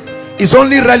time is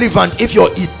only relevant if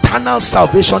your eternal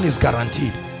salvation is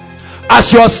guaranteed.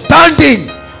 As you're standing,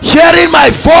 hearing my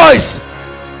voice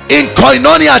in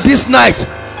koinonia this night,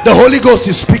 the Holy Ghost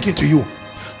is speaking to you.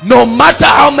 No matter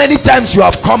how many times you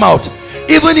have come out,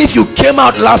 even if you came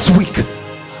out last week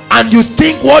and you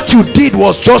think what you did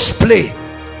was just play,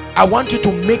 I want you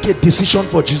to make a decision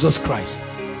for Jesus Christ.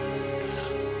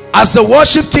 As the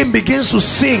worship team begins to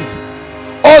sing,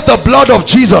 "Oh, the blood of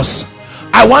Jesus,"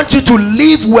 I want you to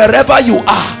leave wherever you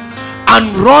are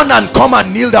and run and come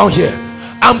and kneel down here.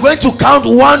 I'm going to count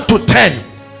 1 to 10.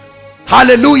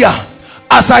 Hallelujah.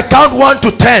 As I count 1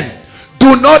 to 10,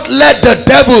 do not let the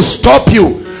devil stop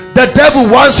you. The devil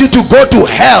wants you to go to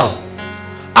hell.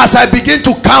 As I begin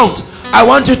to count, I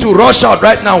want you to rush out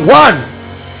right now. 1,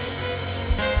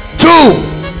 2,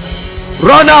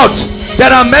 run out.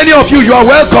 There are many of you. You are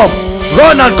welcome.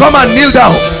 Run and come and kneel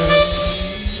down.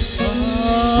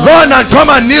 Run and come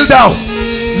and kneel down.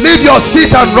 Leave your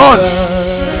seat and run.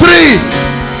 3.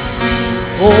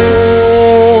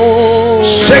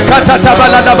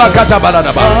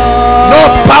 No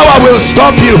power will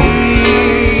stop you.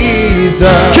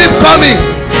 Keep coming.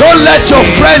 Don't let your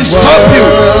friends stop you.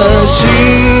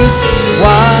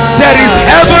 There is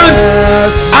heaven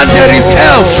and there is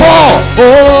hell. 4.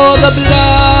 Oh, the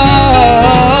blood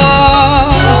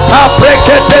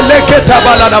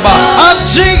of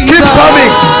Jesus. Keep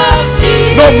coming.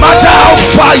 No matter how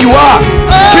far you are,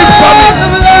 keep coming.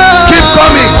 Keep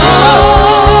coming.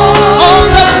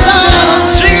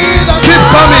 Keep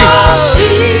coming.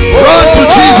 Run to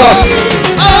Jesus.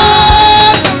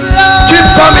 Keep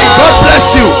coming. God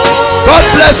bless you. God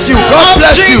bless you. God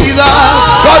bless you.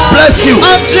 God bless you.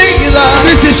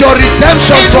 This is your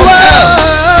redemption from hell.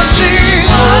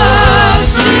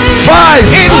 5.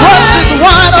 It washes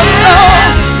white as snow.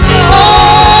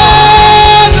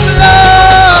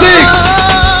 6.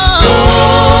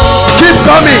 Keep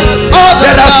coming.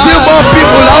 There are still more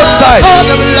people outside.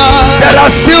 There are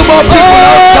still more people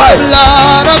outside.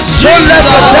 Don't let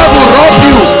the devil rob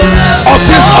you of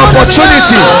this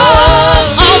opportunity.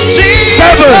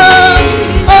 7.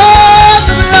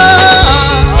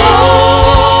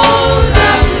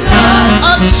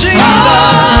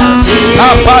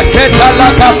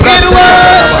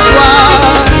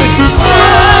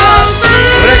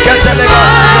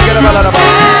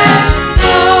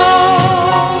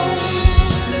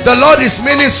 The Lord is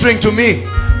ministering to me.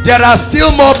 There are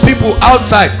still more people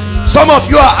outside. Some of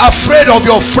you are afraid of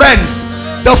your friends.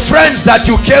 The friends that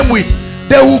you came with,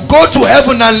 they will go to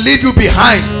heaven and leave you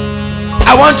behind.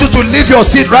 I want you to leave your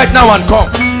seat right now and come.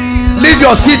 Leave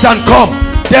your seat and come.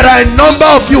 There are a number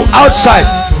of you outside.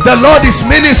 The Lord is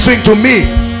ministering to me.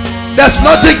 There's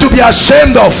nothing to be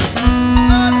ashamed of.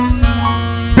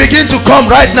 Begin to come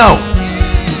right now.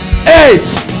 8.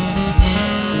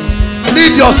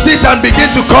 Leave your seat and begin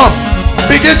to come.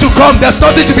 Begin to come. There's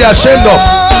nothing to be ashamed of.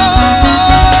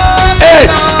 8.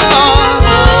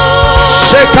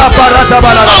 Sheka barata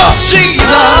balala.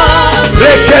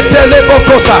 Rekete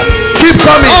lebokosa. Keep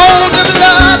coming.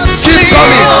 Keep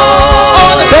coming.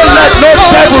 Don't let no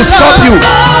devil stop you.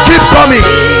 Keep coming.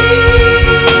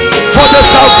 For the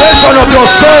salvation of your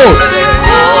soul.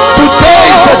 Today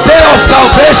is the day of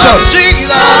salvation.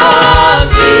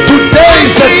 Today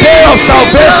is the day of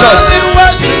salvation.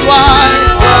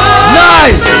 9.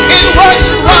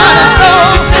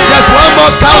 There's one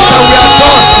more count and we are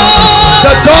done.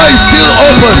 The door is still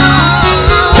open.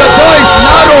 The door is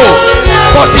narrow,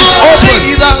 but it's open.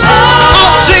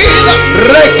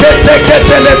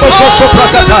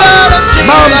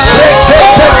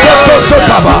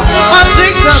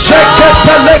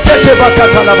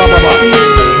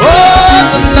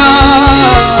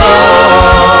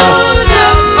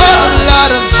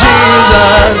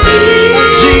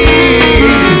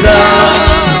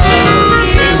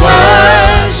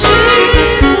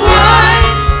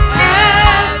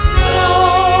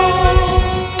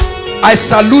 I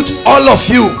salute all of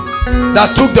you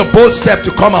that took the bold step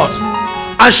to come out.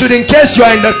 And should, in case you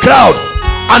are in the crowd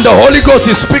and the Holy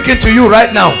Ghost is speaking to you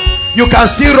right now, you can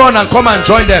still run and come and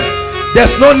join them.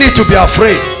 There's no need to be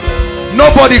afraid.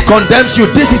 Nobody condemns you.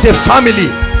 This is a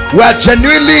family. We are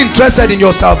genuinely interested in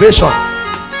your salvation.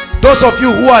 Those of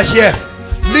you who are here,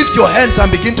 lift your hands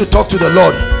and begin to talk to the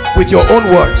Lord with your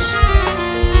own words.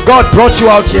 God brought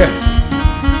you out here.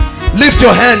 Lift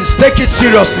your hands. Take it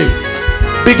seriously.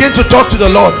 Begin to talk to the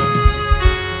Lord.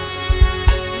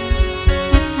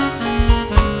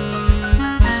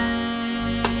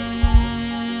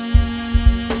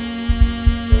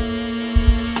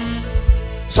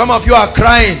 Some of you are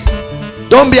crying.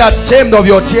 Don't be ashamed of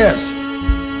your tears.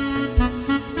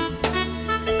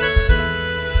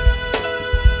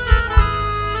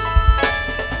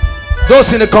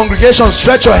 Those in the congregation,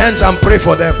 stretch your hands and pray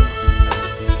for them.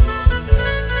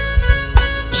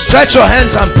 Stretch your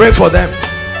hands and pray for them.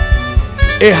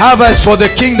 A harvest for the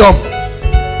kingdom.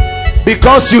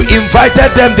 Because you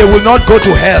invited them, they will not go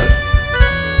to hell.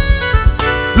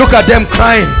 Look at them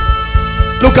crying.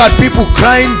 Look at people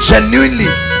crying genuinely.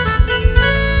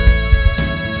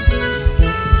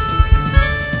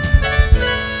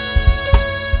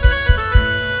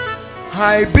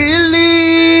 I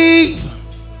believe.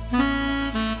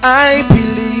 I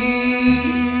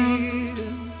believe.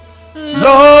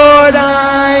 Lord,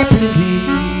 I believe.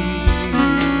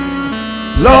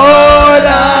 Lord,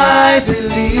 I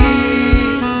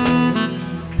believe.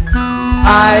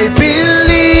 I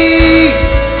believe.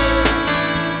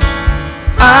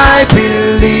 I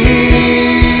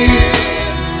believe.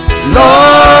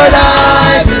 Lord,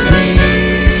 I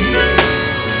believe.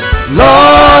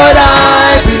 Lord,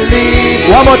 I believe.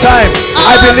 One more time.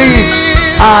 I believe.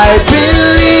 I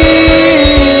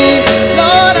believe.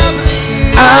 Lord,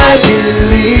 I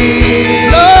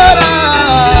believe. Lord,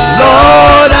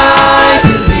 I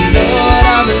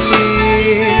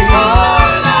believe.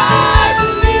 Lord, I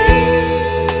believe.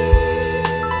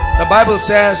 The Bible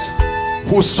says,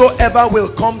 whosoever will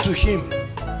come to him,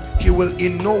 he will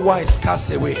in no wise cast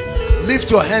away.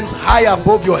 Lift your hands high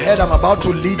above your head. I'm about to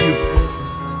lead you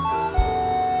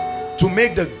to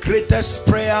make the greatest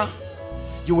prayer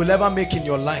you will ever make in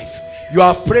your life. You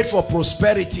have prayed for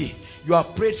prosperity, you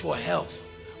have prayed for health,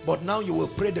 but now you will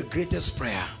pray the greatest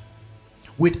prayer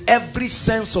with every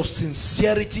sense of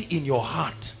sincerity in your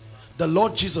heart. The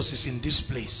Lord Jesus is in this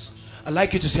place. I'd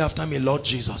like you to say after me, Lord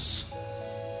Jesus,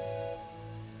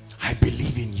 I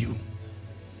believe in you.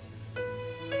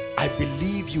 I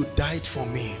believe you died for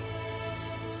me.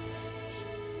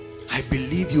 I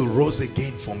believe you rose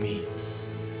again for me.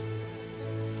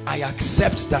 I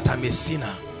accept that I'm a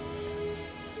sinner.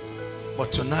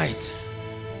 But tonight,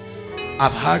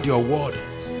 I've heard your word.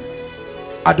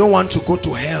 I don't want to go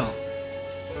to hell.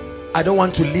 I don't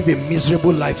want to live a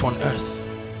miserable life on earth.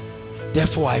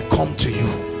 Therefore, I come to you,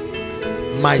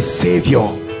 my Savior,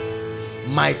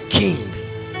 my King,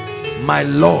 my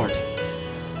Lord.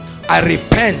 I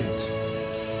repent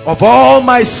of all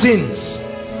my sins.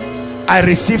 I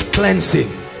receive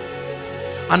cleansing,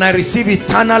 and I receive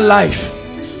eternal life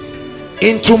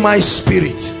into my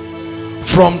spirit.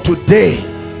 From today,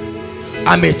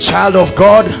 I'm a child of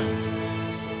God.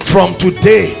 From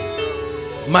today,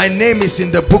 my name is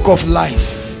in the book of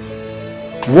life.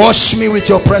 Wash me with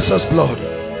your precious blood.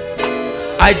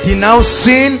 I denounce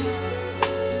sin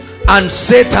and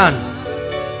Satan.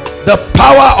 The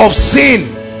power of sin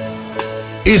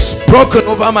is broken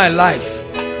over my life.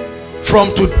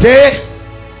 From today,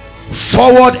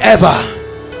 forward ever,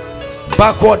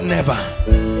 backward never.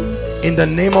 In the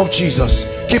name of Jesus.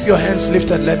 Keep your hands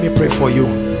lifted. Let me pray for you.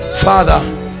 Father,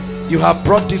 you have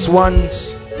brought these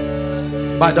ones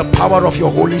by the power of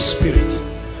your Holy Spirit.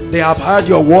 They have heard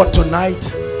your word tonight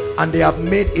and they have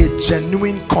made a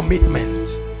genuine commitment.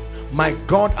 My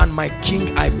God and my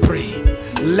King, I pray,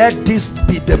 let this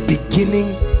be the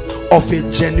beginning of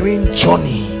a genuine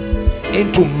journey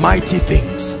into mighty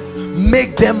things.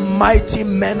 Make them mighty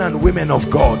men and women of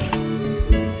God.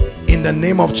 In the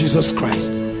name of Jesus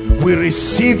Christ, we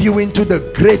receive you into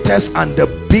the greatest and the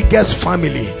biggest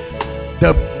family,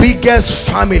 the biggest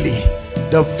family,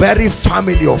 the very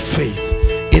family of faith.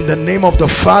 In the name of the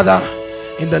Father,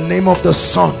 in the name of the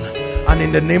Son, and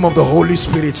in the name of the Holy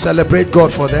Spirit. Celebrate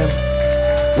God for them.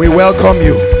 We welcome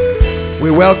you.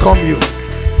 We welcome you.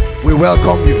 We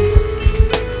welcome you.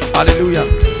 Hallelujah.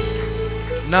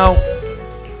 Now,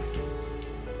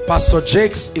 Pastor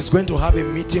Jakes is going to have a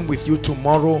meeting with you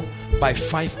tomorrow by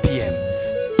 5 p.m.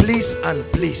 Please and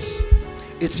please,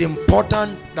 it's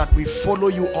important that we follow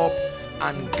you up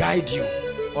and guide you.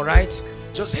 All right?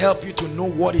 Just help you to know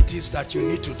what it is that you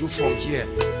need to do from here.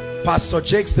 Pastor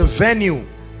Jakes, the venue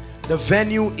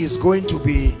is going to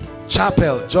be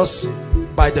chapel just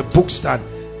by the book stand.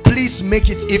 Please make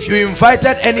it, if you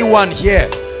invited anyone here,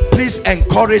 please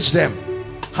encourage them.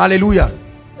 Hallelujah.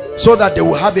 So that they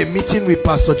will have a meeting with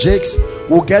Pastor Jakes,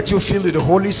 will get you filled with the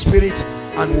Holy Spirit,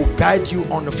 and will guide you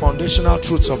on the foundational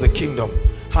truths of the kingdom.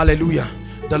 Hallelujah.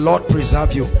 The Lord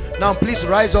preserve you. Now please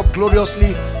rise up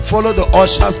gloriously. Follow the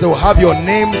ushers. They will have your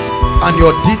names and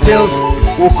your details.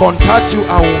 We'll contact you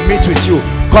and we'll meet with you.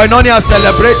 Koinonia,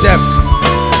 celebrate them.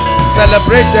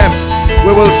 Celebrate them.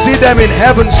 We will see them in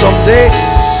heaven someday.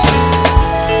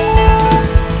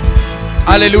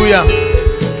 Hallelujah.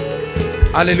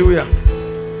 Hallelujah.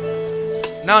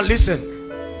 Now listen.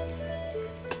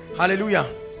 Hallelujah.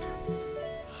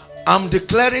 I'm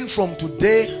declaring from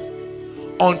today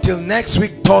until next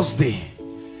week Thursday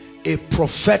a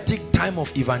prophetic time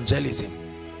of evangelism.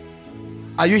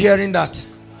 Are you hearing that?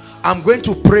 I'm going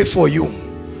to pray for you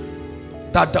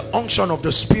that the unction of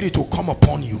the Spirit will come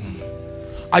upon you.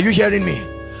 Are you hearing me?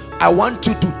 I want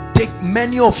you to take,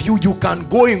 many of you, you can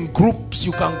go in groups,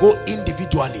 you can go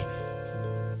individually.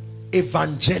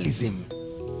 Evangelism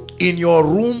in your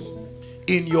room,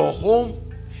 in your home.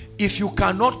 If you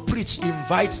cannot preach,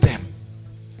 invite them.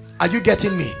 Are you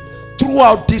getting me?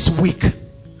 Throughout this week,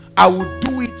 I will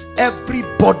do it.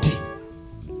 Everybody,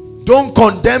 don't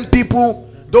condemn people.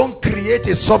 Don't create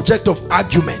a subject of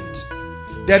argument.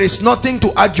 There is nothing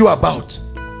to argue about.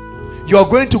 You are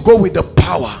going to go with the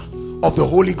power of the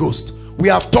Holy Ghost. We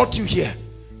have taught you here,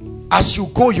 as you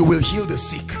go you will heal the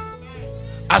sick.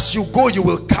 As you go you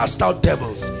will cast out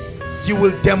devils. You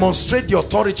will demonstrate the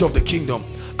authority of the kingdom.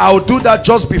 I'll do that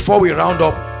just before we round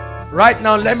up. Right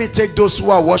now, let me take those who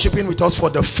are worshiping with us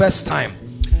for the first time.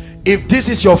 If this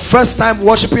is your first time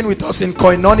worshiping with us in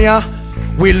Koinonia,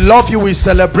 we love you, we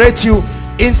celebrate you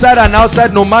inside and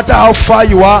outside. No matter how far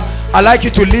you are, I'd like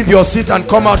you to leave your seat and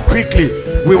come out quickly.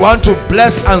 We want to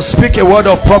bless and speak a word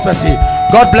of prophecy.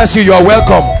 God bless you. You are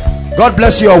welcome. God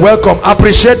bless you. You are welcome.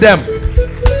 Appreciate them.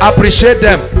 Appreciate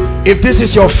them. If this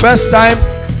is your first time,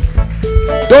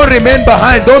 don't remain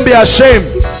behind. Don't be ashamed.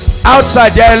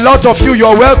 Outside there are a lot of you.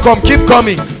 You're welcome. Keep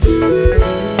coming.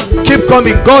 Keep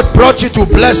coming. God brought you to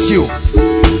bless you.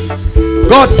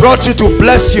 God brought you to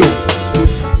bless you.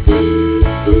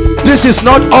 This is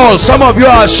not all. Some of you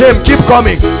are ashamed. Keep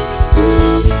coming.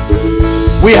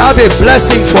 We have a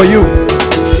blessing for you.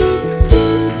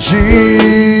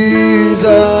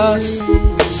 Jesus,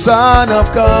 Son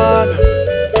of God,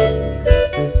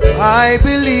 I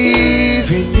believe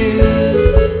in you.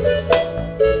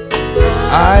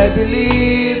 I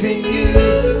believe in you.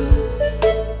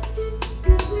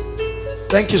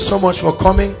 Thank you so much for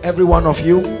coming, every one of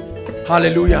you.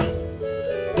 Hallelujah.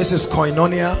 This is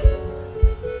Koinonia,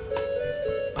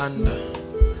 and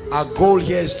our goal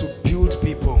here is to build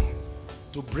people,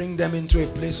 to bring them into a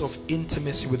place of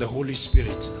intimacy with the Holy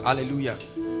Spirit. Hallelujah.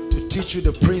 To teach you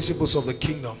the principles of the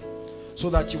kingdom, so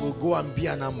that you will go and be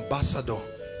an ambassador.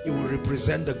 You will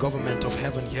represent the government of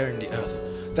heaven here in the earth.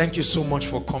 Thank you so much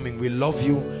for coming. We love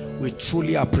you. We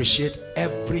truly appreciate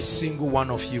every single one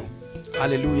of you.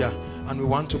 Hallelujah. And we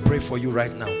want to pray for you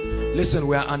right now. Listen,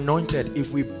 we are anointed.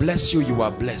 If we bless you, you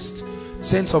are blessed.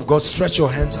 Saints of God, stretch your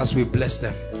hands as we bless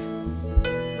them.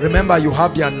 Remember, you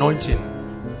have the anointing.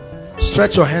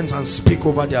 Stretch your hands and speak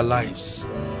over their lives.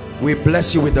 We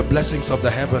bless you with the blessings of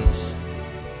the heavens.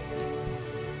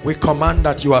 We command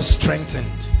that you are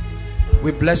strengthened.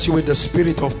 We bless you with the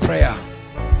spirit of prayer.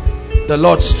 The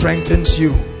Lord strengthens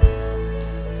you.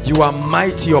 You are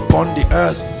mighty upon the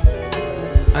earth,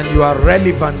 and you are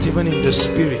relevant even in the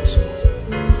spirit.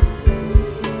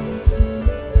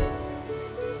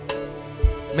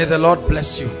 May the Lord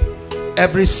bless you.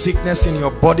 Every sickness in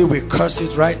your body, we curse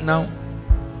it right now.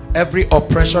 Every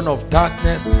oppression of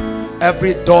darkness,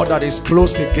 every door that is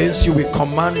closed against you, we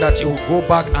command that you will go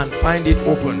back and find it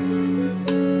open.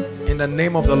 In the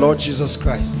name of the Lord Jesus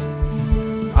Christ.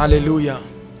 Hallelujah.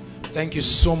 Thank you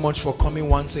so much for coming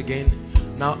once again.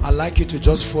 Now, I'd like you to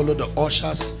just follow the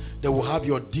ushers. They will have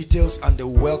your details and they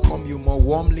will welcome you more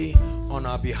warmly on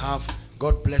our behalf.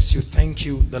 God bless you. Thank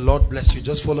you. The Lord bless you.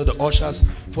 Just follow the ushers.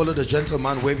 Follow the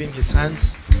gentleman waving his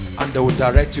hands and they will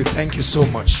direct you. Thank you so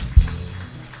much.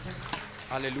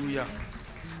 Hallelujah.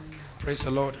 Praise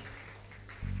the Lord.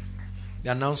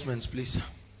 The announcements, please.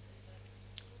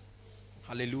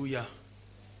 Hallelujah.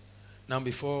 Now,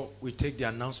 before we take the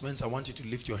announcements, I want you to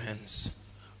lift your hands.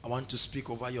 I want to speak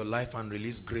over your life and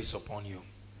release grace upon you.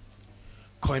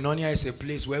 Koinonia is a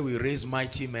place where we raise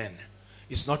mighty men.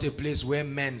 It's not a place where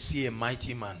men see a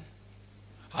mighty man.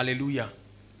 Hallelujah.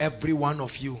 Every one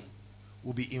of you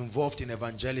will be involved in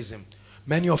evangelism.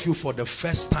 Many of you, for the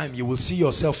first time, you will see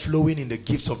yourself flowing in the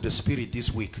gifts of the Spirit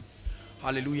this week.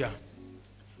 Hallelujah.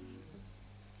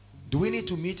 Do we need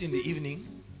to meet in the evening?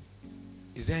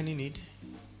 Is there any need?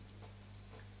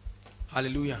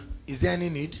 Hallelujah. Is there any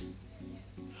need?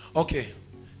 Okay.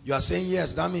 You are saying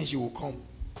yes. That means you will come.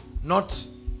 Not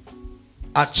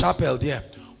at chapel there.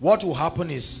 What will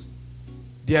happen is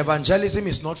the evangelism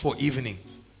is not for evening.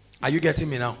 Are you getting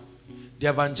me now? The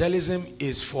evangelism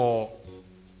is from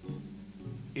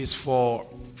this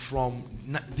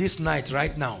night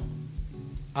right now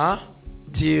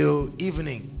till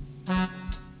evening.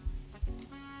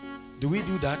 Do we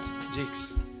do that,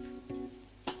 Jakes?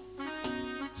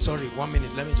 Sorry, 1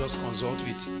 minute. Let me just consult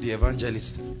with the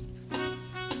evangelist.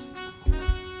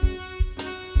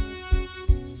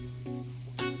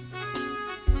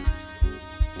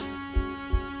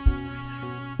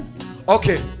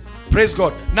 Okay, praise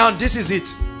God. Now this is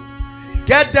it.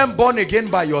 Get them born again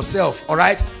by yourself. All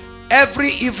right,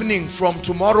 every evening from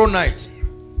tomorrow night,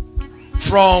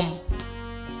 from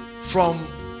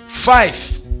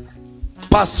 5,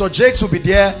 Pastor Jakes will be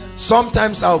there.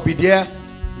 Sometimes I'll be there.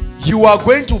 You are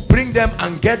going to bring them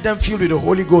and get them filled with the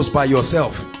Holy Ghost by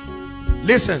yourself.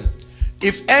 Listen,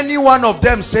 if any one of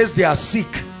them says they are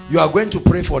sick, you are going to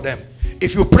pray for them.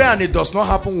 If you pray and it does not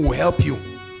happen, we'll help you.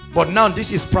 But now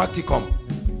this is practicum.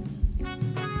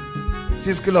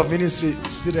 See, School of Ministry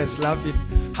students laughing.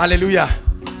 Hallelujah.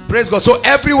 Praise God. So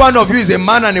every one of you is a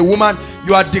man and a woman.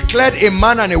 You are declared a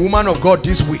man and a woman of God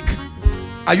this week.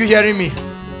 Are you hearing me?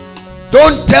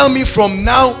 Don't tell me from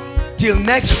now till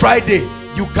next Friday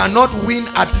you cannot win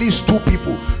at least 2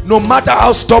 people. No matter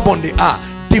how stubborn they are,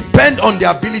 depend on the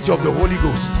ability of the Holy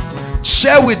Ghost.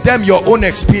 Share with them your own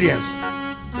experience.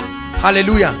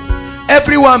 Hallelujah.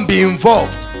 Everyone be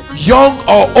involved. Young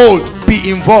or old,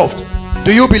 be involved.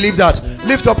 Do you believe that?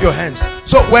 Lift up your hands.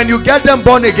 So when you get them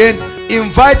born again,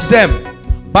 invite them.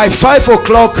 By 5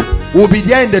 o'clock, we'll be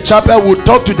there in the chapel. We'll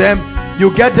talk to them.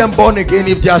 You get them born again.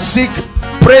 If they are sick,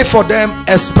 pray for them.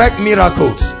 Expect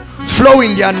miracles. Flow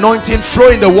in the anointing. Flow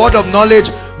in the word of knowledge.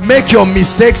 Make your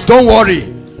mistakes. Don't worry.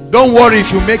 Don't worry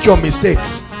if you make your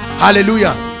mistakes.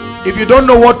 Hallelujah. If you don't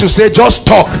know what to say, just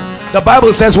talk. The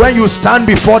Bible says when you stand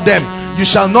before them, you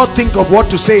shall not think of what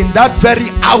to say. In that very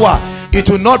hour, it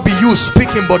will not be you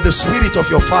speaking, but the Spirit of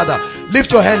your Father.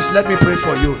 Lift your hands. Let me pray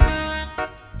for you.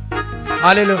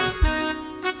 Hallelujah.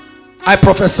 I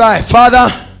prophesy, Father,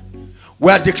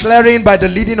 we are declaring by the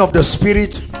leading of the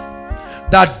Spirit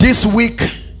that this week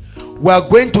we are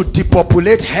going to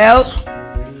depopulate hell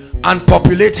and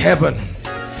populate heaven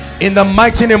in the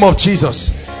mighty name of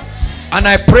Jesus. And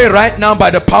I pray right now by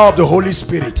the power of the Holy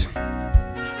Spirit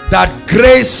that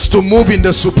grace to move in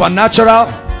the supernatural,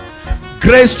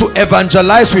 grace to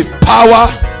evangelize with power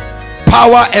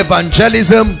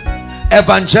evangelism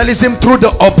through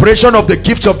the operation of the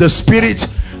gifts of the Spirit.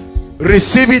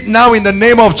 Receive it now in the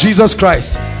name of Jesus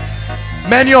Christ.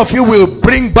 Many of you will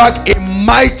bring back a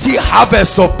mighty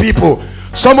harvest of people.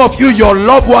 Some of you, your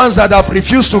loved ones that have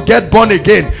refused to get born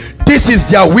again, this is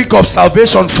their week of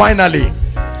salvation finally.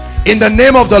 In the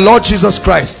name of the Lord Jesus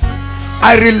Christ,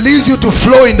 I release you to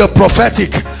flow in the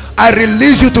prophetic. I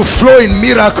release you to flow in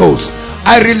miracles.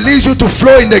 I release you to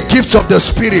flow in the gifts of the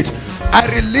Spirit. I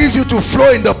release you to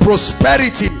flow in the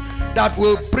prosperity that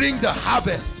will bring the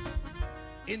harvest.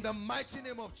 In the mighty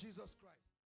name of Jesus Christ.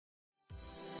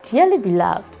 Dearly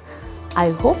beloved, I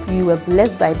hope you were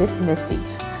blessed by this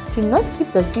message. Do not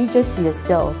keep the video to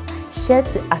yourself. Share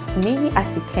to as many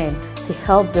as you can to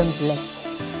help them bless.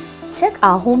 Check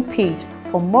our homepage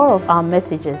for more of our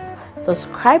messages.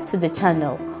 Subscribe to the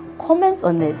channel, comment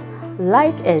on it,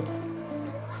 like it.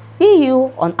 See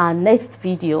you on our next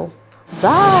video.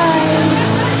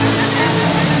 Bye.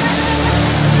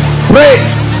 Pray,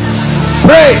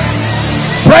 pray,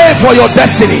 pray for your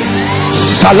destiny.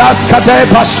 Salaskade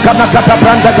bashkana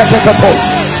katabranda katekatos.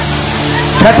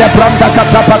 Katabranda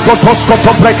katapakotos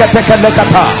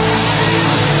kotobrekatekelekata.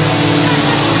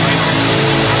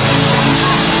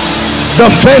 The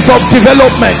phase of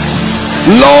development.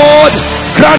 Lord,